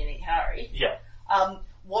recovering in any hurry. Yeah.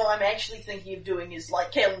 What I'm actually thinking of doing is,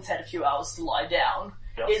 like, Caelan's had a few hours to lie down,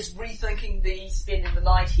 is rethinking the spending the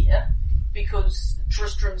night here, because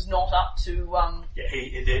Tristram's not up to,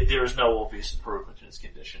 there is no obvious improvement in his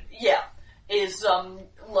condition. Yeah. Is,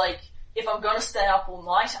 like, if I'm gonna stay up all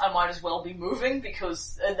night, I might as well be moving,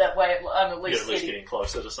 because that way I'm at least getting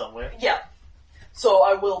closer to somewhere. Yeah. So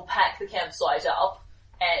I will pack the campsite up,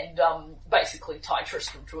 and, basically tie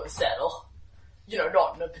Tristram to a saddle. You know,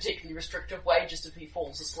 not in a particularly restrictive way, just if he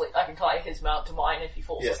falls asleep. I can tie his mount to mine if he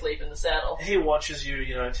falls asleep in the saddle. He watches you,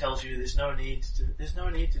 tells you there's no need to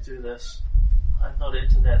do this. I'm not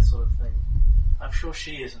into that sort of thing. I'm sure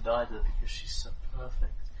she isn't either because she's so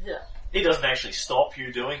perfect. Yeah. He doesn't actually stop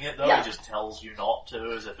you doing it though, he just tells you not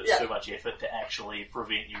to, as if it's too much effort to actually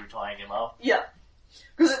prevent you tying him up. Yeah.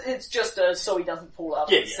 Because it's just so he doesn't fall out of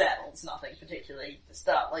the saddle. It's nothing particularly to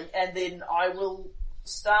start like. And then I will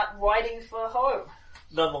start riding for home.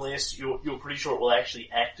 Nonetheless, you're pretty sure it will actually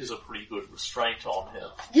act as a pretty good restraint on him.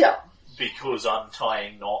 Yeah. Because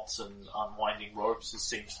untying knots and unwinding ropes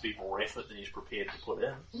seems to be more effort than he's prepared to put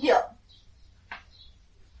in. Yeah.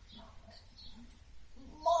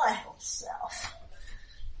 Miles south.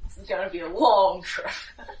 This is going to be a long trip.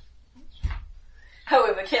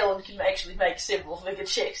 However, Caelan can actually make several vigor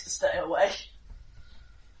checks to stay away.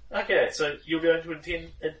 Okay, so you're going to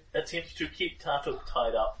attempt to keep Tartuk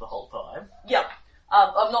tied up the whole time? Yeah.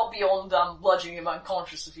 I'm not beyond bludgeoning him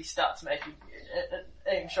unconscious if he starts making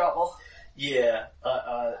any trouble. Yeah,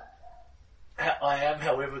 I am,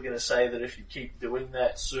 however, going to say that if you keep doing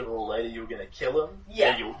that, sooner or later you're going to kill him.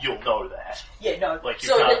 Yeah. And you'll know that. Yeah, no. Like, you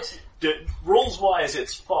can't... Rules-wise,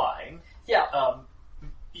 it's fine. Yeah.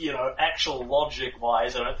 Actual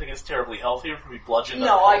logic-wise, I don't think it's terribly healthy for me bludgeoned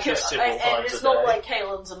several times a day. And it's not like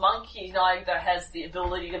Caelan's a monk. He neither has the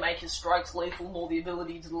ability to make his strikes lethal nor the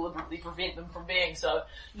ability to deliberately prevent them from being so.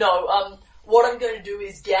 No, what I'm going to do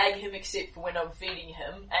is gag him except for when I'm feeding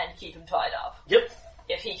him and keep him tied up. Yep.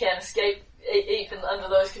 If he can escape even under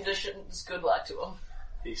those conditions, good luck to him.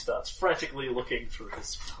 He starts frantically looking through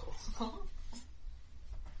his files.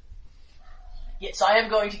 Yes, I am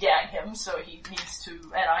going to gag him, so he needs to,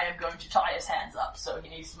 and I am going to tie his hands up, so he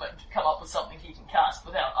needs to come up with something he can cast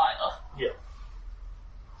without either. Yeah.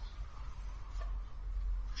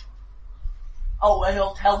 Oh, and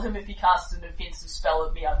I'll tell him if he casts an offensive spell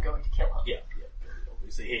at me, I'm going to kill him. Yeah.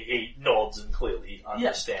 Obviously, he nods and clearly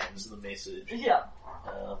understands the message. Yeah.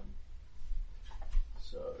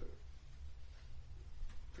 So,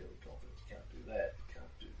 fairly confident you can't do that.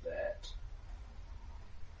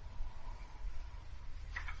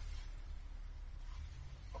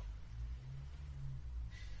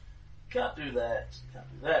 Can't do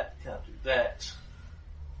that.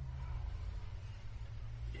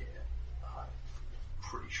 Yeah, I'm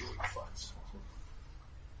pretty sure you find something.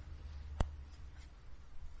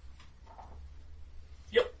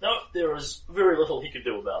 Yep, no, there is very little he could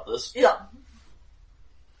do about this. Yeah.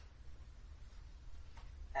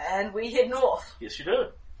 And we head north. Yes, you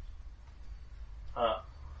do.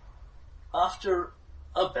 After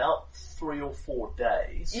about 3 or 4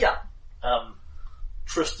 days... Yeah.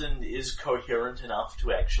 Tristan is coherent enough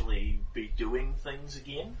to actually be doing things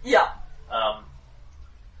again. Yeah.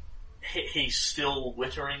 He's still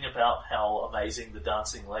wittering about how amazing the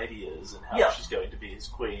dancing lady is and how she's going to be his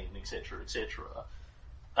queen, etc., etc.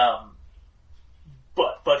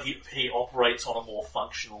 But he operates on a more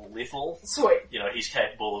functional level. Sweet. He's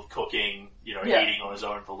capable of cooking, eating on his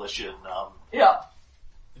own volition.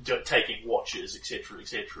 taking watches, etc.,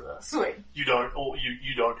 etc. Sweet. You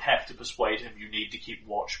don't have to persuade him. You need to keep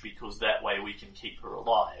watch because that way we can keep her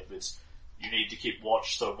alive. You need to keep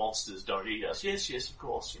watch so monsters don't eat us. Yes, of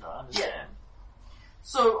course. I understand. Yeah.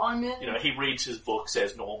 So I'm in. He reads his books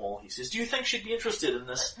as normal. He says, "Do you think she'd be interested in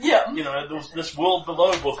this? Yeah. This World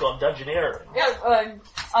Below book on dungeoneering?" Yeah.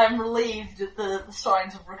 I'm relieved at the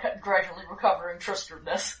signs of gradually recovering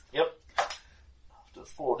Tristramness. Yep. After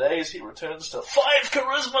 4 days, he returns to 5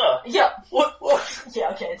 charisma. Yeah. What? Yeah.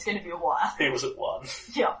 Okay, it's going to be a while. He was at 1.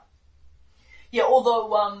 Yeah. Yeah.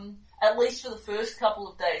 Although, at least for the first couple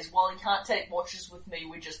of days, while he can't take watches with me,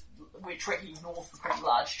 we're trekking north for pretty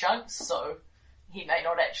large chunks, so he may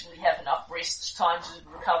not actually have enough rest time to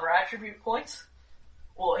recover attribute points,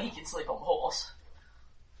 or he can sleep on the horse.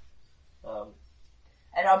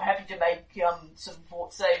 And I'm happy to make some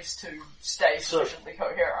fort saves to stay sufficiently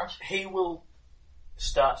coherent. He will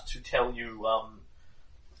start to tell you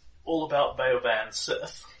all about Baoban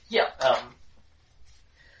Sith. Yeah.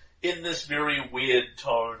 In this very weird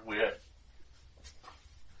tone where,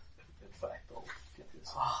 in fact, I'll get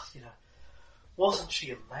this. Wasn't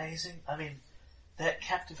she amazing? I mean, that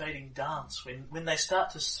captivating dance, when they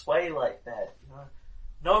start to sway like that,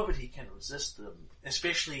 nobody can resist them,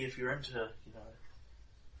 especially if you're into,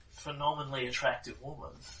 phenomenally attractive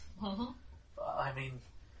woman. Mm-hmm. I mean,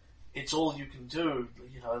 it's all you can do.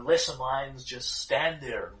 Lesser minds just stand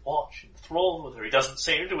there and watch, enthralled with her. He doesn't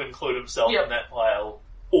seem to include himself in that pile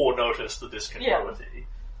or notice the discontinuity.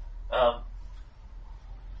 And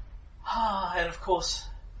of course,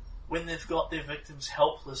 when they've got their victims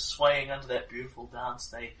helpless, swaying under that beautiful dance,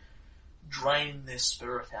 they drain their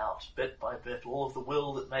spirit out, bit by bit, all of the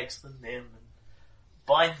will that makes them them, and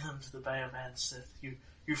bind them to the Baoban Sith. You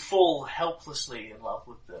fall helplessly in love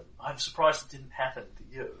with them. I'm surprised it didn't happen to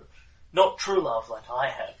you. Not true love like I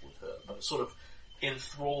have with her, but a sort of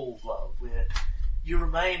enthralled love, where you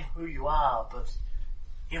remain who you are, but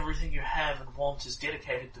everything you have and want is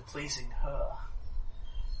dedicated to pleasing her.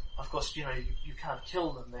 Of course, you can't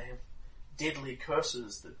kill them. They have deadly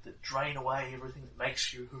curses that drain away everything that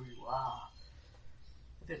makes you who you are.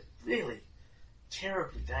 They're really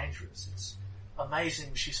terribly dangerous. It's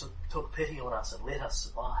amazing she sort of took pity on us and let us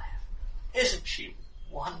survive. Isn't she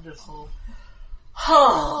wonderful?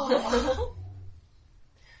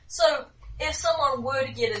 So, if someone were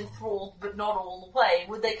to get enthralled but not all the way,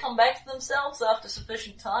 would they come back to themselves after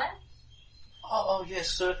sufficient time? Oh yes,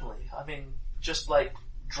 certainly. I mean, just like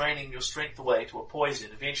draining your strength away to a poison,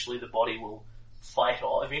 eventually the body will fight it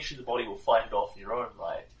off in your own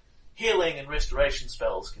right. Healing and restoration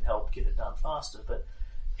spells can help get it done faster, but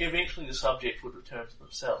eventually the subject would return to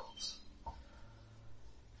themselves.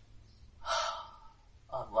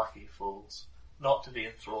 Unlucky fools. Not to be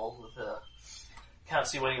enthralled with her. Can't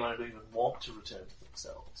see anyone who'd even want to return to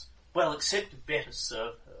themselves. Well, except to better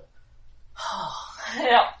serve her.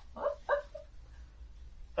 Yeah.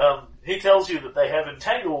 He tells you that they have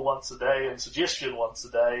Entangle once a day and Suggestion once a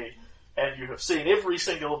day, and you have seen every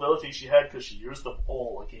single ability she had because she used them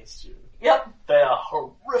all against you. Yep. They are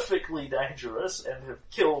horrifically dangerous and have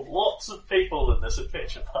killed lots of people in this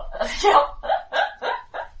adventure park. Yep.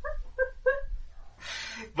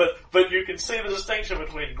 But you can see the distinction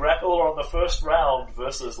between grapple her on the first round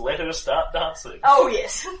versus let her start dancing. Oh,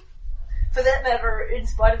 yes. For that matter, in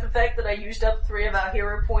spite of the fact that I used up 3 of our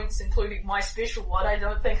hero points, including my special one, I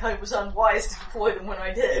don't think I was unwise to deploy them when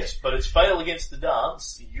I did. Yes, but it's fail against the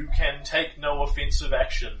dance. You can take no offensive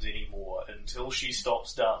actions anymore until she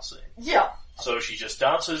stops dancing. Yeah. So she just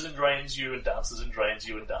dances and drains you, and dances and drains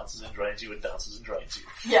you, and dances and drains you, and dances and drains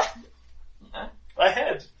you. Yeah. I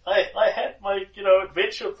had my,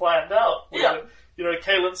 adventure planned out. Yeah.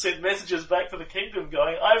 Kaelin sent messages back to the kingdom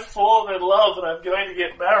going, I've fallen in love and I'm going to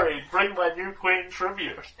get married. Bring my new queen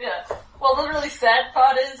tribute. Yeah. Well, the really sad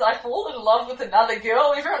part is I fall in love with another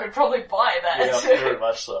girl. Everyone would probably buy that. Yeah, very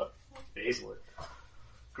much so. Easily.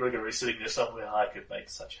 Gregory's sitting there somewhere, I could make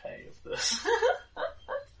such hay of this.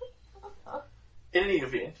 In any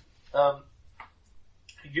event,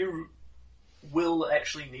 you will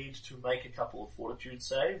actually need to make a couple of fortitude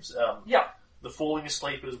saves. Yeah. The falling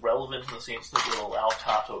asleep is relevant in the sense that it will allow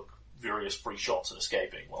Tartuk various free shots at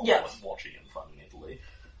escaping while watching him fundamentally.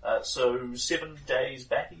 So 7 days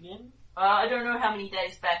back again? I don't know how many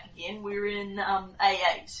days back again. We're in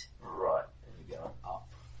A8. Right, and you're going up.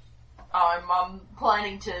 I'm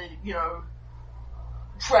planning to,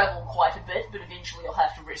 travel quite a bit, but eventually I'll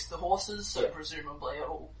have to rest the horses, so presumably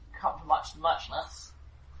it'll come to much less.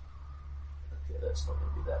 Okay, that's not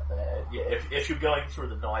going to be that bad. Yeah, if you're going through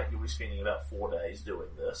the night, you'll be spending about 4 days doing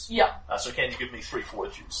this. Yeah. So can you give me 3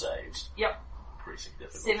 fortitude saves? Yep. Increasing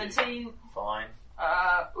difficulty. 17. Fine.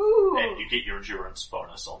 Ooh. And you get your endurance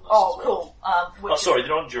bonus on this Oh, as well. cool. Sorry,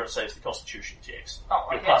 they're not endurance saves, the constitution checks. Oh,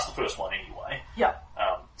 You'll okay. pass the first one anyway. Yeah.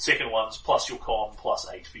 Second one's plus your con, plus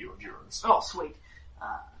 8 for your endurance. Oh, sweet.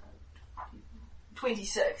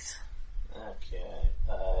 26. Okay.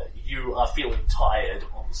 You are feeling tired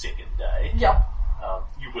on the second day. Yep.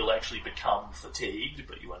 You will actually become fatigued,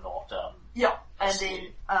 but you are not, Yep. And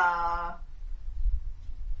asleep. then,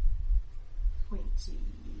 20,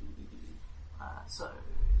 so,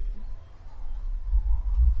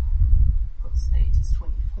 plus 8 is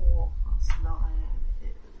 24, plus 9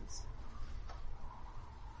 is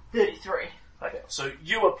 33. Okay, so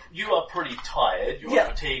you are pretty tired. You're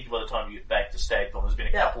fatigued by the time you get back to Stagcon. There's been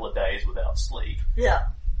a couple of days without sleep. Yeah.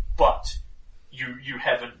 But you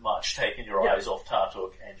haven't much taken your eyes off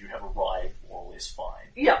Tartuk, and you have arrived more or less fine.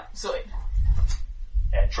 Yeah, sweet.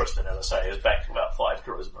 And Tristan, as I say, is back to about 5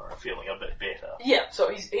 charisma and feeling a bit better. Yeah, so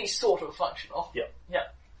he's sort of functional. Yep. Yeah.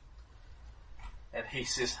 And he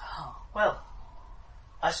says, well,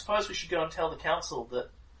 I suppose we should go and tell the council that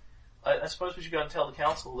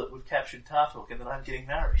we've captured Tartuk and that I'm getting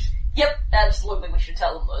married. Yep, absolutely, we should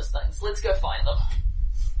tell them those things. Let's go find them.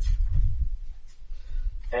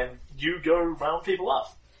 And you go round people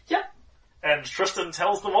up. Yep. And Tristan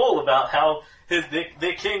tells them all about how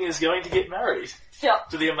their king is going to get married. Yep.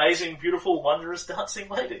 To the amazing, beautiful, wondrous dancing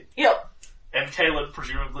lady. Yep. And Caleb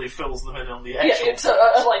presumably fills them in on the actual... Yeah, so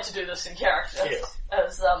I'd like to do this in character. Yeah.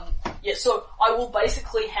 So I will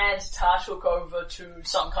basically hand Tartuk over to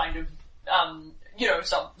some kind of,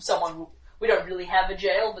 someone, we don't really have a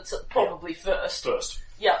jail, but probably first. First.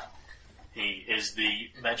 Yeah. He is the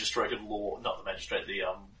magistrate of law, not the magistrate, the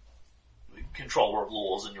controller of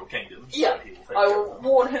laws in your kingdom. So Yeah. he will take I care will of them.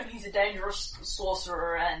 warn him he's a dangerous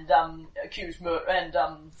sorcerer and,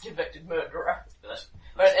 convicted murderer.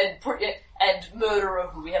 And murderer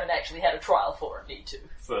who we haven't actually had a trial for and need to.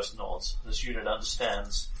 First nods. This unit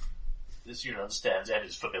understands and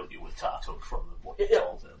is familiar with Tartuk from what you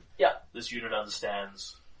told him. Yeah. This unit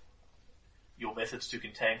understands your methods to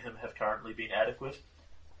contain him have currently been adequate.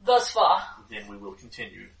 Thus far. Then we will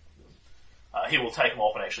continue. He will take him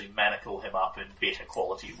off and actually manacle him up in better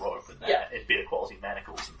quality rope and in better quality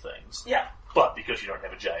manacles and things. Yeah. But because you don't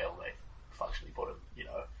have a jail, they functionally put him,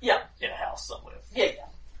 in a house somewhere. Yeah.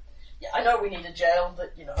 Yeah, I know we need a jail,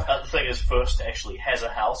 but, The thing is, First actually has a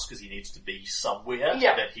house because he needs to be somewhere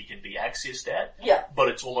that he can be accessed at. Yeah. But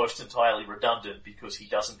it's almost entirely redundant because he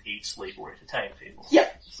doesn't eat, sleep, or entertain people. Yeah.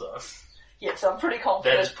 So So I'm pretty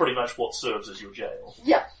confident. that is pretty much what serves as your jail.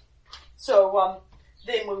 Yeah. So,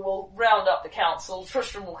 then we will round up the council.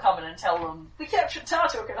 Tristram will come in and tell them, we captured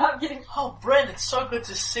Tartuk and I'm getting... Oh, Brent, it's so good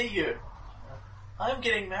to see you. I'm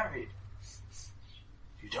getting married.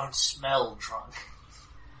 You don't smell drunk.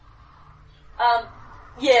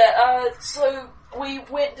 So we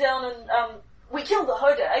went down and, we killed the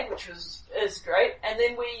Hodag, which is great, and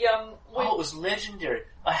then it was legendary.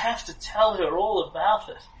 I have to tell her all about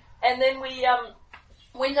it. and then we,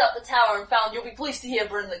 went up the tower and found, you'll be pleased to hear,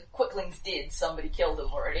 Bryn, that Quickling's dead. Somebody killed him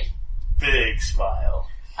already. Big smile.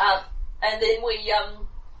 And then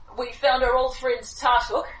we found our old friend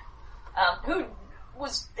Tartuk, who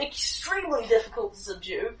was extremely difficult to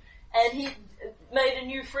subdue, and he made a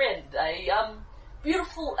new friend, a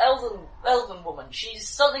beautiful elven woman. She's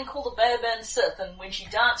something called a Bearban Sith, and when she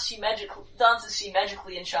dances, she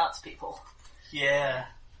magically enchants people. Yeah.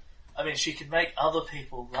 I mean, she can make other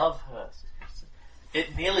people love her.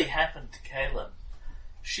 It nearly happened to Kaelin.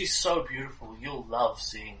 She's so beautiful, you'll love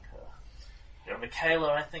seeing her.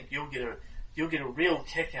 Michaela, I think you'll get a real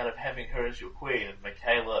kick out of having her as your queen. And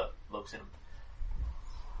Michaela looks at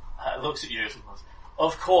you and goes,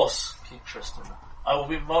 of course, King Tristan. I will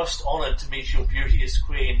be most honoured to meet your beauteous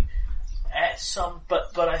queen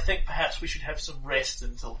but I think perhaps we should have some rest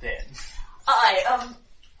until then.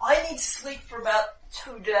 I need to sleep for about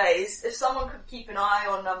 2 days. If someone could keep an eye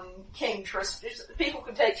on, King Tristram, if people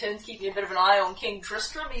could take turns keeping a bit of an eye on King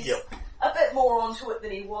Tristram, he's a bit more onto it than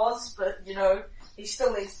he was, but, he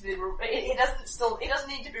still needs to be, he doesn't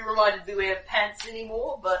need to be reminded to wear pants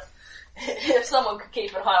anymore, but if someone could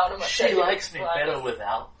keep an eye on him, she likes me better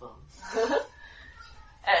without them.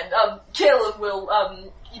 And, Caleb will,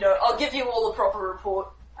 I'll give you all a proper report,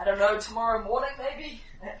 I don't know, tomorrow morning maybe?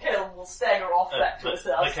 And Caleb will stagger off back to his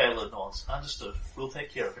house. Michaela nods. Understood. We'll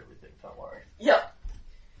take care of everything, don't worry. Yep.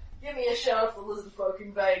 Give me a shout if the lizard folk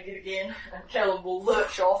invade it again, and Caleb will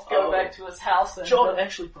lurch off, go back to his house, and... John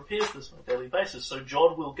actually prepares this on a daily basis, so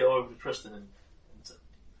John will go over to Tristan and say,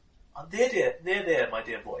 they're there, my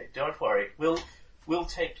dear boy. Don't worry. We'll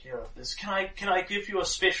take care of this. Can I give you a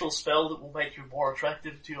special spell that will make you more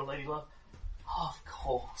attractive to your lady love? Of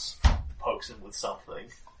course. pokes him with something.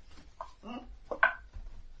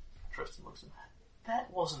 Tristan looks at him.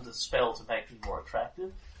 That wasn't a spell to make me more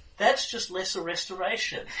attractive. That's just lesser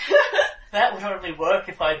restoration. That would only work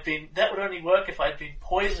if I'd been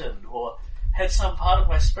poisoned or had some part of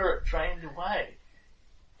my spirit drained away.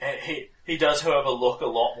 And he does, however, look a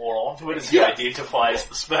lot more onto it as he identifies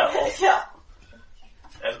the spell. Yeah.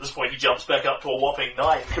 And at this point, he jumps back up to a whopping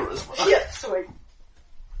 9 charisma. Yeah, sweet.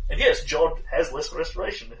 And yes, John has lesser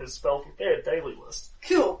restoration in his spell prepared daily list.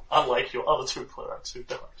 Cool. Unlike your other 2 clerics who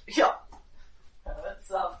don't. Yeah.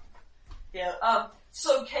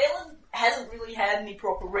 So Kalen hasn't really had any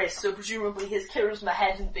proper rest, so presumably his charisma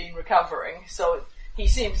hadn't been recovering, so he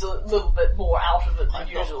seems a little bit more out of it than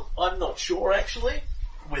usual. I'm not sure, actually,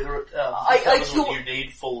 whether it you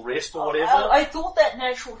need full rest or whatever. I thought that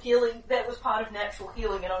natural healing, that was part of natural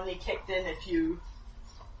healing and only kicked in if you...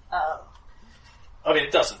 I mean,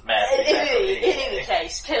 it doesn't matter. In any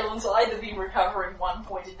case, Kalen's either been recovering 1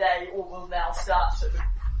 point a day or will now start to.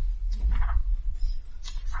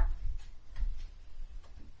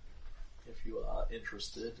 If you are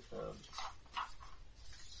interested.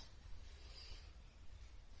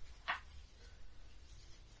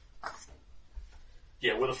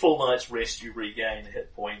 Yeah, with a full night's rest you regain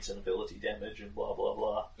hit points and ability damage and blah blah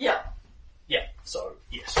blah. Yeah. Yeah, so,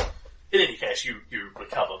 yes. In any case, you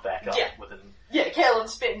recover back up within... Yeah, Kalen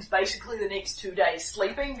spends basically the next 2 days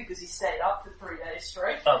sleeping because he stayed up for 3 days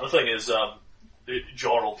straight. The thing is,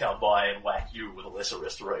 John will come by and whack you with a lesser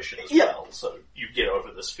restoration as well, so you get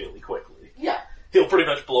over this fairly quickly. Yeah. He'll pretty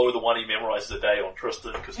much blow the one he memorized a day on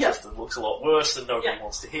Tristan, because Tristan looks a lot worse and nobody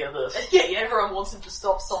wants to hear this. Yeah, everyone wants him to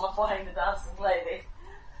stop sonifying the dancing lady.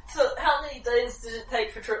 So, how many days did it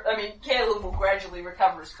take for Kalen will gradually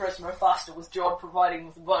recover his charisma faster with John providing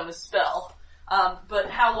with a bonus spell. But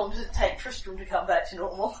how long does it take Tristram to come back to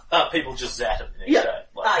normal? People just zap him the next day.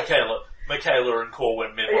 Like Michaela and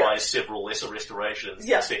Corwin memorize several lesser restorations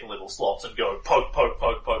in second level slots and go poke, poke,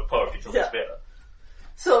 poke, poke, poke until it's better.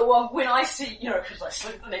 So, when I see, because I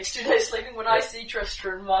sleep the next 2 days sleeping, when I see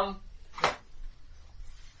Tristram,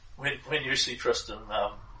 When you see Tristan,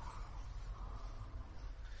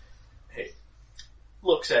 he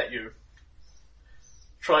looks at you,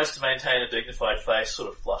 tries to maintain a dignified face, sort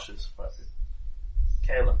of flushes.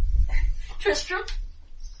 Kalen. Tristram?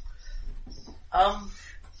 I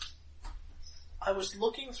was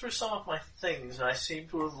looking through some of my things and I seem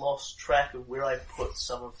to have lost track of where I put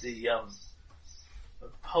some of the,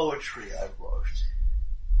 poetry I wrote.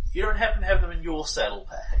 You don't happen to have them in your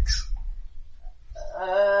saddlebags?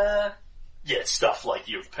 Yeah, stuff like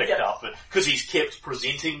you've picked up, because he's kept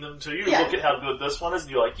presenting them to you. Yeah. Look at how good this one is,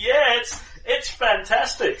 and you're like, it's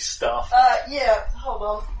fantastic stuff. Hold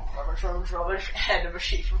on. Rubbish. Hand him a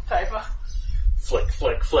sheet of paper. Flick,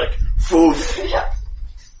 flick, flick. Foof.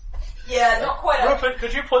 Yeah, not quite Rupert,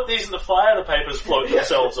 could you put these in the fire? The papers float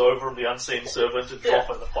themselves over and the unseen servant and drop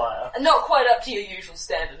in the fire. Not quite up to your usual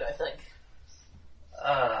standard, I think.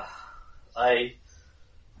 I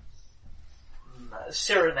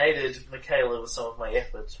serenaded Michaela with some of my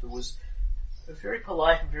efforts, who was very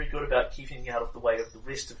polite and very good about keeping out of the way of the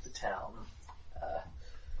rest of the town,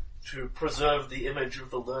 to preserve the image of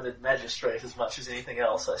the learned magistrate as much as anything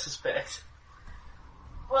else, I suspect.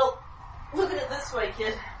 Well, look at it this way,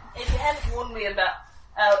 kid. If you hadn't warned me about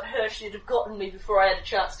her, she'd have gotten me before I had a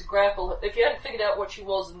chance to grapple her. If you hadn't figured out what she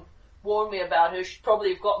was and warned me about her, she'd probably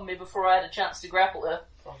have gotten me before I had a chance to grapple her.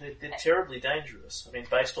 Oh, they're terribly dangerous. I mean,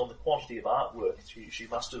 based on the quantity of artwork, she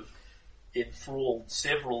must have enthralled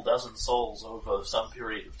several dozen souls over some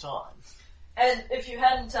period of time. And if you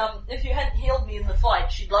hadn't healed me in the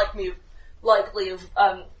fight, she'd likely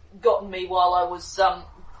have gotten me while I was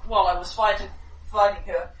fighting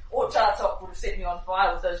her. Or Tartok would have set me on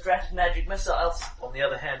fire with those dratted magic missiles. On the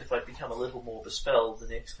other hand, if I'd become a little more bespelled, the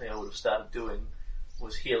next thing I would have started doing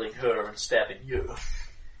was healing her and stabbing you.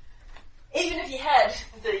 Even if you had,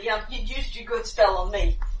 you'd used your good spell on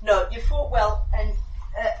me. No, you fought well, and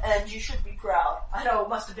you should be proud. I know it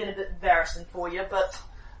must have been a bit embarrassing for you, but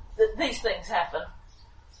these things happen.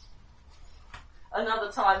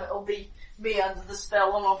 Another time it'll be me under the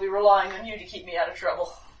spell, and I'll be relying on you to keep me out of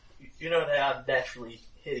trouble. You know, they are naturally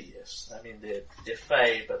hideous. I mean, they're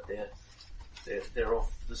fey, but they're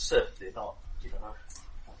off the Sith. They're not,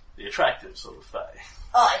 the attractive sort of fey.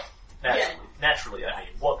 Aye. Naturally, I mean,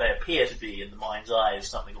 what they appear to be in the mind's eye is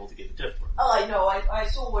something altogether different. I know, I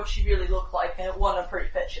saw what she really looked like, and it wasn't a pretty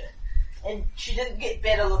picture. And she didn't get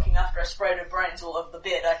better looking after I sprayed her brains all over the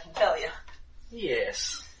bed, I can tell you.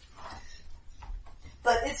 Yes.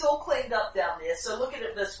 But it's all cleaned up down there, so look at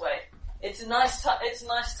it this way. It's a nice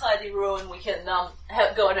tidy ruin. We can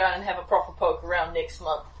go down and have a proper poke around next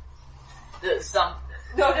month. there's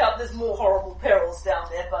no doubt there's more horrible perils down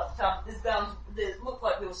there, but there looked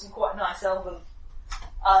like there was some quite nice elven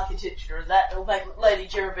architecture, and that it'll make Lady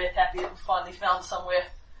Jerabeth happy that we finally found somewhere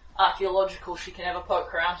archaeological she can have a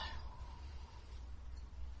poke around.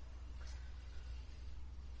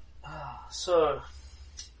 So,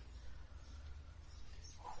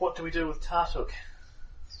 what do we do with Tartuk?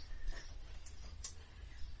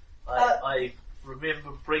 I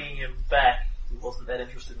remember bringing him back. He wasn't that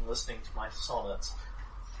interested in listening to my sonnets.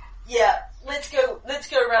 Yeah, let's go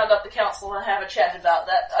round up the council and have a chat about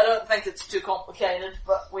that. I don't think it's too complicated,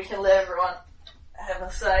 but we can let everyone have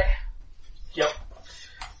a say. Yep.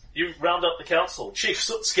 You round up the council. Chief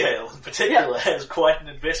Sootscale, in particular, has quite an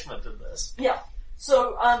investment in this. Yeah.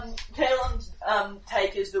 So, Kaelin's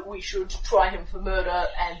take is that we should try him for murder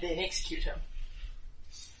and then execute him.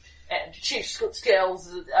 And Chief Sootscale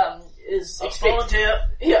is expected... volunteer!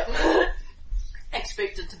 Yeah.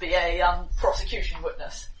 expected to be a prosecution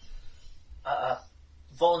witness.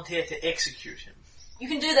 Volunteer to execute him. You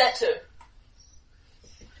can do that too.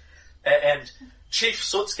 And Chief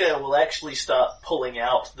Sootscale will actually start pulling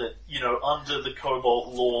out that, under the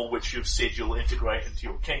Cobalt law, which you've said you'll integrate into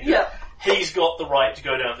your kingdom, he's got the right to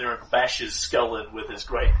go down there and bash his skull in with his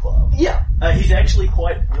great club. Yeah. He's actually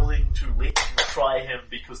quite willing to let you try him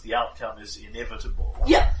because the outcome is inevitable.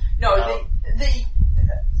 Yeah. No,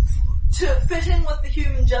 to fit in with the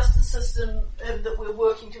human justice system that we're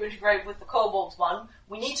working to integrate with the Kobolds one,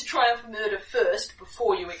 we need to try him for murder first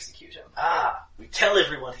before you execute him. We tell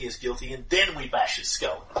everyone he is guilty and then we bash his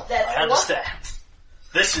skull. That's I understand.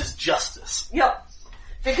 This is justice. Yep.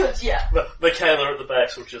 Because, Michaela at the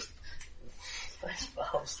back will just... Face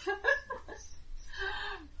palms.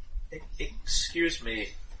 Excuse me,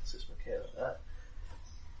 says Michaela.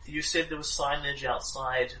 You said there was signage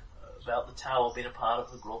outside about the tower being a part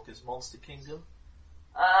of the Grolka's Monster Kingdom?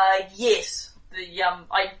 Yes.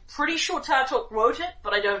 I'm pretty sure Tartok wrote it,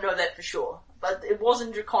 but I don't know that for sure. But it was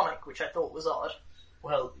in Draconic, which I thought was odd.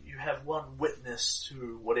 Well, you have one witness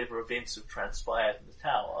to whatever events have transpired in the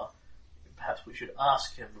tower. Perhaps we should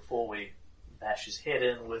ask him before we bash his head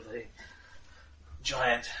in with a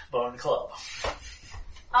giant bone club.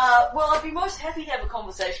 Well, I'd be most happy to have a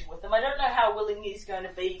conversation with him. I don't know how willing he's going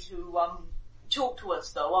to be to, talk to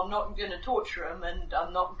us, though. I'm not going to torture him, and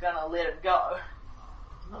I'm not going to let him go.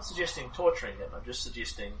 I'm not suggesting torturing him, I'm just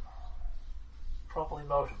suggesting properly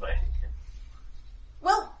motivating him.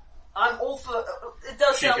 Well, I'm all for... It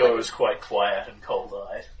does she sound goes quite quiet and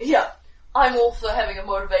cold-eyed. Yeah, I'm all for having a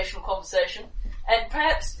motivational conversation, and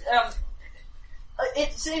perhaps,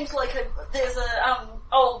 it seems like there's a,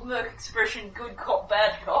 old Merc expression, good cop,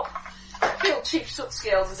 bad cop. I feel Chief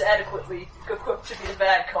Sootscales is adequately equipped to be the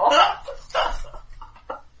bad cop.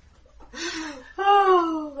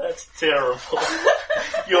 Oh, that's terrible.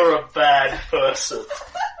 You're a bad person.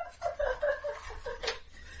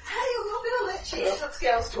 Hey, I'm not going to let Chief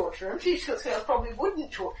Sootscales torture him. Chief Sootscales probably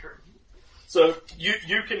wouldn't torture him. So,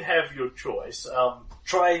 you can have your choice.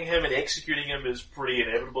 Trying him and executing him is pretty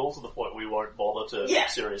inevitable to the point we won't bother to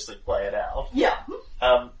seriously play it out. Yeah.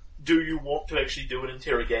 Do you want to actually do an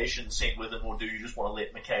interrogation scene with him, or do you just want to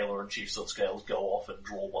let Michaela and Chief Sootscales go off and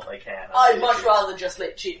draw what they can? I'd much rather just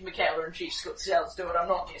let Chief Michaela and Chief Sootscales do it. I'm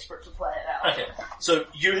not desperate to play it out. Okay, so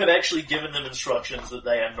you have actually given them instructions that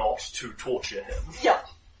they are not to torture him. Yeah.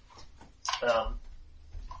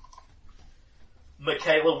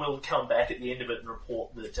 Michaela will come back at the end of it and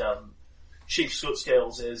report that Chief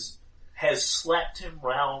Sootscales has slapped him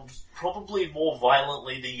round probably more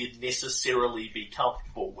violently than you'd necessarily be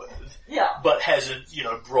comfortable with. Yeah. But hasn't,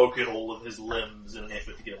 broken all of his limbs in an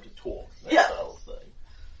effort to get him to talk. That style of thing.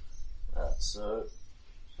 So,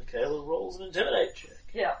 Michaela rolls an intimidate check.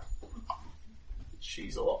 Yeah.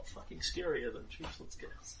 She's a lot fucking scarier than Chief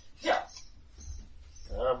Sootscales. Yeah.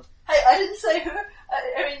 Hey, I didn't say her.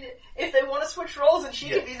 I mean, if they want to switch roles, then she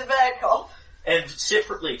could be the bad cop. And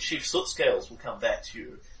separately, Chief Sootscales will come back to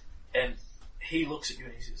you, and he looks at you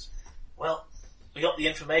and he says, well, we got the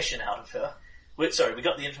information out of her. We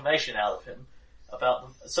got the information out of him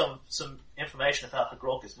about some information about the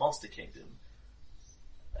Grolka's Monster Kingdom.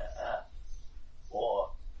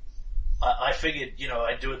 I figured,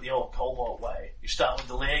 I'd do it the old Cobalt way. You start with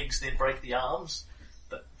the legs, then break the arms,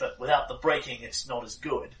 but without the breaking, it's not as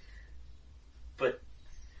good. But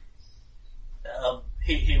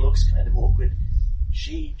he looks kind of awkward.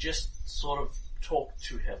 She just sort of talked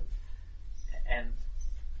to him, and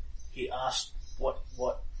he asked what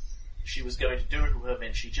she was going to do to him,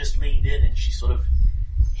 and she just leaned in and she sort of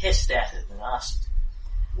hissed at it and asked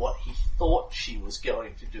what he thought she was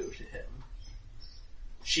going to do to him.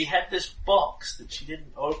 She had this box that she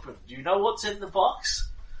didn't open. Do you know what's in the box?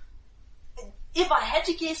 If I had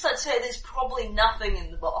to guess, I'd say there's probably nothing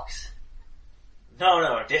in the box.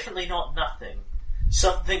 No, definitely not nothing.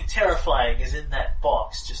 Something terrifying is in that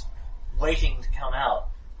box, just waiting to come out.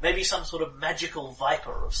 Maybe some sort of magical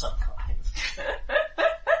viper of some kind.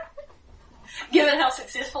 Given how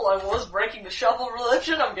successful I was breaking the shovel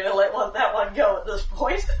religion, I'm gonna let that one go at this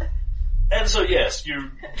point. And so yes, you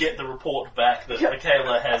get the report back that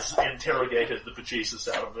Michaela has interrogated the bejesus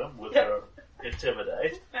out of him with her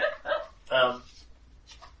intimidate.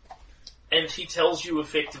 And he tells you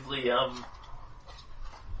effectively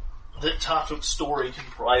that Tartuk's story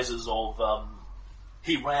comprises of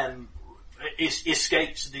he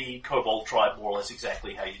escaped the Kobold tribe more or less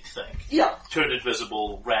exactly how you'd think. Yeah. Turned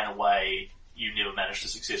invisible, ran away, you never managed to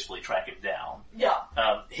successfully track him down.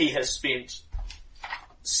 Yeah. He has spent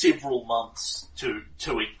several months to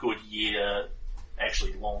a good year,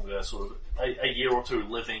 actually longer, sort of a year or two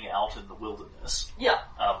living out in the wilderness. Yeah.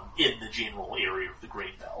 In the general area of the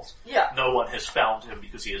Greenbelt. Yeah. No one has found him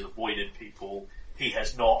because he has avoided people. He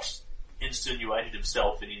has not insinuated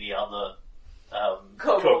himself in any other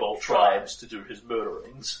Kobold tribes to do his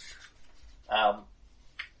murderings.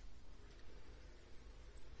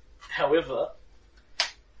 However,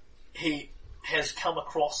 he has come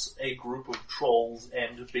across a group of trolls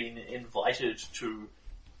and been invited to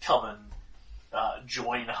come and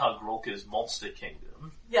join Hugrilka's monster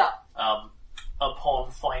kingdom. Yeah.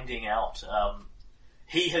 Upon finding out,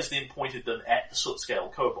 he has then pointed them at the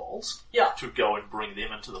Sootscale Kobolds to go and bring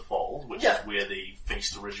them into the fold, which is where the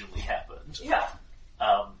feast originally happened. Yeah.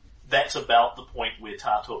 That's about the point where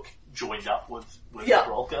Tartuk joined up with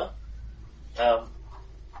Hugrilka.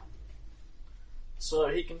 So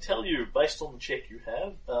he can tell you, based on the check you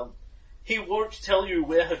have, he won't tell you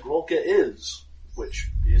where Hugrilka is,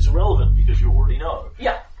 which is irrelevant because you already know.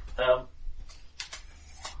 Yeah.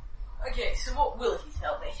 Okay, so what will he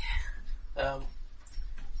tell me?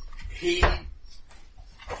 He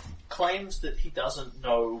claims that he doesn't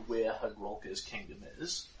know where Hugrilka's kingdom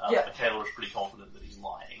is. Michaela is pretty confident that he's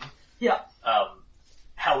lying. Yeah.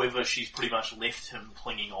 However, she's pretty much left him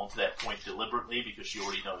clinging on to that point deliberately because she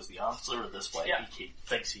already knows the answer, and this way he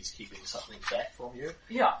thinks he's keeping something back from you.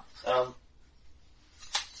 Yeah.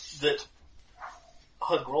 That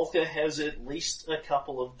Hugrilka has at least a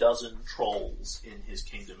couple of dozen trolls in his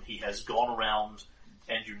kingdom. He has gone around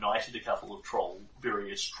and united a couple of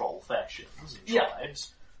various troll factions and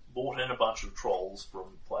tribes, brought in a bunch of trolls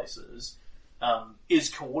from places, is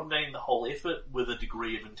coordinating the whole effort with a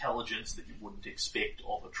degree of intelligence that you wouldn't expect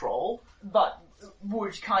of a troll. But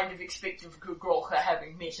would kind of expect of Hugrilka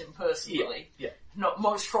having met him personally. Yeah.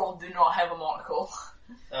 Most trolls do not have a monocle.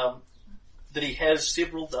 That he has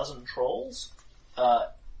several dozen trolls,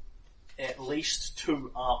 at least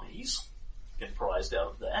 2 armies comprised out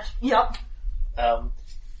of that. Yep.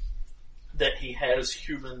 That he has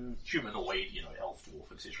humanoid, elf,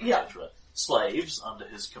 dwarf, etc., etc., slaves under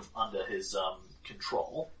his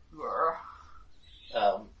control.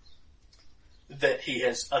 That he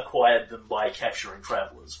has acquired them by capturing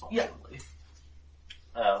travellers, functionally.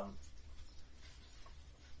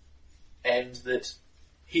 And that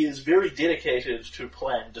he is very dedicated to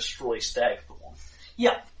plan Destroy Stagthorn.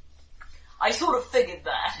 Yeah. I sort of figured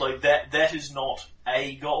that. Like, that is not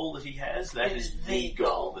a goal that he has, that is the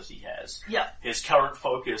goal that he has. Yeah. His current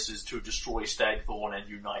focus is to destroy Stagthorn and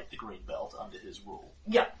unite the Greenbelt under his rule.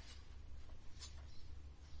 Yeah.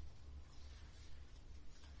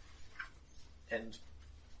 And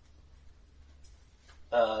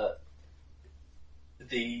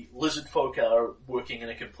the lizard folk are working in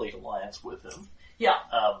a complete alliance with him. Yeah.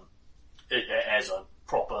 As a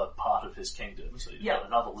proper part of his kingdom. So you've got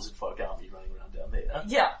another lizard folk army running around down there.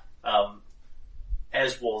 Yeah.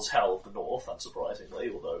 As was Howl of the North,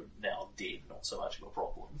 unsurprisingly, although now dead, not so much of a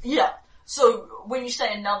problem. Yeah. So, when you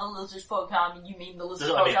say another lizard folk army, you mean the lizard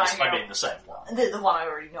folk army? I mean the same one. The one I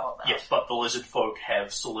already know about. Yes, but the lizard folk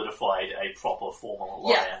have solidified a proper formal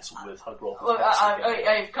alliance with Hugrilka. Look,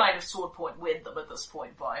 I've kind of sword point with them at this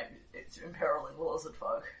point by imperiling the lizard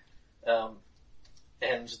folk.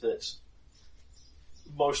 And that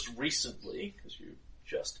most recently, because you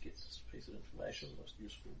just get this piece of information, the most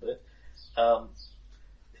useful bit,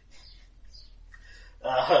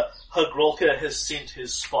 Hugrilka has sent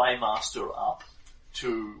his spy master up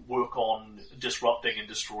to work on disrupting and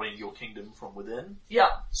destroying your kingdom from within. Yeah.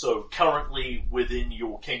 So currently within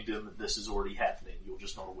your kingdom, this is already happening. You're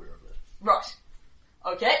just not aware of it. Right.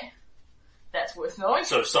 Okay. That's worth knowing.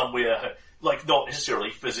 So somewhere, like not necessarily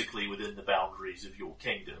physically within the boundaries of your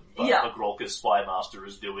kingdom, but Hugrilka's spy master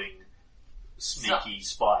is doing sneaky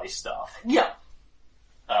spy stuff. Yeah.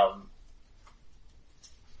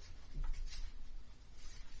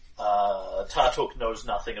 Tartuk knows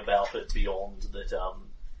nothing about it beyond that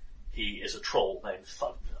he is a troll named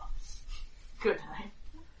Thunder. Good name.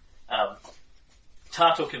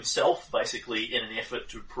 Tartuk himself, basically, in an effort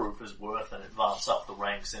to prove his worth and advance up the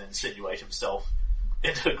ranks and insinuate himself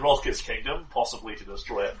into Grolka's kingdom, possibly to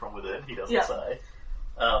destroy it from within, he doesn't say,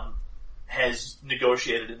 has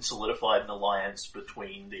negotiated and solidified an alliance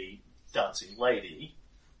between the Dancing Lady,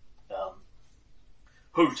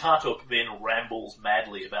 who Tartuk then rambles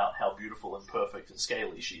madly about how beautiful and perfect and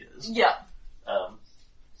scaly she is. Yeah.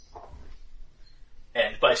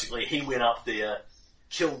 And basically he went up there,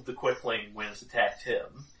 killed the Quickling when it attacked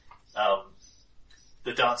him.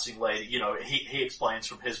 The Dancing Lady, he explains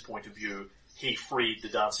from his point of view, he freed the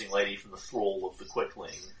Dancing Lady from the thrall of the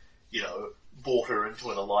Quickling, brought her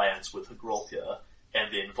into an alliance with Grolka,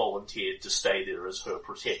 and then volunteered to stay there as her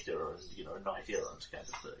protector and, knight errant kind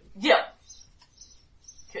of thing. Yeah.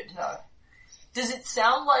 Good to know. Does it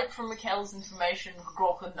sound like, from Mikhail's information,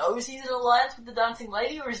 Grolka knows he's in alliance with the Dancing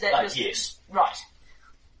Lady, or is that just... Yes. Right.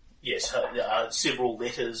 Yes, several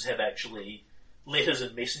letters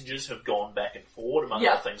and messengers have gone back and forward. Among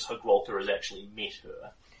other things, Grolka has actually met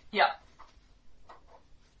her. Yeah.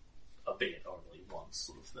 Albeit only once,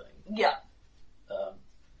 sort of thing. Yeah.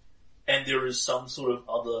 And there is some sort of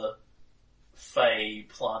other fey,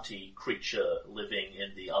 planty creature living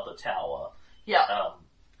in the other tower. Yeah.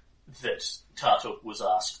 That Tartuk was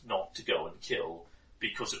asked not to go and kill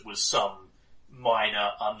because it was some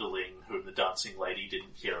minor underling whom the Dancing Lady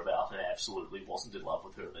didn't care about and absolutely wasn't in love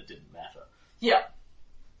with her and it didn't matter. Yeah.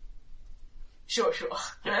 Sure.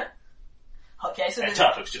 Yeah. Okay, so... And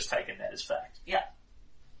Tartuk's just taken that as fact. Yeah.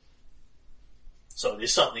 So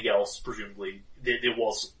there's something else, presumably, there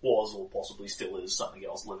was or possibly still is something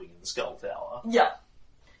else living in the Skull Tower. Yeah.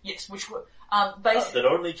 Yes, which were, basically... that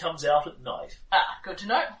only comes out at night. Good to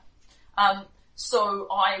know. So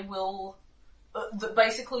I will...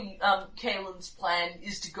 basically, Kaelin's plan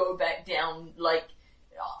is to go back down,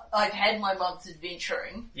 I've had my month's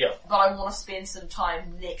adventuring. Yeah. But I want to spend some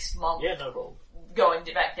time next month... Yeah, no problem. Going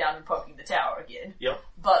back down and poking the tower again. Yeah.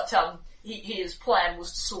 But, his plan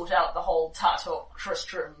was to sort out the whole Tartok,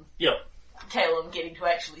 Tristram, Kaelin getting to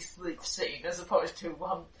actually sleep scene, as opposed to,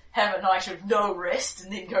 have a night of no rest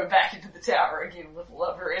and then go back into the tower again with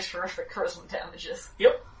various horrific charisma damages.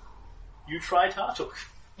 Yep. You try Tartuk.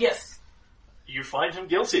 Yes. You find him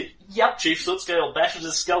guilty. Yep. Chief Sootscale bashes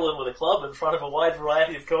his skull in with a club in front of a wide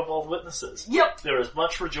variety of kobold witnesses. Yep. There is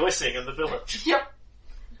much rejoicing in the village. Yep.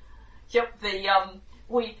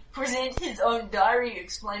 We present his own diary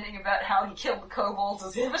explaining about how he killed the kobolds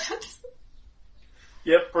as evidence.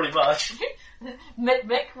 Yep, pretty much.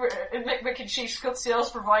 Mick and Chief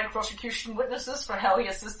Sootscales provide prosecution witnesses for how he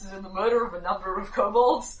assisted in the murder of a number of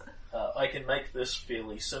kobolds. I can make this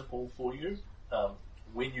fairly simple for you.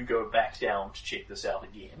 When you go back down to check this out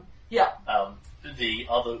again,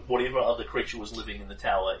 whatever other creature was living in the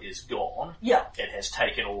tower is gone. Yeah. It has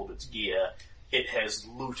taken all of its gear. It has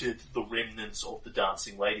looted the remnants of the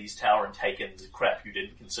Dancing Lady's tower and taken the crap you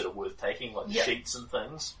didn't consider worth taking, like sheets and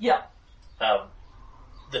things. Yeah.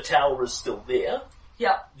 The tower is still there.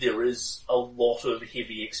 Yeah. There is a lot of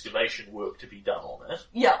heavy excavation work to be done on it.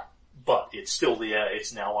 Yeah. But it's still there.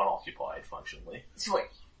 It's now unoccupied, functionally. Sweet.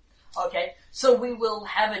 Okay, so we will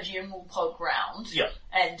have a general poke round. Yeah.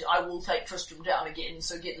 And I will take Tristram down again,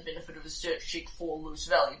 so get the benefit of a search check for loose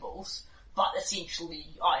valuables. But essentially,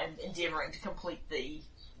 I am endeavouring to complete the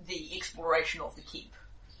exploration of the keep.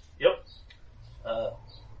 Yep.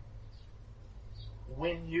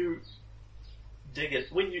 When you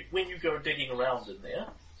go digging around in there,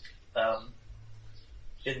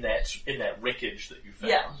 in that wreckage that you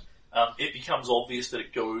found, it becomes obvious that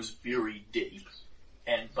it goes very deep,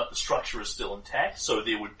 but the structure is still intact. So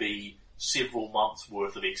there would be several months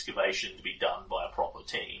worth of excavation to be done by a proper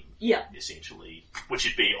team. Yeah. Essentially, which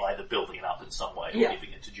would be either building it up in some way or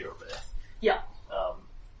giving it to Jerobeth. Yeah.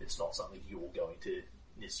 It's not something you're going to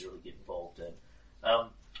necessarily get involved in.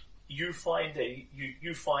 You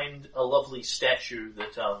find a lovely statue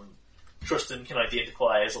that Tristan can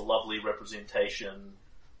identify as a lovely representation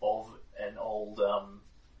of an old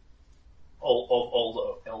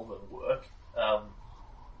elven work.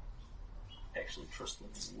 Actually, Tristan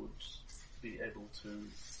would be able to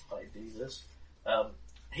ID this.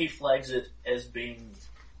 He flags it as being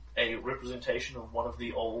a representation of one of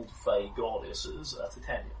the old Fey goddesses,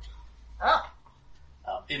 Titania. Ah.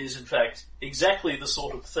 It is, in fact, exactly the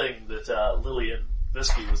sort of thing that Lillian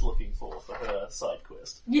Visky was looking for her side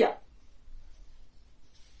quest. Yeah.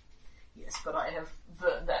 Yes, but I have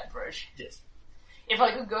burned that bridge. Yes. if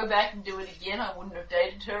I could go back and do it again, I wouldn't have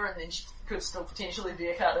dated her, and then she could still potentially be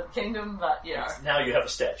a card of the kingdom, but, you know. Now you have a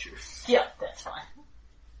statue. Yeah, that's fine.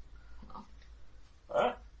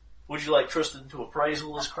 Alright. Would you like Tristan to appraise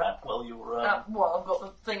all this crap while you were... Well, I've got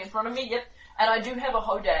the thing in front of me, yep. And I do have a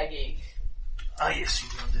hodag egg. Ah, yes, you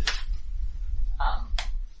did.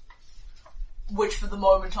 Which for the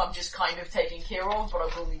moment I'm just kind of taking care of, but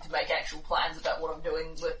I will need to make actual plans about what I'm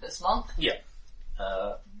doing with this month. Yeah.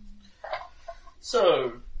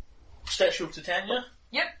 So, Statue of Titania?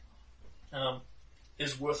 Yep.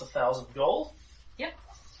 Is worth 1,000 gold. Yep.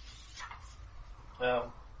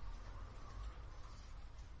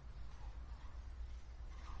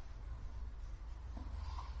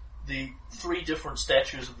 The 3 different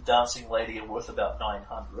statues of the Dancing Lady are worth about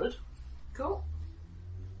 900. Cool.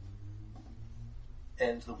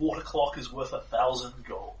 And the water clock is worth 1,000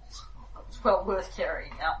 gold. It's well worth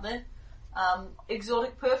carrying out there.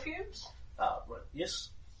 Exotic perfumes? Right, yes.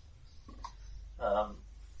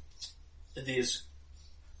 There's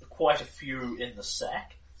quite a few in the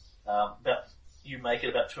sack. You make it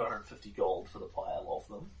about 250 gold for the pile of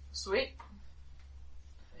them. Sweet.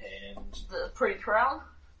 And The pretty crown?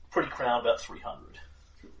 pretty crown about 300.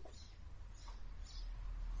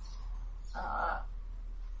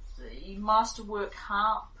 The masterwork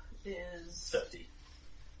harp is 50.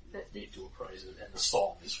 50. Need to appraise it, and the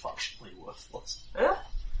song is functionally worthless.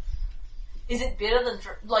 Is it better than,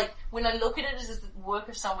 like, when I look at it, is it the work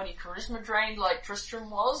of somebody charisma drained like Tristram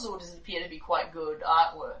was, or does it appear to be quite good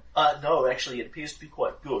artwork? No, actually, it appears to be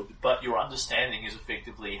quite good, but your understanding is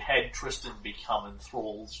effectively, had Tristan become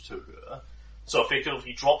enthralled to her, so effectively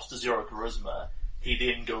he drops to 0 charisma, he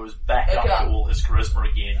then goes back up to all his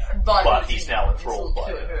charisma again, but he's now enthralled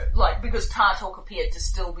by her. Like, because Tartok appeared to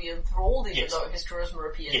still be enthralled, even Yes. though his charisma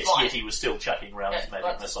appeared Yes, fine. yet he was still chucking around his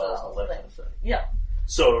magic missiles and all that kind of thing. Yeah.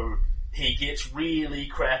 So, he gets really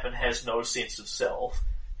crap and has no sense of self,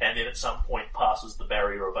 and then at some point passes the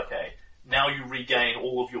barrier of, okay, now you regain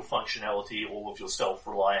all of your functionality, all of your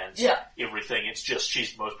self-reliance, everything. It's just,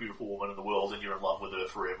 she's the most beautiful woman in the world and you're in love with her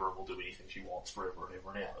forever and will do anything she wants forever and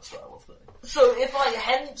ever and ever style of thing. So if I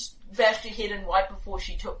hadn't bashed her head in right before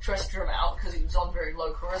she took Tristram out, because he was on very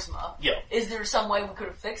low charisma, is there some way we could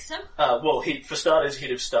have fixed him? Well, for starters,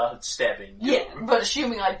 he'd have started stabbing you. Yeah, but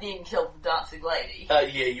assuming I then killed the dancing lady.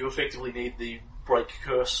 You effectively need the break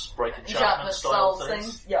enchantment style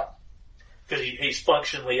things. Yeah. Because he's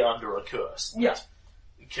functionally under a curse that Yeah.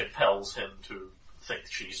 compels him to think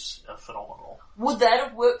she's phenomenal. Would that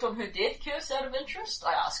have worked on her death curse out of interest?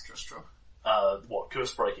 I asked Tristram. What,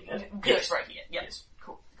 curse breaking it? Curse breaking it, yeah. Yes.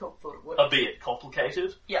 Cool, thought it would. Albeit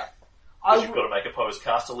complicated. Yeah. Because you've got to make opposed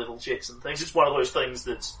caster level checks and things. It's one of those things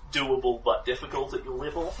that's doable but difficult at your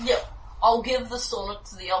level. Yeah. I'll give the sonnet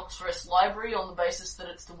to the Elks Rest Library on the basis that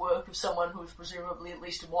it's the work of someone who's presumably at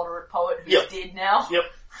least a moderate poet who's dead now.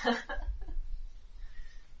 Yep.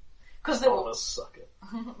 Because there were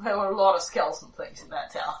a lot of skeleton things in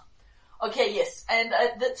that tower. Okay, yes, and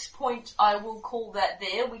at this point I will call that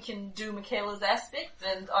there. We can do Michaela's aspect,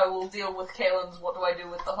 and I will deal with Kaelin's what do I do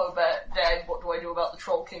with the Hodag, what do I do about the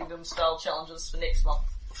Troll Kingdom style challenges for next month.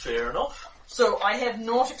 Fair enough. So I have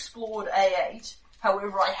not explored A8,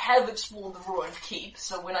 however I have explored the Ruined Keep,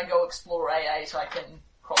 so when I go explore A8 I can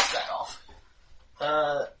cross that off.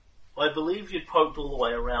 I believe you'd poked all the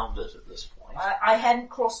way around it at this point. I hadn't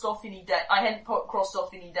crossed off any crossed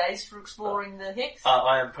off any days for exploring the Hex.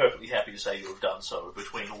 I am perfectly happy to say you have done so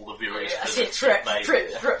between all the various visits you've made.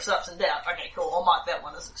 Trips ups and downs. Okay, cool. I'll mark that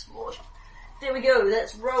one as explored. There we go.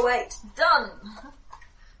 That's row 8 done.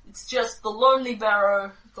 It's just the lonely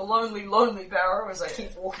barrow, lonely barrow as I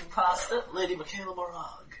keep walking past it. Lady Michaela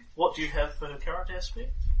Morag, what do you have for her current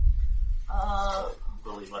aspect? I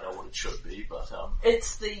believe I know what it should be, but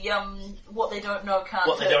it's the what they don't know can't.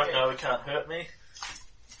 What they don't know can't hurt me.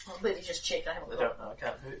 Well, let me just check. I haven't. They don't know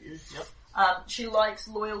can't hurt you. Yep. She likes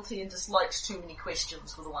loyalty and dislikes too many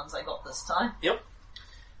questions for the ones I got this time. Yep.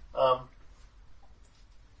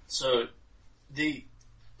 So the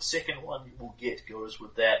second one you will get goes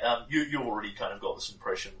with that. You already kind of got this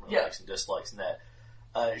impression, likes and dislikes, and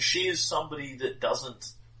that she is somebody that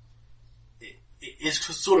is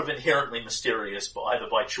sort of inherently mysterious, either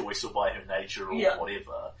by choice or by her nature or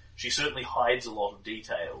whatever. She certainly hides a lot of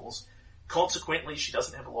details. Consequently, she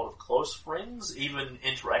doesn't have a lot of close friends. Even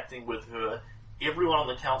interacting with her, everyone on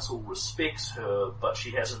the council respects her, but she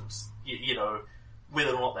hasn't,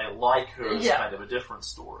 whether or not they like her is kind of a different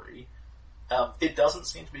story. It doesn't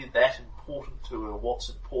seem to be that important to her. What's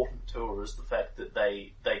important to her is the fact that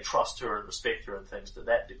they trust her and respect her and things to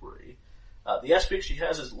that degree. The aspect she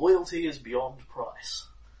has is loyalty is beyond price.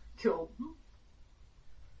 Cool.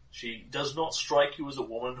 She does not strike you as a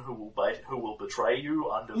woman who will betray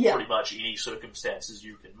you under pretty much any circumstances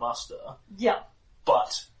you can muster. Yeah.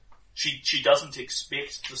 But she doesn't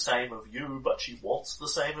expect the same of you, but she wants the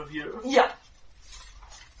same of you. Yeah.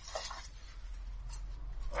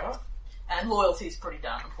 Alright. And loyalty's pretty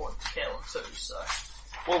damn important to Kaelin too, so...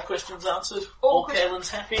 All questions answered? All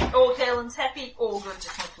Kaelin's happy? All Kaelin's happy, all good to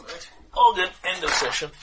conclude. All good. End of session.